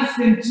you can ask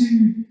them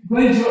to go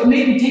and draw,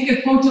 maybe take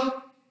a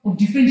photo of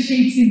different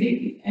shapes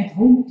at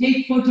home,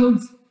 take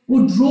photos,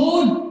 or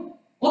draw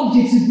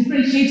objects with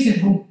different shapes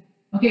at home.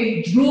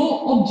 Okay,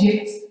 draw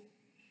objects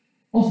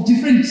with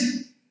different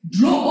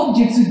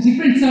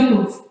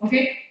circles,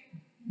 okay?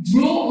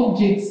 Draw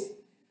objects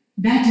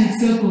that have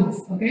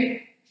circles,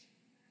 okay?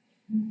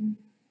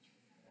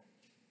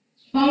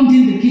 Found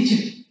in the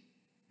kitchen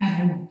at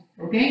home,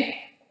 okay?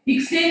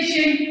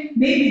 Extension,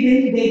 maybe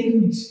then they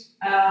could,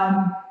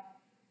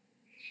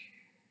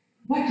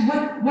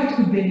 what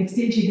could be an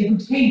extension? They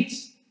could paint.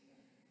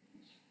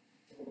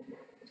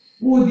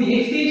 Or the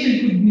extension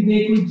could be,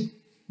 they could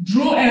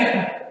draw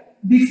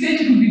the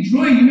extension could be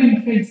draw a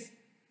human face.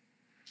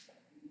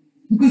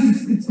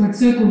 Because it's got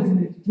circles in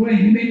it. Draw a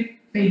human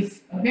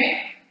face,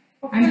 okay?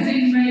 Of course,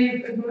 in my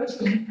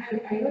evaluation, I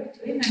wrote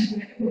when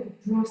I'm able to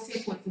draw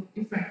circles of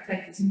different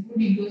sizes,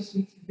 including those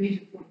with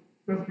visual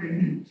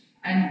problem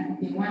and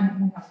the one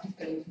who have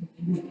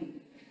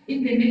difficulty.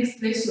 In the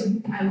next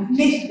lesson, I will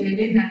teach the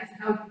learners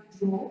how to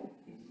draw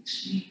a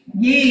tree.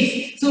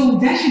 Yes, so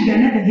that should be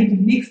another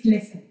heading next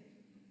lesson.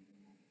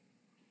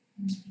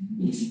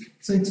 Yes,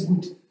 so it's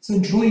good. So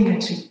drawing a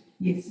tree,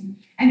 yes.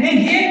 And then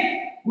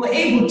here we're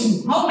able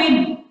to, how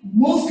many?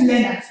 Most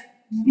learners,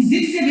 is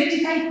it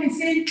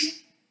 75%?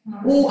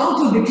 Or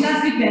out of the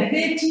class, if there are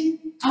 30,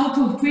 out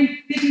of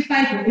 20,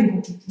 35, we're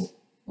able to draw.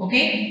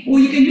 Okay? Or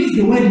you can use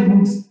the word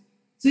most.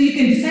 So you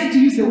can decide to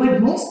use the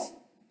word most,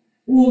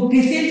 or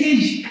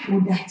percentage,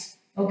 or that.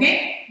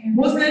 Okay?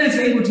 Most learners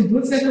are able to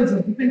draw circles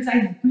of different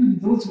sizes, including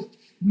those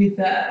with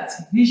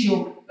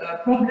visual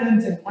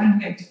problems and one who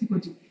had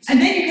difficulty. And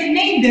then you can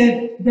name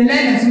the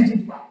learners who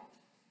did well.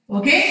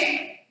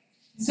 Okay?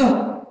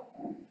 So,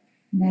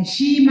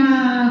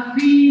 Nashima,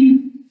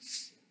 Queen,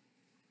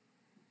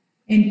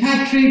 and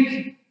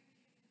Patrick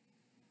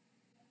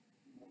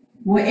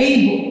were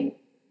able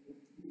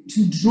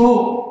to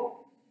draw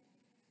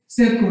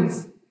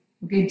circles,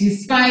 okay,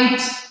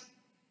 despite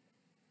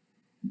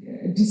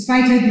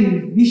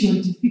having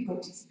visual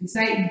difficulties,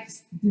 despite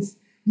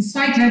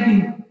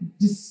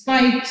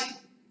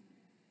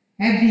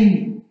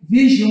having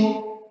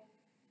visual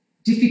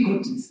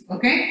difficulties,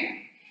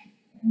 okay?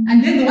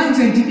 And then the ones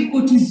who had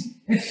difficulties,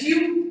 a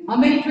few, how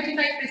many?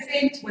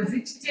 25%? Was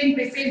it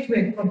 10% who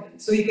had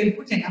problems? So you can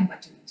put a number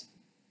to it.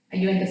 Are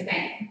you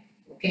understanding?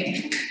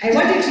 Okay. I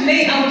want you to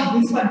lay out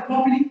this one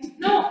properly.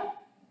 No.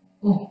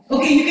 Oh,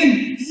 okay, you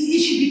can, it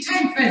should be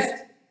time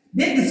first,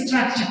 then the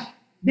structure,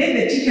 then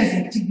the teacher's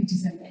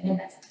activities and the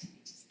learner's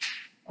activities.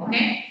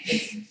 Okay?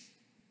 Yes.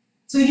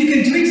 So you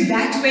can do it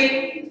that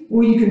way,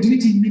 or you can do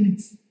it in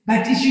minutes.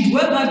 But it should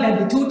work out that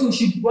the total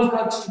should work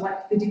out to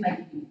what? 35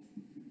 minutes.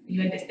 Are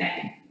you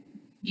understanding?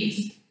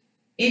 Yes.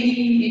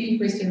 Any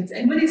questions?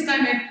 And when it's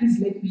time, please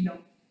let me know.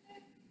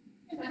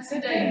 I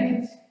said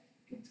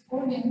it's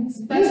going.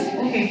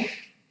 Okay.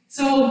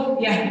 So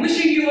yeah,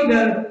 wishing you all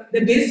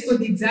the best for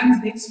the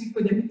exams next week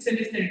for the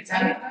mid-semester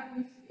exam.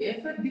 I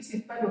thought this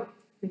is part of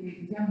the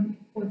exam.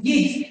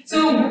 Yes. So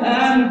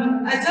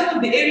some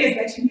of the areas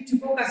that you need to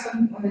focus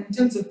on in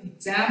terms of the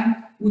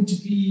exam would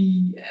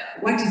be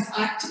what is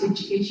art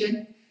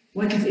education,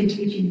 what is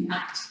education in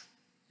art,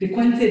 the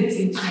concepts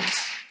in art.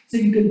 So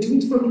you can do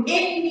it from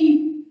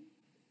any.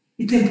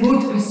 It's a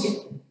broad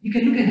question. You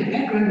can look at the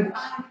background of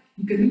art.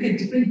 You can look at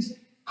different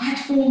art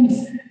forms.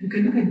 You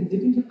can look at the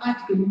definition of art.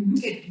 You can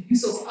look at the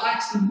use of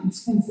art in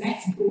schools.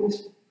 That's broad.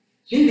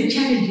 Then the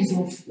challenges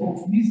of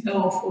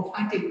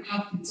art and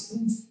craft in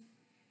schools.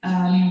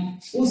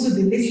 Also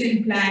the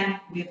lesson plan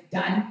we have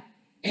done.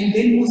 And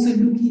then also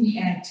looking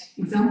at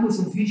examples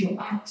of visual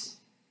art.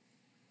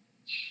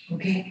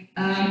 Okay.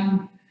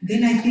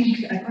 Then I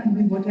think, I can't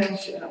remember what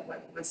else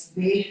was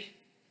there.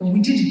 We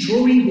did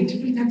drawing, the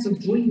different types of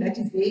drawing that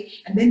is there,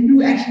 and then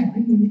you actually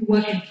bring in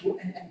work and draw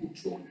and the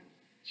drawing.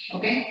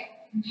 Okay?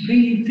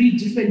 Bring in 3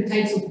 different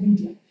types of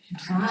media.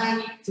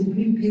 Dry, so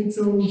bring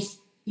pencils,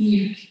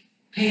 ink,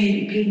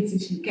 paints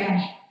if you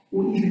can,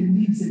 or even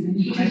leaves, and then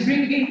you can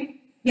bring in.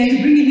 Yeah,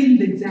 you bring it in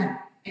the exam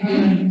and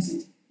then you use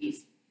it. Yes.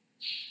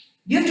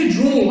 You have to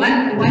draw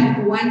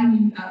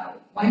one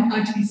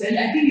art piece, and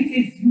I think it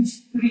says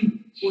use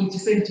 3 for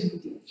different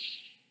media.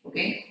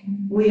 Okay?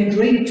 We are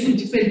drawing 2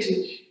 different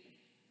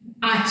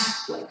art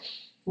work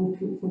for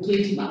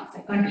 20 marks. I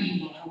can't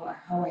remember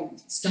how I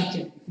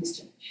structured the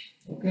question.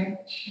 Okay?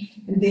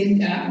 And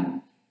then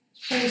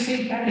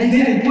and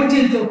then the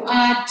importance of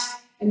art,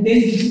 and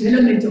then the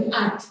development of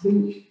art,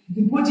 the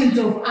importance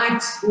of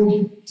art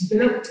or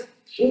developed,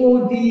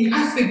 or the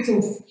aspects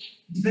of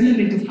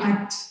development of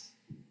art.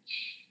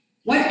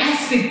 What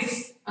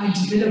aspects are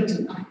developed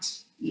in art?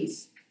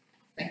 Yes,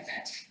 like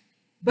that.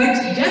 But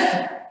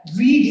just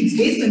read, it's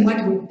based on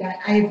what we've done.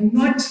 I have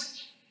not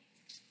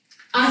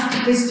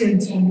asked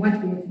questions on what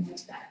we have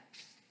not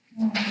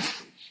done.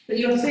 So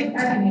you're saying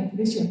art and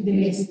education,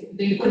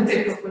 the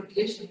concept of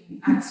education.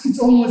 It's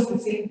almost the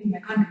same thing. I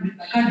can't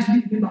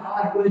really remember how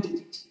I worded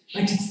it,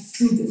 but it's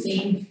still the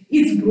same.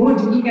 It's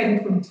broad, you look at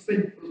it from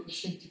different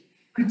perspectives.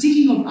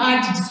 Critiquing of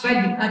art,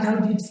 describing art, how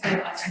do you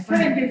describe art?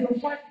 Challenges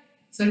of what?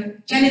 Sorry,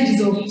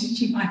 challenges of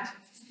teaching art.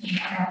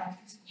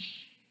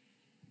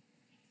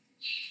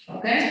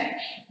 Okay?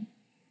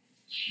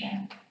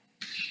 Yeah.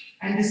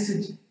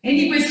 Understood.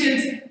 Any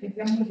questions?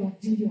 Examples of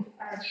visual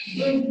art,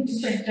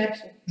 different types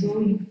of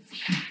drawing.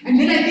 And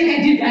then I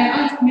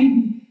asked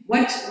maybe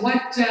what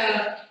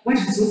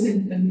resources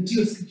and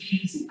materials could you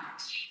use in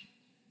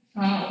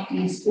art?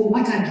 Yes, or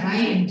what are dry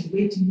and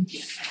wet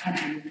media? I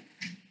can't remember.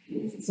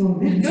 Yes. So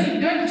then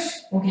Don't.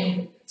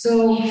 okay.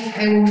 So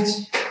I would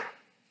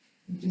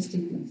just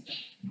take my stuff.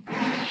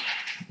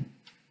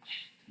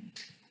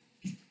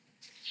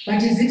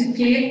 But is it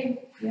clear?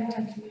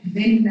 Yeah.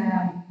 Then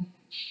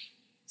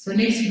so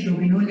next week there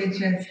will be no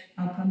lectures.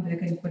 I'll come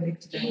back and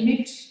collect them. We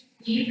meet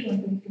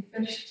on the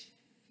 1st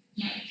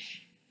March.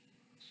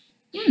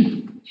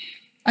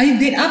 Are you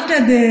there after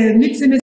the mid-semester?